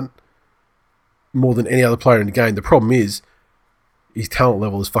talent more than any other player in the game. The problem is his talent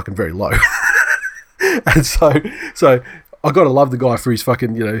level is fucking very low. And so I got to love the guy for his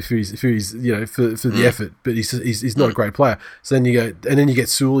fucking, for the effort, but he's not a great player. So then you get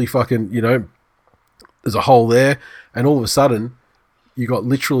Sully fucking, there's a hole there, and all of a sudden you got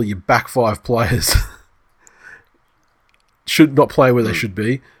literally your back five players should not play where they should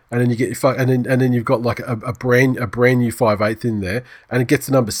be, and then you get and then you've got like a brand new 5/8 in there, and it gets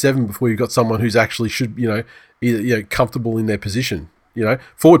to number 7 before you've got someone who's actually should either comfortable in their position.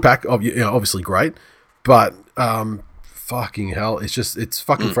 Forward pack, obviously great, but fucking hell, it's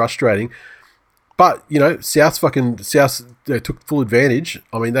fucking frustrating. But South took full advantage.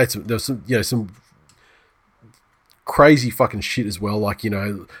 I mean, there was some crazy fucking shit as well, like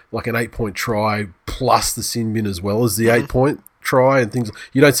an 8-point try plus the sin bin as well as the 8-point try and things.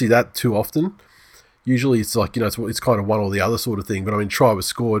 You don't see that too often. Usually it's like, it's kind of one or the other sort of thing. But I mean, try was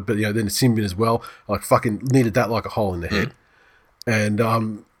scored, but then the sin bin as well, like fucking needed that like a hole in the head. And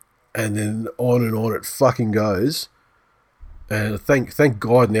then on and on it fucking goes. And thank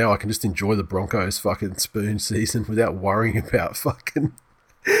God now I can just enjoy the Broncos fucking spoon season without worrying about fucking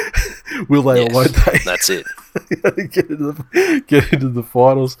will they or won't they? That's it. get into the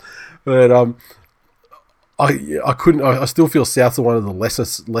finals. But I still feel Souths are one of the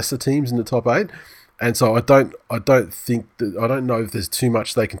lesser teams in the top 8. And so I don't know if there's too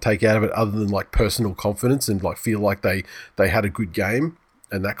much they can take out of it other than like personal confidence and like feel like they had a good game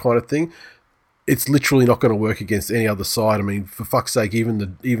and that kind of thing. It's literally not going to work against any other side. I mean, for fuck's sake, even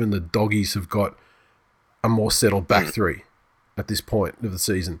the Doggies have got a more settled back three at this point of the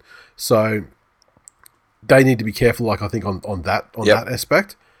season. So they need to be careful, like I think on that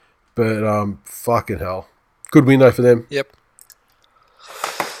aspect. But fucking hell, good win though for them. Yep.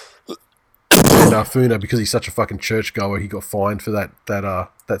 And Funa, because he's such a fucking churchgoer, he got fined for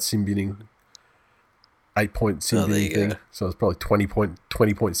that sin binning 8-point sin binning thing. So it's probably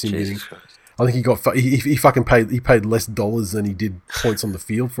 20-point sin binning. I think he fucking paid less dollars than he did points on the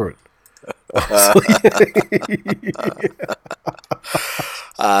field for it.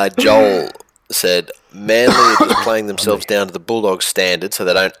 Joel said, Manly are just playing themselves down to the Bulldogs standard so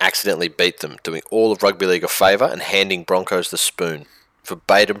they don't accidentally beat them, doing all of rugby league a favour and handing Broncos the spoon.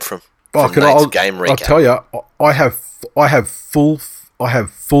 Verbatim from Nate's game recap. I'll tell you, I have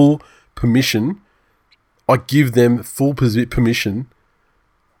full permission. I give them full permission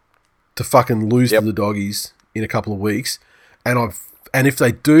to fucking lose to the Doggies in a couple of weeks, and if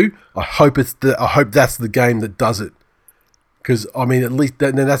they do, I hope that's the game that does it. Because I mean, at least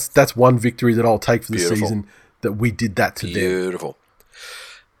that's one victory that I'll take for the season, that we did that to them. Beautiful.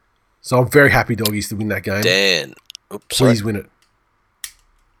 So I'm very happy Doggies to win that game. Dan, please win it.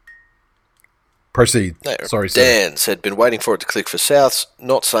 Proceed. No, Sorry, sir. Dan said, been waiting for it to click for Souths.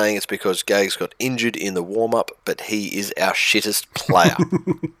 Not saying it's because Gags got injured in the warm-up, but he is our shittest player.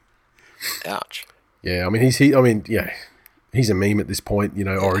 Ouch. Yeah, I mean, he's a meme at this point,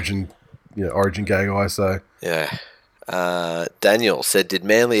 Origin gay guy, so. Yeah. Daniel said, did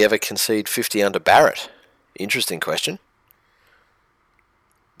Manly ever concede 50 under Barrett? Interesting question.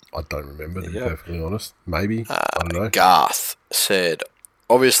 I don't remember, to be perfectly honest. Maybe. I don't know. Garth said,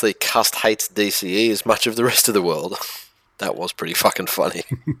 obviously Cust hates DCE as much of the rest of the world. That was pretty fucking funny.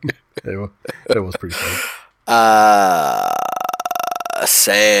 That was pretty funny.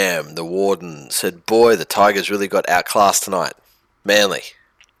 Sam, the warden, said, boy, the Tigers really got outclassed tonight. Manly,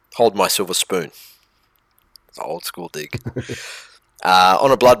 hold my silver spoon. It's an old school dig.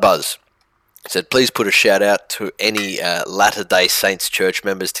 On a blood buzz, said, please put a shout out to any Latter-day Saints church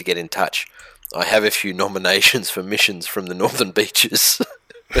members to get in touch. I have a few nominations for missions from the Northern Beaches.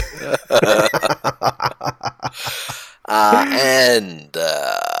 And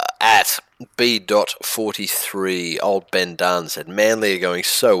at B.43, old Ben Dunn said, Manly are going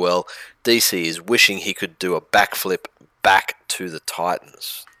so well, DC is wishing he could do a backflip back to the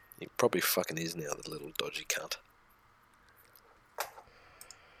Titans. He probably fucking is now, the little dodgy cunt.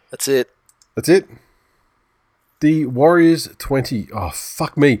 That's it. The Warriors 20. Oh,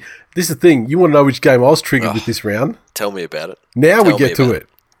 fuck me. This is the thing. You want to know which game I was triggered with this round? Tell me about it. Now we get to it.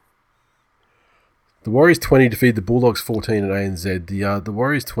 The Warriors 20 defeated the Bulldogs 14 at ANZ. The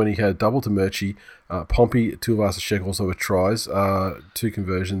Warriors 20 had a double to Murchie, Pompey, Tuivasa-Sheck also with tries, 2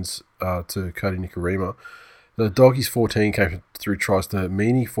 conversions to Cody Nikorima. The Doggies 14 came through tries to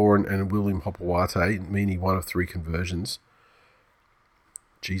Meaney, Foran, and William Hopewate. Meaney 1 of 3 conversions.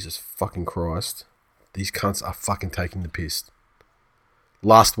 Jesus fucking Christ. These cunts are fucking taking the piss.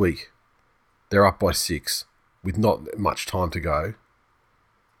 Last week, they're up by 6 with not much time to go.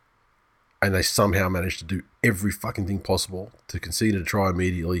 And they somehow managed to do every fucking thing possible to concede a try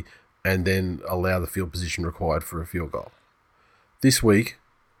immediately and then allow the field position required for a field goal. This week,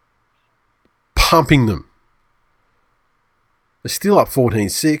 pumping them. They're still up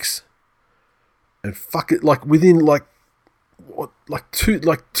 14-6. And fuck it, within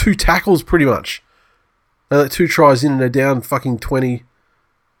two tackles pretty much. And 2 tries in and they're down fucking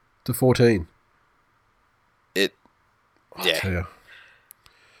 20-14. Yeah.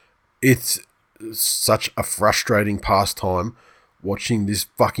 It's such a frustrating pastime watching this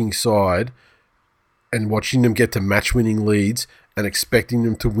fucking side and watching them get to match-winning leads and expecting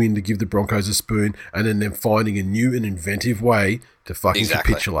them to win to give the Broncos a spoon and then them finding a new and inventive way to fucking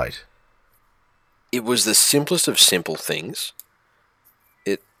capitulate. It was the simplest of simple things.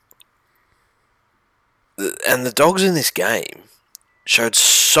 And the Dogs in this game showed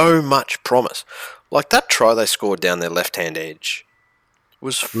so much promise. Like that try they scored down their left-hand edge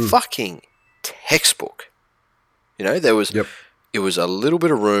was fucking textbook. There was it was a little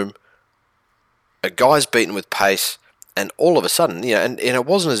bit of room, a guy's beaten with pace, and all of a sudden, and it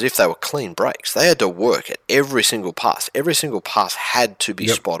wasn't as if they were clean breaks. They had to work at every single pass. Every single pass had to be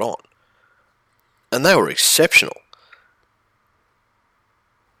spot on. And they were exceptional.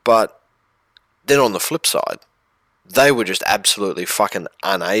 But then on the flip side, they were just absolutely fucking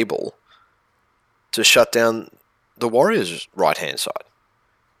unable to shut down the Warriors' right-hand side.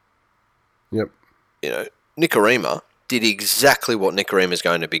 Yep. Nikorima did exactly what Nikorima is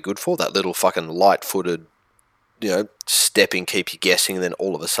going to be good for, that little fucking light-footed, stepping, keep you guessing, and then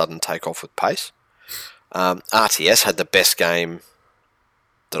all of a sudden take off with pace. RTS had the best game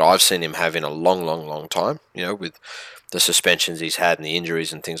that I've seen him have in a long, long, long time, with the suspensions he's had and the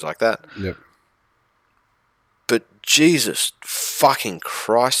injuries and things like that. Yep. But Jesus fucking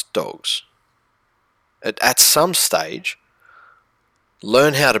Christ, Dogs. At some stage,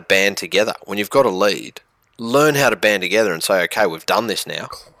 learn how to band together. When you've got a lead, learn how to band together and say, okay, we've done this now.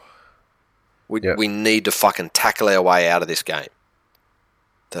 We need to fucking tackle our way out of this game.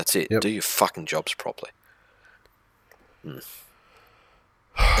 That's it. Yep. Do your fucking jobs properly.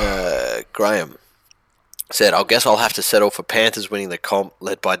 Graham said, I guess I'll have to settle for Panthers winning the comp,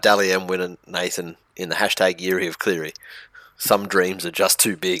 led by Dally M winner Nathan in the hashtag Yeary of Cleary. Some dreams are just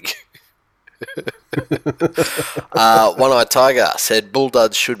too big. One-Eyed Tiger said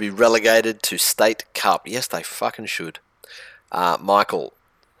Bulldogs should be relegated to State Cup. Yes, they fucking should. Michael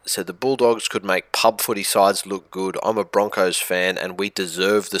said the Bulldogs could make pub footy sides look good. I'm a Broncos fan and we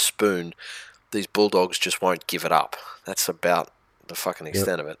deserve the spoon. These Bulldogs just won't give it up. That's about the fucking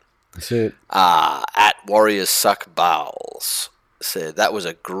extent of it. That's it. At Warriors Suck Balls said that was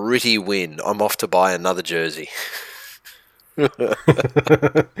a gritty win. I'm off to buy another jersey. Well,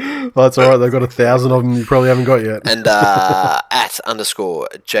 that's all right. They've got 1,000 of them you probably haven't got yet. And @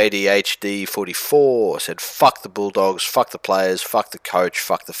 JDHD44 said, fuck the Bulldogs, fuck the players, fuck the coach,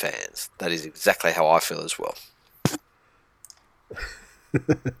 fuck the fans. That is exactly how I feel as well.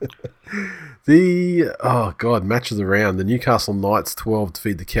 Match of the round. The Newcastle Knights 12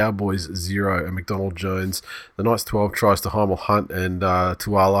 defeat the Cowboys 0 and McDonald Jones. The Knights 12 tries to Heimel Hunt and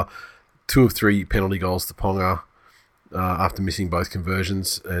Tuala. 2 of 3 penalty goals to Ponga after missing both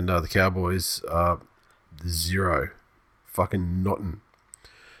conversions. And the Cowboys 0. Fucking Nottin.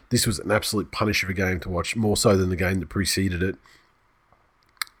 This was an absolute punish of a game to watch, more so than the game that preceded it.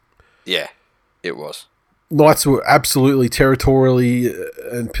 Yeah, it was. Knights were absolutely territorially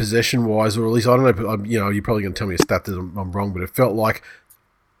and possession-wise, or at least, I don't know, you're probably going to tell me a stat that I'm wrong, but it felt like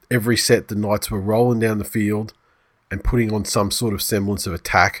every set the Knights were rolling down the field and putting on some sort of semblance of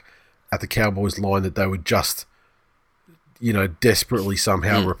attack at the Cowboys' line that they would just, desperately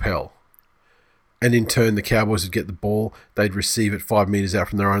somehow repel. And in turn, the Cowboys would get the ball. They'd receive it 5 metres out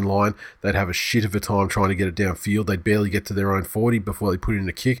from their own line. They'd have a shit of a time trying to get it downfield. They'd barely get to their own 40 before they put in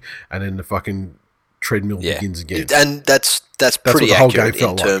a kick, and then the fucking treadmill begins again. And that's pretty accurate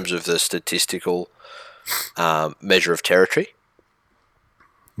in terms of the statistical measure of territory.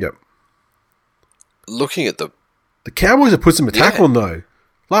 Yep. Looking at the Cowboys have put some attack on, though.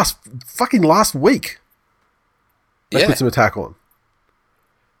 Last week. They put some attack on.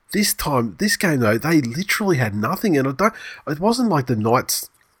 This game, though, they literally had nothing, and it wasn't like the Knights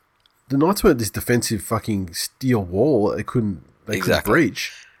weren't this defensive fucking steel wall they couldn't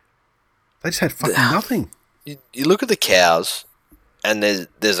breach. They just had fucking nothing. You look at the Cows, and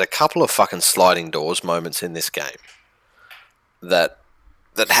there's a couple of fucking sliding doors moments in this game that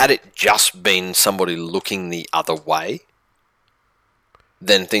had it just been somebody looking the other way,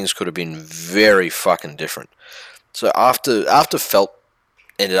 then things could have been very fucking different. So after Felt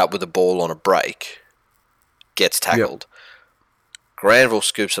ended up with the ball on a break, gets tackled, Granville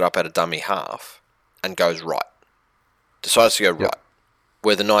scoops it up at a dummy half and goes right. Decides to go right.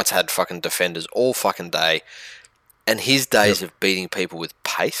 Where the Knights had fucking defenders all fucking day, and his days of beating people with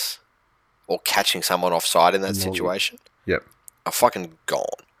pace or catching someone offside in that situation are fucking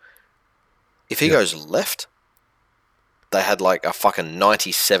gone. If he goes left, they had like a fucking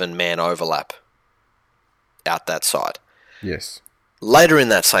 97-man overlap out that side. Yes. Later in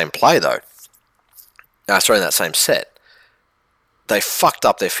that same play, though, in that same set, they fucked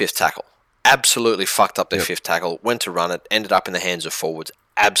up their fifth tackle. Absolutely fucked up their fifth tackle. Went to run it, ended up in the hands of forwards.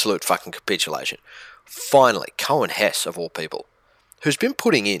 Absolute fucking capitulation. Finally, Cohen Hess, of all people, who's been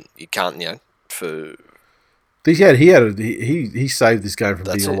putting in, he saved this game from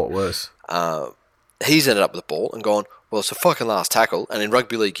being a lot worse. He's ended up with the ball and gone, well, it's a fucking last tackle, and in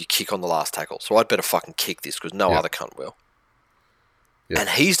rugby league you kick on the last tackle, so I'd better fucking kick this because no other cunt will. And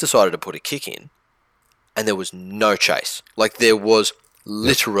he's decided to put a kick in, and there was no chase. Like, there was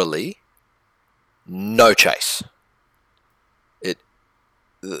literally no chase.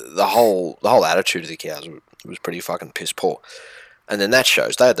 The whole attitude of the Cows was pretty fucking piss poor. And then that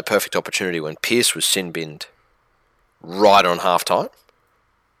shows they had the perfect opportunity when Pearce was sin-binned right on half-time.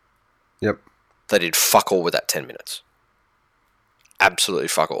 Yep. They did fuck all with that 10 minutes. Absolutely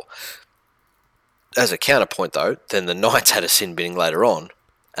fuck all. As a counterpoint, though, then the Knights had a sin-binning later on,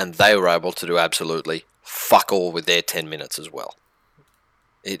 and they were able to do absolutely fuck all with their 10 minutes as well.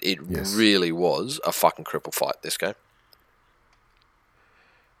 It really was a fucking cripple fight, this game.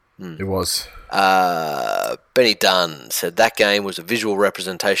 It was. Benny Dunn said that game was a visual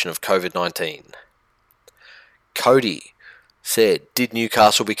representation of COVID-19. Cody said, did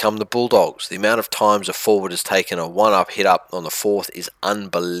Newcastle become the Bulldogs? The amount of times a forward has taken a one-up hit-up on the fourth is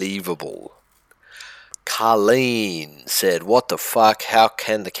unbelievable. Carleen said, what the fuck? How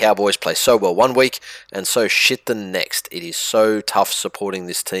can the Cowboys play so well one week and so shit the next? It is so tough supporting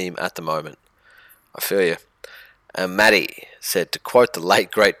this team at the moment. I feel you. And Matty said, to quote the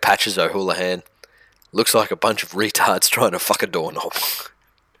late great Patches O'Houlihan, looks like a bunch of retards trying to fuck a doorknob.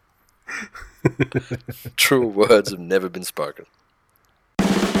 Truer words have never been spoken.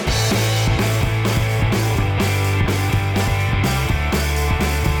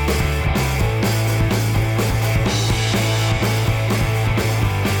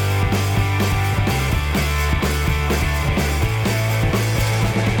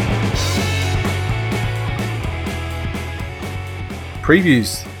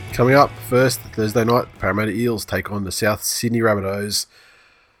 Previews coming up. First, Thursday night, Parramatta Eels take on the South Sydney Rabbitohs.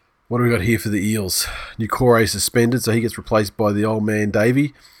 What do we got here for the Eels? Nukore suspended, so he gets replaced by the old man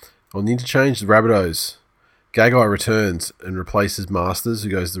Davey. On the interchange, the Rabbitohs. Gagai returns and replaces Masters, who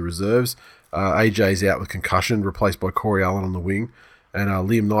goes to the reserves. AJ's out with concussion, replaced by Corey Allen on the wing. And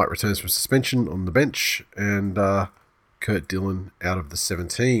Liam Knight returns from suspension on the bench. And Kurt Dillon out of the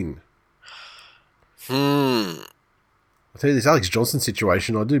 17. I'll tell you, this Alex Johnson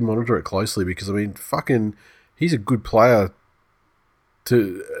situation, I do monitor it closely because, I mean, fucking, he's a good player,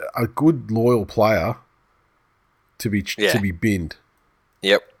 a good, loyal player to be binned.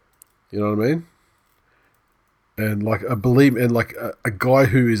 Yep. You know what I mean? And, like, a guy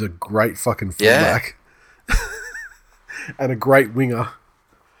who is a great fucking fullback and a great winger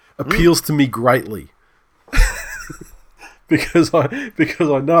appeals to me greatly. because I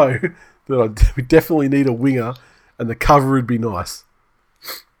know that we definitely need a winger. And the cover would be nice,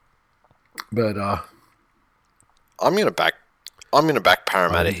 but I'm gonna back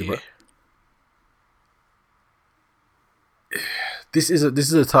Parramatta here. This is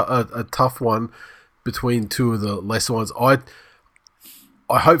a tough one between two of the lesser ones. I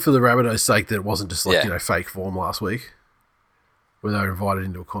hope for the Rabbitohs' sake that it wasn't just fake form last week, where they were invited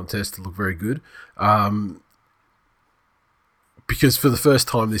into a contest to look very good. Because for the first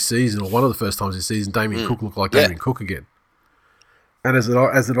time this season, or one of the first times this season, Damien Cook looked like Damien Cook again. And as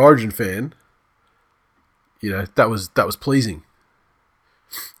an Origin fan, that was pleasing.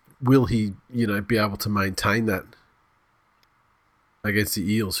 Will he, be able to maintain that against the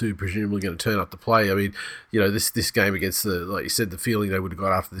Eels, who are presumably going to turn up to play? I mean, this game against like you said, the feeling they would have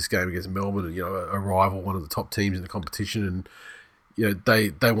got after this game against Melbourne, and a rival, one of the top teams in the competition, and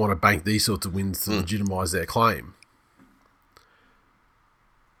they want to bank these sorts of wins to legitimise their claim.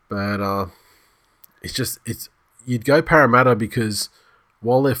 But you'd go Parramatta because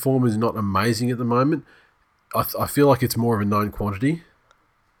while their form is not amazing at the moment, I feel like it's more of a known quantity.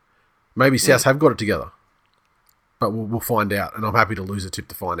 Maybe Souths have got it together, but we'll find out, and I'm happy to lose a tip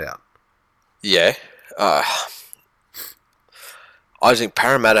to find out. Yeah. I think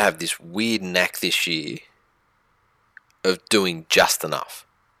Parramatta have this weird knack this year of doing just enough.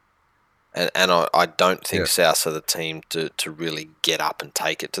 And I don't think Souths are the team to really get up and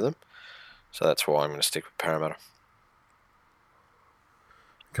take it to them. So that's why I'm going to stick with Parramatta.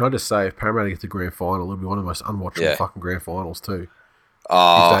 Can I just say, if Parramatta gets the grand final, it'll be one of the most unwatchable fucking grand finals too. If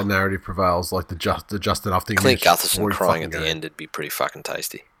that narrative prevails, like the just enough thing. Clint Gutherson crying at the end would be pretty fucking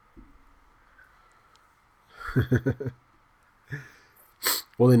tasty.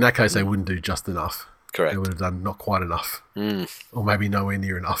 Well, in that case, they wouldn't do just enough. Correct. They would have done not quite enough. Or maybe nowhere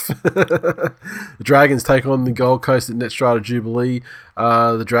near enough. The Dragons take on the Gold Coast at Netstrata Jubilee.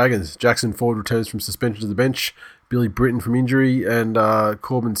 The Dragons, Jackson Ford returns from suspension to the bench. Billy Britton from injury. And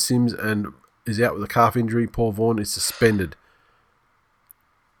Corbin Sims is out with a calf injury. Paul Vaughan is suspended.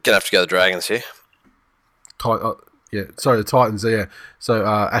 Gonna have to go the Dragons here. The Titans there. So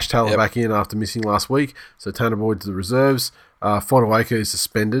Ash Taylor back in after missing last week. So Tanner Boyd to the reserves. Fodawaker is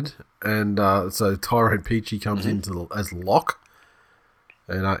suspended, and so Tyrone Peachy comes in as lock,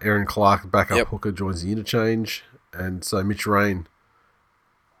 and Aaron Clark, backup hooker, joins the interchange, and so Mitch Rain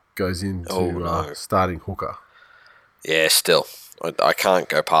goes into starting hooker. Yeah, still, I can't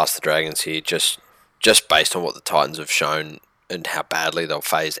go past the Dragons here, just based on what the Titans have shown and how badly they'll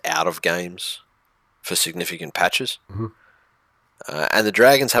phase out of games for significant patches. And the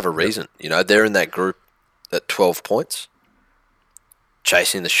Dragons have a reason. They're in that group at 12 points.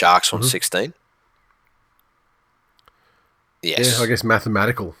 Chasing the Sharks on 16. Yes. Yeah, I guess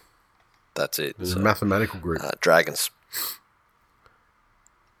mathematical. That's it. It's a mathematical group. Dragons.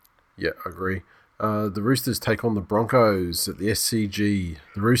 Yeah, I agree. The Roosters take on the Broncos at the SCG.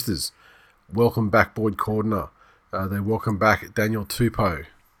 The Roosters welcome back Boyd Cordner. They welcome back Daniel Tupou.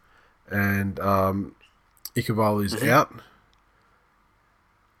 And Ikevalu's out.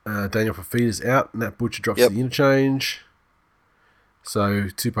 Daniel Fafita's out. Nat Butcher drops to the interchange. So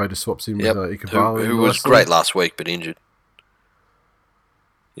Tupou just swaps in with Ikevalu. Who was great last week, but injured.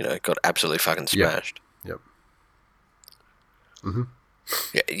 Got absolutely fucking smashed. Yep.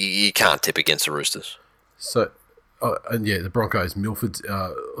 Yeah, you can't tip against the Roosters. So, the Broncos. Milford's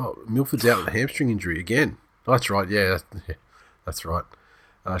out with a hamstring injury again. That's right. Yeah, that's right.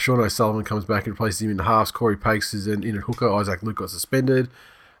 Sean O'Sullivan comes back and replaces him in the halves. Corey Pakes is in at hooker. Isaac Luke got suspended,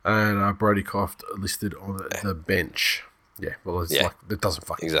 and Brody Croft listed on the bench. Yeah, well, it's like it doesn't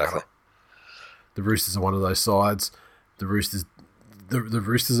fucking matter. The Roosters are one of those sides. The Roosters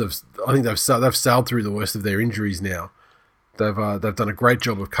have. I think they've sailed through the worst of their injuries now. They've done a great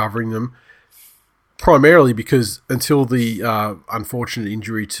job of covering them, primarily because until the unfortunate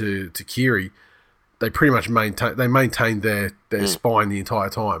injury to Keary, they pretty much maintained their spine the entire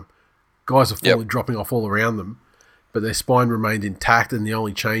time. Guys are falling, dropping off all around them, but their spine remained intact, and the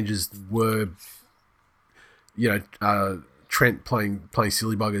only changes were, Trent playing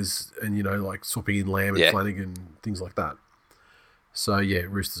silly buggers and, like swapping in Lamb and Flanagan, things like that. So, yeah,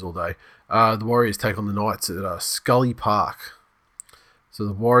 Roosters all day. The Warriors take on the Knights at Scully Park. So,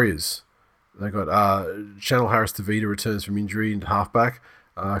 the Warriors, they got Channel Harris Tavita returns from injury into halfback.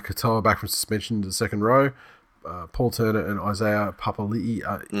 Katoa back from suspension to the second row. Paul Turner and Isaiah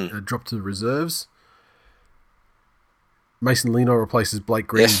Papali'i dropped to the reserves. Mason Lino replaces Blake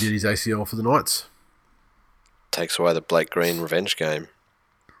Green, who did his ACL for the Knights. Takes away the Blake Green revenge game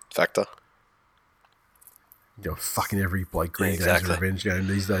factor. Fucking every Blake Green game is a revenge game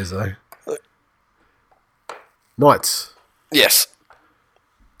these days, though. Knights. Yes.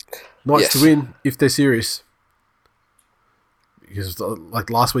 Knights to win if they're serious. Because, like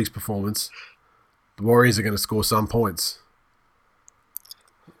last week's performance, the Warriors are going to score some points.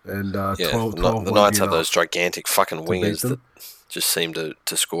 And 12 the Knights have those gigantic fucking wingers that just seem to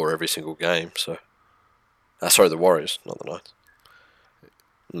score every single game. So, sorry, the Warriors, not the Knights.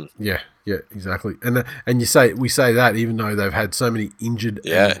 Yeah, exactly. And we say that even though they've had so many injured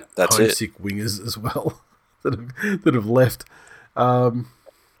and homesick wingers as well that have left. Look,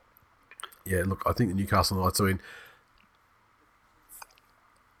 I think the Newcastle Knights. I mean,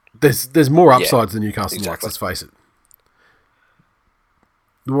 there's more upsides than Newcastle Knights. Let's face it.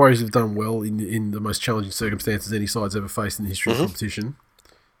 The Warriors have done well in the most challenging circumstances any side's ever faced in the history of competition.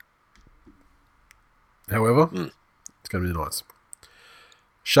 However, it's going to be the Knights.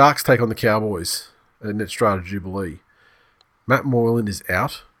 Sharks take on the Cowboys at Netstrata Jubilee. Matt Moylan is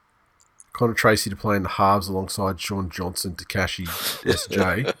out. Connor Tracy to play in the halves alongside Sean Johnson, Takashi,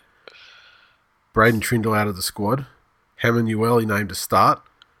 SJ. Braden Trindle out of the squad. Hamanueli named to start,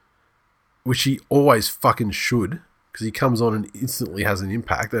 which he always fucking should, because he comes on and instantly has an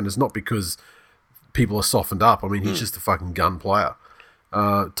impact, and it's not because people are softened up. I mean, he's just a fucking gun player.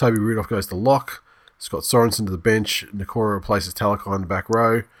 Toby Rudolph goes to lock. Scott Sorensen to the bench. Nakora replaces Talakai in the back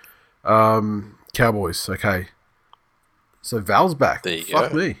row. Cowboys, okay. So Val's back. There you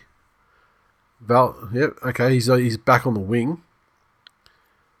Fuck go. me. Val, yep, okay. He's back on the wing.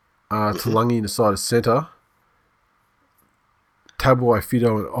 Talangi in the side of centre. Tabuai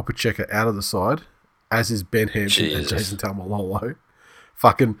Fido and Opacheka out of the side, as is Ben Hampton and Jason Taumalolo.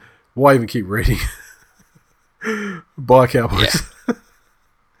 Fucking, why even keep reading? Bye, Cowboys. Yeah.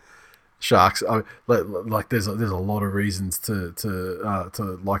 Sharks. There's a lot of reasons to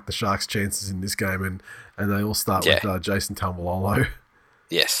like the Sharks' chances in this game, and they all start with Jason Taumalolo.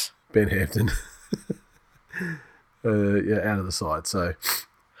 Yes. Ben Hampton. Out of the side. So.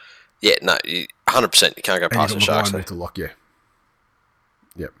 Yeah, no, 100%. You can't go past the Sharks. To lock, Yep.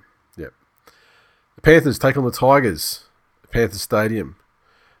 The Panthers take on the Tigers at Panthers Stadium.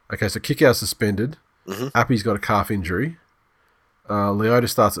 Okay, so Kickout suspended. Appy's got a calf injury. Leota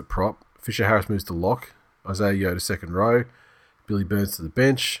starts at prop. Fisher Harris moves to lock. Isaiah Yeo to second row. Billy Burns to the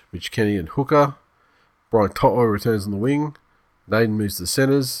bench. Mitch Kenny and hooker. Brian Toto returns on the wing. Naden moves to the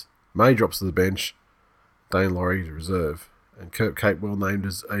centres. May drops to the bench. Dane Laurie to reserve. And Kurt Capewell named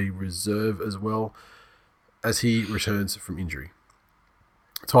as a reserve as well as he returns from injury.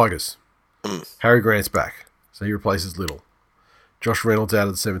 Tigers. Harry Grant's back, so he replaces Little. Josh Reynolds out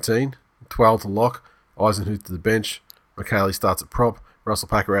of the 17. 12 to lock. Eisenhuth to the bench. McKaylee starts at prop. Russell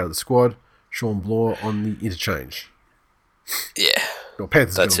Packer out of the squad. Sean Bloor on the interchange. Yeah. Well,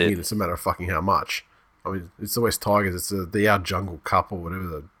 Panthers are going to win. It's a matter of fucking how much. I mean, it's the West Tigers. It's the Our Jungle Cup or whatever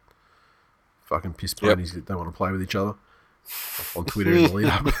the fucking piss ponies they want to play with each other on Twitter in the lead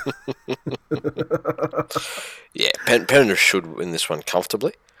up. Yeah, Penrith should win this one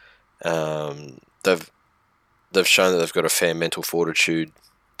comfortably. They've shown that they've got a fair mental fortitude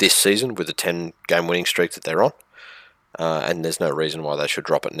this season with the 10-game winning streak that they're on, and there's no reason why they should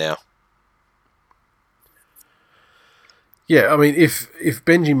drop it now. Yeah, I mean, if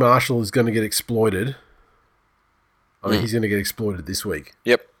Benji Marshall is going to get exploited, he's going to get exploited this week.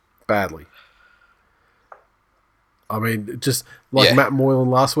 Yep. Badly. I mean, just like Matt Moylan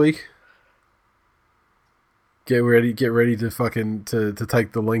last week. Get ready to fucking to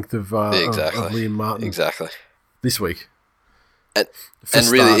take the length of Liam Martin. Exactly. This week. And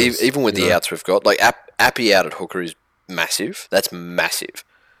really, even with the outs we've got, like Appy out at hooker is massive. That's massive.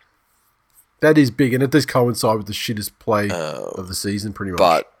 That is big, and it does coincide with the shittest play of the season, pretty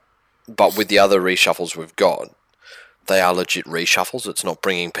much. But with the other reshuffles we've got, they are legit reshuffles. It's not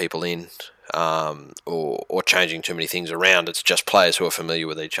bringing people in or changing too many things around. It's just players who are familiar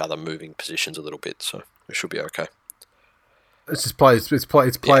with each other moving positions a little bit, so it should be okay. It's just players. It's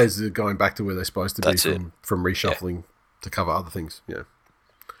players that are going back to where they're supposed to be from reshuffling to cover other things. Yeah,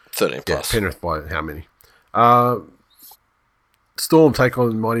 13 plus. Penrith by how many? Storm take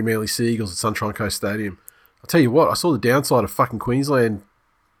on mighty Manly Sea Eagles at Sunshine Coast Stadium. I'll tell you what, I saw the downside of fucking Queensland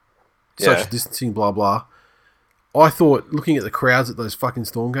social Yeah. distancing, blah blah. I thought, looking at the crowds at those fucking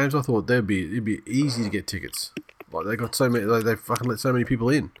Storm games, I thought it'd be easy to get tickets. Like they got so many, they fucking let so many people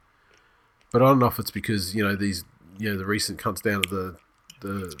in. But I don't know if it's because the recent cunts down at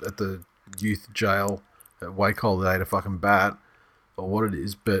the youth jail at Wacol that ate a fucking bat or what it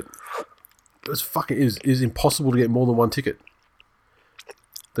is. But it was impossible to get more than one ticket.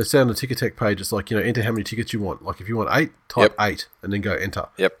 They say on the Ticket Tech page, it's like, enter how many tickets you want. Like if you want 8, type 8 and then go enter.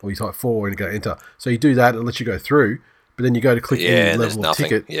 Yep. Or you type 4 and go enter. So you do that and it lets you go through, but then you go to click any level of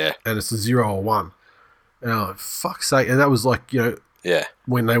ticket and it's a 0 or 1. Oh, fuck's sake. And that was like,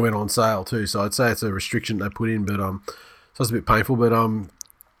 when they went on sale too. So I'd say it's a restriction they put in, but so it's a bit painful. But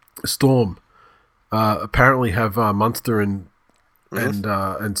Storm apparently have Munster and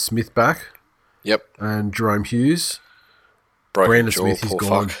Smith back. Yep. And Jerome Hughes. Brandon Smith, he's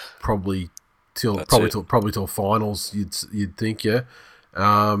gone probably till finals. You'd think, yeah.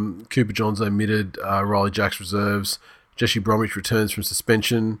 Cooper John's omitted. Riley Jacks reserves. Jesse Bromwich returns from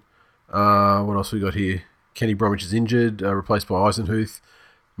suspension. What else we got here? Kenny Bromwich is injured, replaced by Eisenhuth.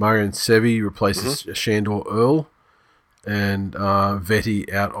 Marion Sevi replaces Shandor Earl, and Vetty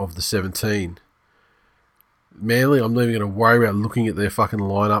out of the 17. Manly, I'm not even going to worry about looking at their fucking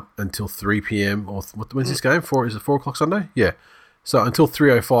lineup until 3 p.m. or when's this game? Is it 4 o'clock Sunday? Yeah. So until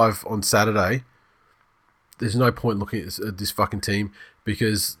 3:05 on Saturday, there's no point looking at this fucking team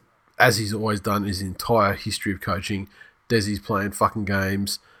because, as he's always done his entire history of coaching, Desi's playing fucking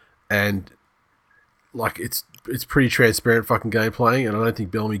games, and like it's pretty transparent fucking game playing, and I don't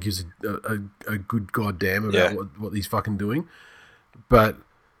think Bellamy gives a good goddamn about what he's fucking doing, but.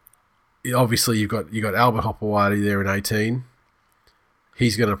 Obviously, you've got Albert Hopewadi there in 18.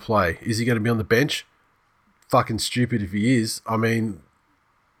 He's going to play. Is he going to be on the bench? Fucking stupid if he is. I mean,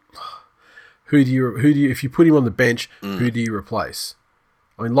 who do you if you put him on the bench, who do you replace?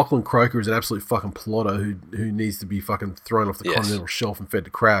 I mean, Lachlan Croker is an absolute fucking plotter who needs to be fucking thrown off the continental shelf and fed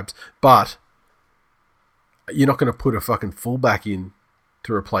to crabs. But you're not going to put a fucking fullback in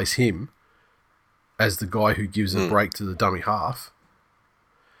to replace him as the guy who gives a break to the dummy half.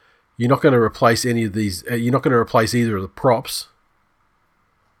 You're not going to replace any of these. You're not going to replace either of the props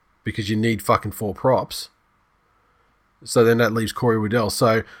because you need fucking 4 props. So then that leaves Corey Waddell.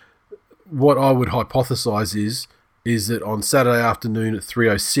 So what I would hypothesize is that on Saturday afternoon at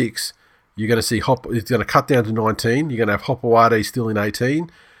 3:06, you're going to see it's going to cut down to 19. You're going to have Hopewadi still in 18.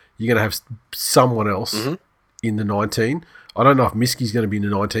 You're going to have someone else in the 19. I don't know if Miski's going to be in the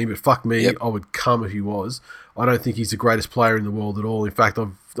 19, but fuck me, I would come if he was. I don't think he's the greatest player in the world at all. In fact, I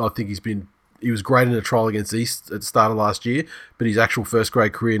think he was great in a trial against East at the start of last year, but his actual first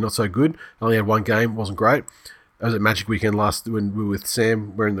grade career, not so good. Only had one game, wasn't great. That was at Magic Weekend when we were with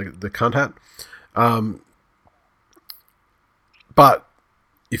Sam wearing the cunt hat. But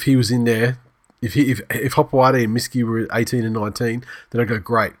if he was in there, if Hopewadi and Miski were 18 and 19, then I'd go,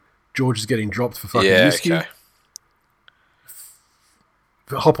 great. George is getting dropped for fucking Miski. Okay.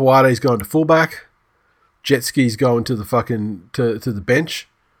 Hopewadi's going to fullback. Jet Ski's going to the fucking to the bench,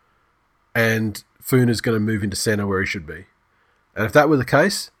 and Funa's going to move into centre where he should be. And if that were the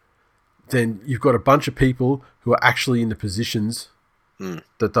case, then you've got a bunch of people who are actually in the positions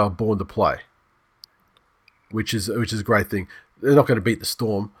that they were born to play, which is a great thing. They're not going to beat the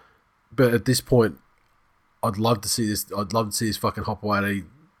Storm, but at this point, I'd love to see this. I'd love to see this fucking Hopewadi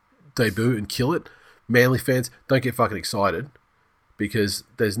debut and kill it. Manly fans, don't get fucking excited because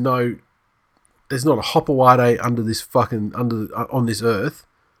there's not a Hopewadi on this earth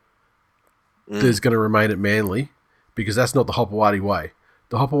that's going to remain at Manly because that's not the Hopewadi way.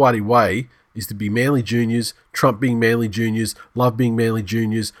 The Hopewadi way is to be Manly juniors, Trump being Manly juniors, Love being Manly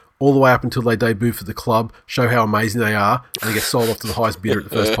juniors, all the way up until they debut for the club, show how amazing they are, and they get sold off to the highest bidder at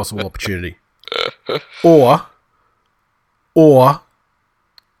the first possible opportunity. Or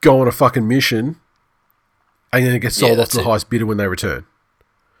go on a fucking mission and then get sold off to the highest bidder when they return.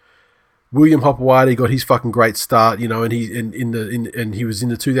 William Hopewadi got his fucking great start, and he was in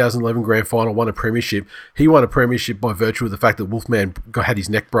the 2011 grand final, won a premiership. He won a premiership by virtue of the fact that Wolfman had his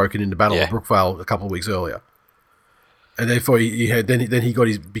neck broken in the Battle of Brookvale a couple of weeks earlier, and therefore he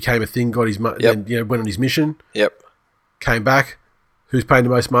became a thing, got his then went on his mission. Yep. Came back. Who's paying the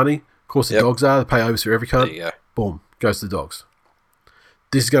most money? Of course, the Dogs are. They pay overs for every cunt. There you go. Boom, goes to the Dogs.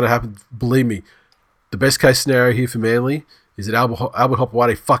 This is going to happen. Believe me, the best case scenario here for Manly is that Albert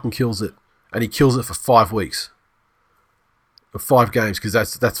Hopewadi fucking kills it. And he kills it for 5 weeks, or 5 games, because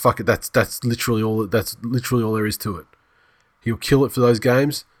that's literally all there is to it. He'll kill it for those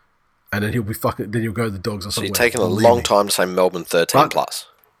games, and then he'll go to the Dogs or something. So you're taking a long time to say Melbourne 13 plus.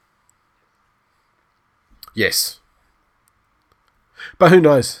 Yes. But who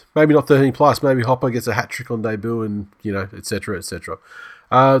knows? Maybe not 13 plus. Maybe Hopper gets a hat trick on debut and, etc., etc.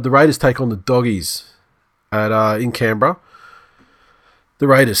 The Raiders take on the Doggies in Canberra. The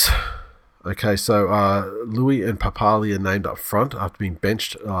Raiders. Okay, so Louis and Papali are named up front after being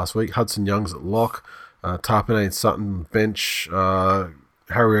benched last week. Hudson Young's at lock. Tarpanay and Sutton bench.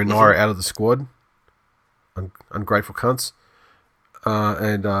 Harry O'Neill out of the squad. Ungrateful cunts.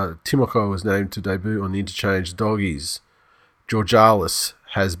 And Timoko was named to debut on the interchange. Doggies. Georgalis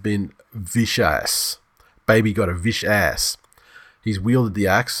has been vicious. Baby got a vish ass. He's wielded the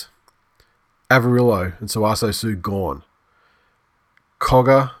axe. Avarillo and Sawaso Sue gone.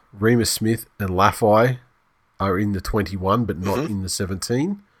 Cogger, Remus Smith, and Laffey are in the 21, but not in the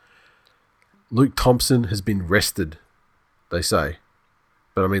 17. Luke Thompson has been rested, they say.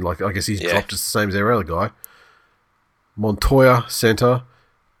 But I mean, I guess he's dropped just the same as every other guy. Montoya, centre.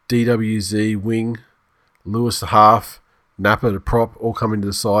 DWZ, wing. Lewis, half. Napa, the prop, all come into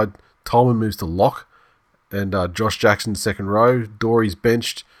the side. Tolman moves to lock. And Josh Jackson, second row. Dory's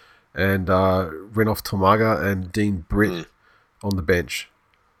benched. And Renoff Tomaga and Dean Britt on the bench.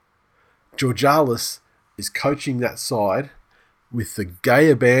 Georgalis is coaching that side with the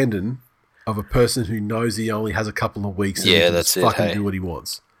gay abandon of a person who knows he only has a couple of weeks and he can just fucking do what he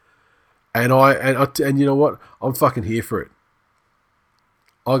wants. And you know what? I'm fucking here for it.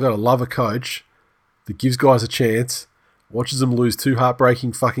 I gotta love a coach that gives guys a chance, watches them lose 2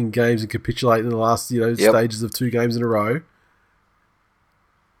 heartbreaking fucking games and capitulate in the last stages of 2 games in a row,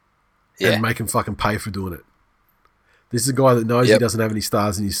 and make him fucking pay for doing it. This is a guy that knows he doesn't have any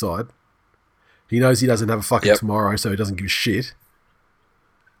stars in his side. He knows he doesn't have a fucking tomorrow, so he doesn't give a shit.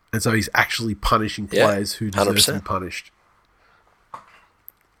 And so he's actually punishing players who deserve 100%. To be punished.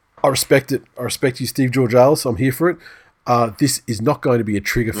 I respect it. I respect you, Steve Georgalis. I'm here for it. This is not going to be a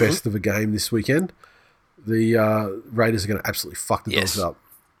trigger fest of a game this weekend. The Raiders are going to absolutely fuck the Dogs up.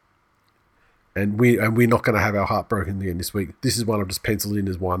 And we're not going to have our heart broken again this week. This is one I've just penciled in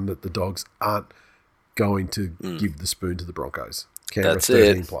as one that the Dogs aren't going to give the spoon to the Broncos. Canberra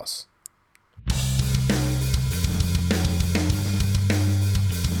 13 plus.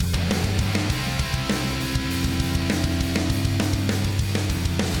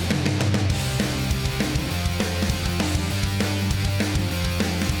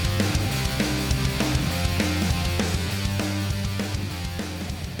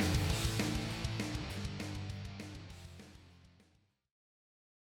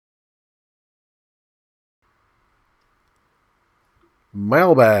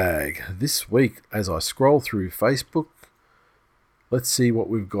 Mailbag this week as I scroll through Facebook. Let's see what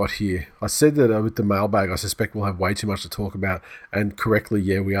we've got here. I said that with the mailbag, I suspect we'll have way too much to talk about. And correctly,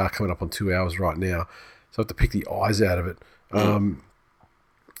 we are coming up on 2 hours right now. So I have to pick the eyes out of it. A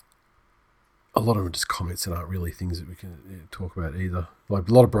lot of them are just comments and aren't really things that we can talk about either. Like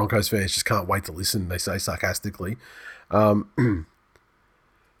a lot of Broncos fans just can't wait to listen, they say sarcastically.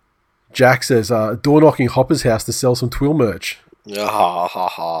 Jack says, door knocking Hopper's house to sell some Twill merch.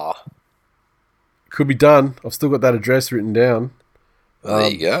 Could be done. I've still got that address written down.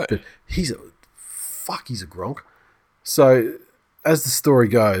 There you go. But he's a Gronk. So, as the story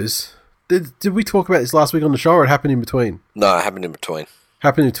goes, did we talk about this last week on the show, or it happened in between? No, it happened in between.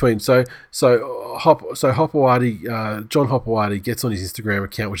 So Hopewadi, John Hopewadi gets on his Instagram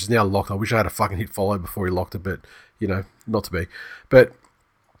account, which is now locked. I wish I had a fucking hit follow before he locked it, but not to be. But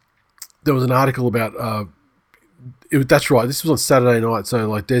there was an article about. That's right. This was on Saturday night.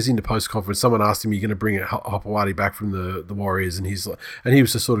 So, Des in the post conference, someone asked him, "Are you going to bring Hopewadi back from the Warriors?" And he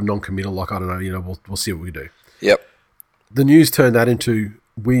was just sort of non-committal, I don't know. We'll see what we do. Yep. The news turned that into,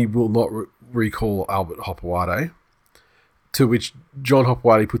 "We will not recall Albert Hopewadi." To which John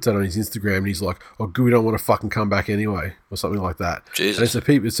Hopewadi puts that on his Instagram, and he's like, "Oh, good, we don't want to fucking come back anyway," or something like that. Jesus.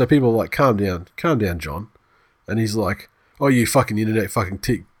 And so people are like, "Calm down, John," and he's like, "Oh, you fucking internet fucking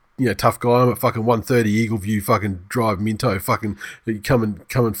tick." Tough guy. I'm at fucking 130 Eagle View, fucking drive Minto, fucking come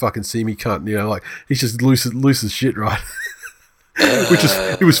and fucking see me, cunt. He's just loose as shit, right? Which is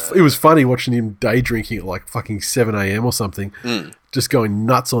it was funny watching him day drinking at like fucking 7 a.m. or something, just going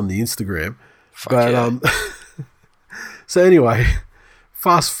nuts on the Instagram. So anyway,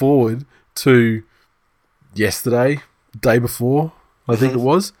 fast forward to yesterday, day before, I think it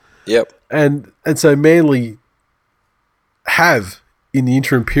was. Yep. And so Manly have, in the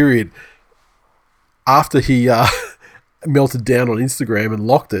interim period, after he melted down on Instagram and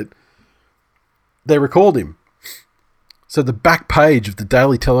locked it, they recalled him. So the back page of the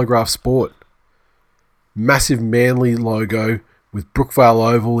Daily Telegraph Sport, massive Manly logo with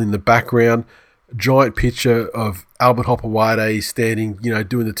Brookvale Oval in the background, giant picture of Albert Hopewade standing,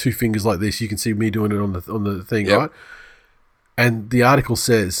 doing the two fingers like this. You can see me doing it on the thing, Yep. right? And the article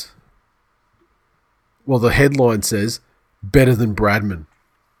says, well, the headline says, better than Bradman.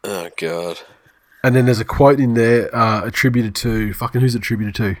 Oh, God. And then there's a quote in there attributed to, who's it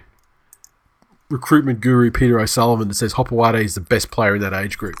attributed to? Recruitment guru Peter O'Sullivan that says Hopewade is the best player in that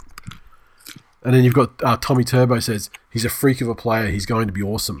age group. And then you've got Tommy Turbo says, he's a freak of a player. He's going to be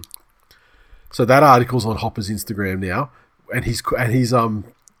awesome. So that article's on Hopper's Instagram now. And his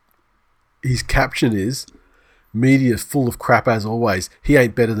caption is, media full of crap as always. He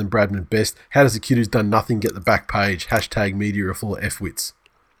ain't better than Bradman best. How does a kid who's done nothing get the back page? # media are full of F-wits.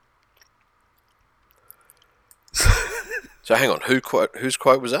 So hang on, whose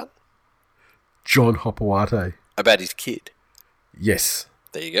quote was that? John Hopewade. About his kid. Yes.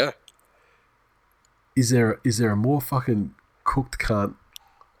 There you go. Is there a more fucking cooked cunt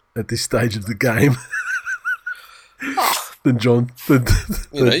at this stage of the game than John?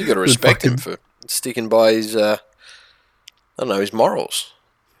 You got to respect him for sticking by his, his morals.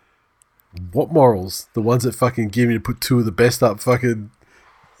 What morals? The ones that fucking give me to put two of the best up fucking...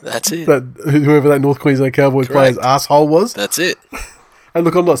 That's it. Whoever that North Queensland Cowboys player's asshole was. That's it. And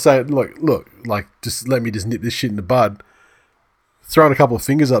look, I'm not saying, look, just let me just nip this shit in the bud. Throwing a couple of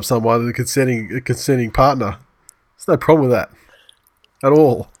fingers up someone, a consenting partner. There's no problem with that. At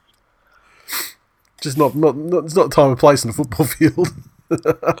all. Just not it's not time and place in the football field.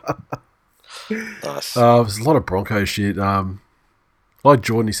 Nice. There's a lot of Broncos shit. Like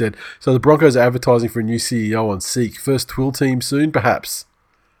Jordan, he said, so the Broncos are advertising for a new CEO on Seek. First Twill team soon, perhaps.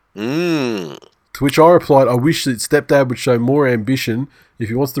 To which I replied, I wish that Stepdad would show more ambition. If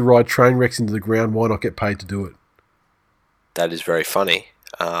he wants to ride train wrecks into the ground, why not get paid to do it? That is very funny.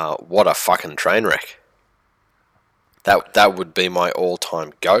 What a fucking train wreck. That would be my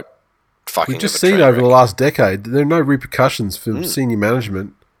all-time GOAT. We've just seen over the last decade, there are no repercussions for senior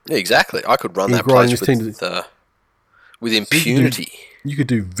management. Yeah, exactly. I could run that place with impunity. You could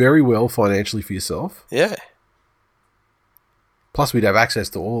do very well financially for yourself. Yeah. Plus, we'd have access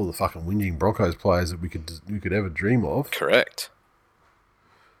to all of the fucking whinging Broncos players that we could ever dream of. Correct.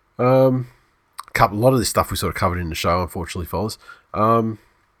 A lot of this stuff we sort of covered in the show, unfortunately, fellas.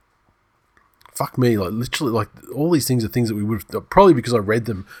 Fuck me, literally, all these things are things that we would have, probably because I read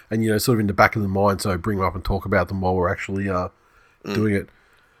them and, sort of in the back of the mind, so I bring them up and talk about them while we're actually doing it.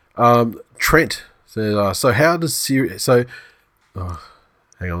 Trent said, so how does Sirius... hang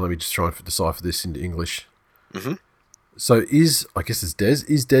on, let me just try and decipher this into English. Mm-hmm. So I guess it's Des.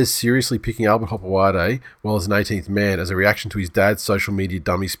 Is Des seriously picking Albert Hopewade while as an 18th man as a reaction to his dad's social media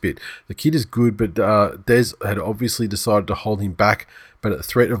dummy spit? The kid is good, but Des had obviously decided to hold him back, but at the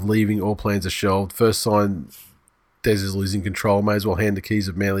threat of leaving, all plans are shelved. First sign Des is losing control. May as well hand the keys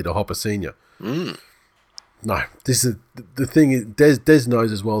of Manly to Hopper Sr. No, this is the thing. Des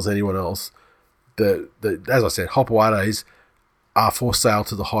knows as well as anyone else that as I said, Hopewades are for sale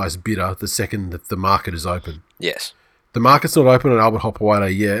to the highest bidder the second that the market is open. Yes. The market's not open on Albert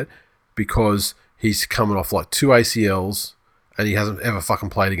Hopewade yet because he's coming off 2 ACLs and he hasn't ever fucking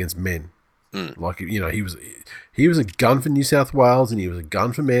played against men. He was a gun for New South Wales and he was a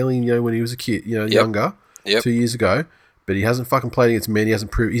gun for Manly, when he was a kid, younger, 2 years ago. But he hasn't fucking played against men. He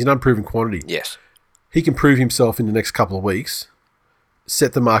hasn't proved. He's an unproven quantity. Yes. He can prove himself in the next couple of weeks,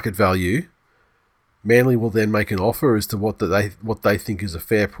 set the market value. Manly will then make an offer as to what they think is a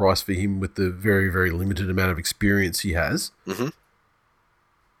fair price for him with the very, very limited amount of experience he has. Mm-hmm.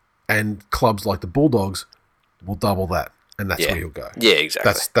 And clubs like the Bulldogs will double that, and that's where he'll go. Yeah,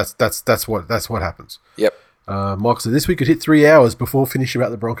 exactly. That's what happens. Yep. Michael said this week could hit 3 hours before finishing about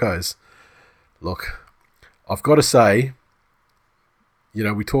the Broncos. Look, I've got to say,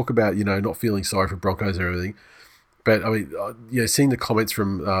 we talk about not feeling sorry for Broncos and everything. But, I mean, seeing the comments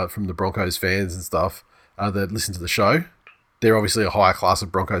from the Broncos fans and stuff that listen to the show, they're obviously a higher class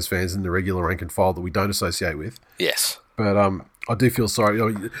of Broncos fans than the regular rank and file that we don't associate with. Yes. But I do feel sorry.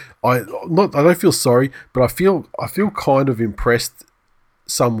 I don't feel sorry, but I feel kind of impressed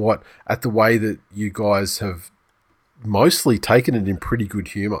somewhat at the way that you guys have mostly taken it in pretty good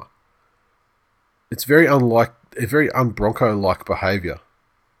humour. It's very un-Bronco-like behaviour.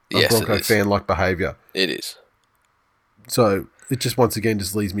 Yes, un-Bronco fan-like behaviour. It is. So it just once again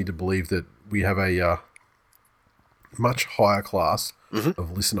just leads me to believe that we have a much higher class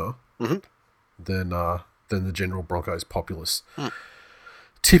of listener than the general Broncos populace.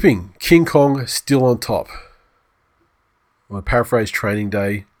 Tipping, King Kong still on top. On a paraphrase Training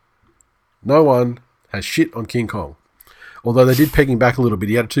Day, no one has shit on King Kong. Although they did peg him back a little bit.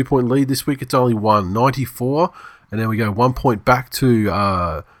 He had a 2-point lead this week. It's only 94, and then we go 1 point back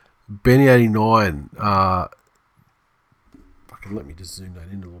to Benny89. Fucking let me just zoom that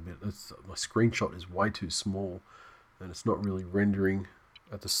in a little bit. My screenshot is way too small, and it's not really rendering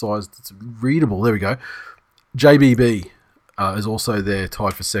at the size that's readable. There we go. JBB is also there,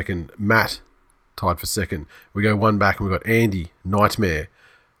 tied for second. Matt, tied for second. We go one back, and we've got Andy, Nightmare,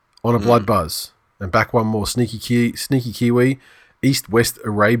 On a Blood Buzz, and back one more, Sneaky Kiwi, East West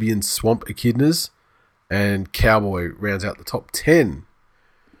Arabian Swamp Echidnas, and Cowboy rounds out the top 10.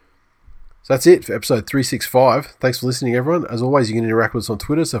 So that's it for episode 365. Thanks for listening, everyone. As always, you can interact with us on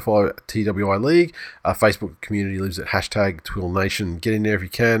Twitter, so follow TWI League. Our Facebook community lives at #TwillNation. Get in there if you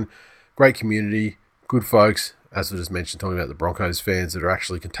can. Great community, good folks. As I just mentioned, talking about the Broncos fans that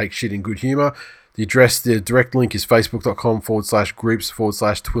actually can take shit in good humour. The direct link is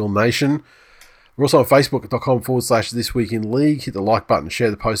facebook.com/groups/TwillNation. We're also on facebook.com/This Week in League. Hit the like button,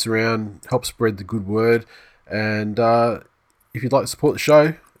 share the posts around, help spread the good word. And if you'd like to support the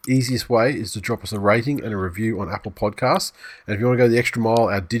show, easiest way is to drop us a rating and a review on Apple Podcasts. And if you want to go the extra mile,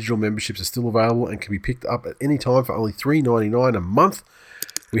 our digital memberships are still available and can be picked up at any time for only $3.99 a month.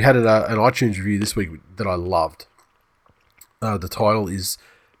 We had an iTunes review this week that I loved. The title is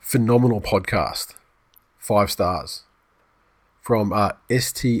Phenomenal Podcast. 5 stars. From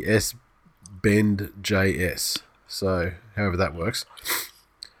STS Bend JS. So, however that works.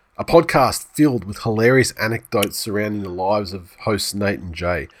 A podcast filled with hilarious anecdotes surrounding the lives of hosts Nate and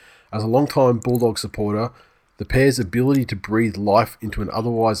Jay. As a long-time Bulldog supporter, the pair's ability to breathe life into an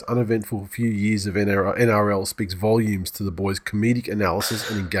otherwise uneventful few years of NRL speaks volumes to the boys' comedic analysis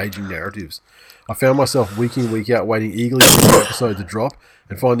and engaging narratives. I found myself week in, week out waiting eagerly for the episode to drop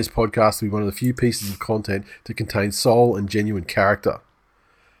and find this podcast to be one of the few pieces of content to contain soul and genuine character.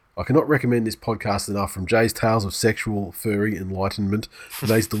 I cannot recommend this podcast enough. From Jay's tales of sexual, furry enlightenment to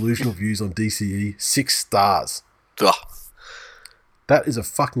Nate's delusional views on DCE, 6 stars. Ugh. That is a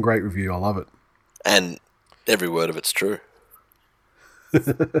fucking great review. I love it. And every word of it's true.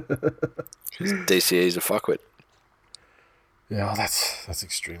 DCE's a fuckwit. Yeah, that's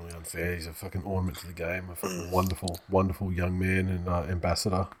extremely unfair. He's a fucking ornament to the game. A fucking wonderful, wonderful young man and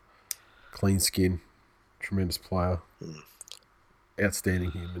ambassador. Clean skin. Tremendous player.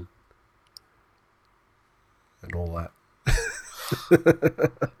 Outstanding human. And all that.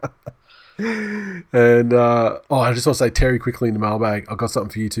 And I just want to say, Terry, quickly in the mailbag, I've got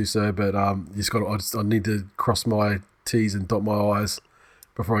something for you too, sir, but I need to cross my T's and dot my I's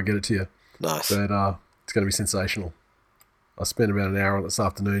before I get it to you. Nice. But it's going to be sensational. I spent about an hour on it this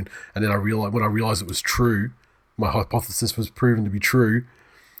afternoon, and then when I realized it was true, my hypothesis was proven to be true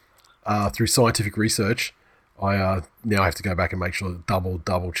through scientific research. I now have to go back and make sure to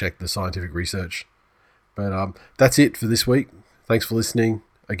double check the scientific research. But that's it for this week. Thanks for listening.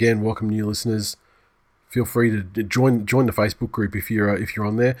 Again, welcome new listeners. Feel free to join the Facebook group if you're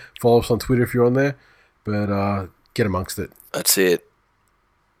on there. Follow us on Twitter if you're on there. But get amongst it. That's it.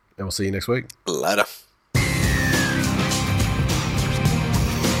 And we'll see you next week. Later.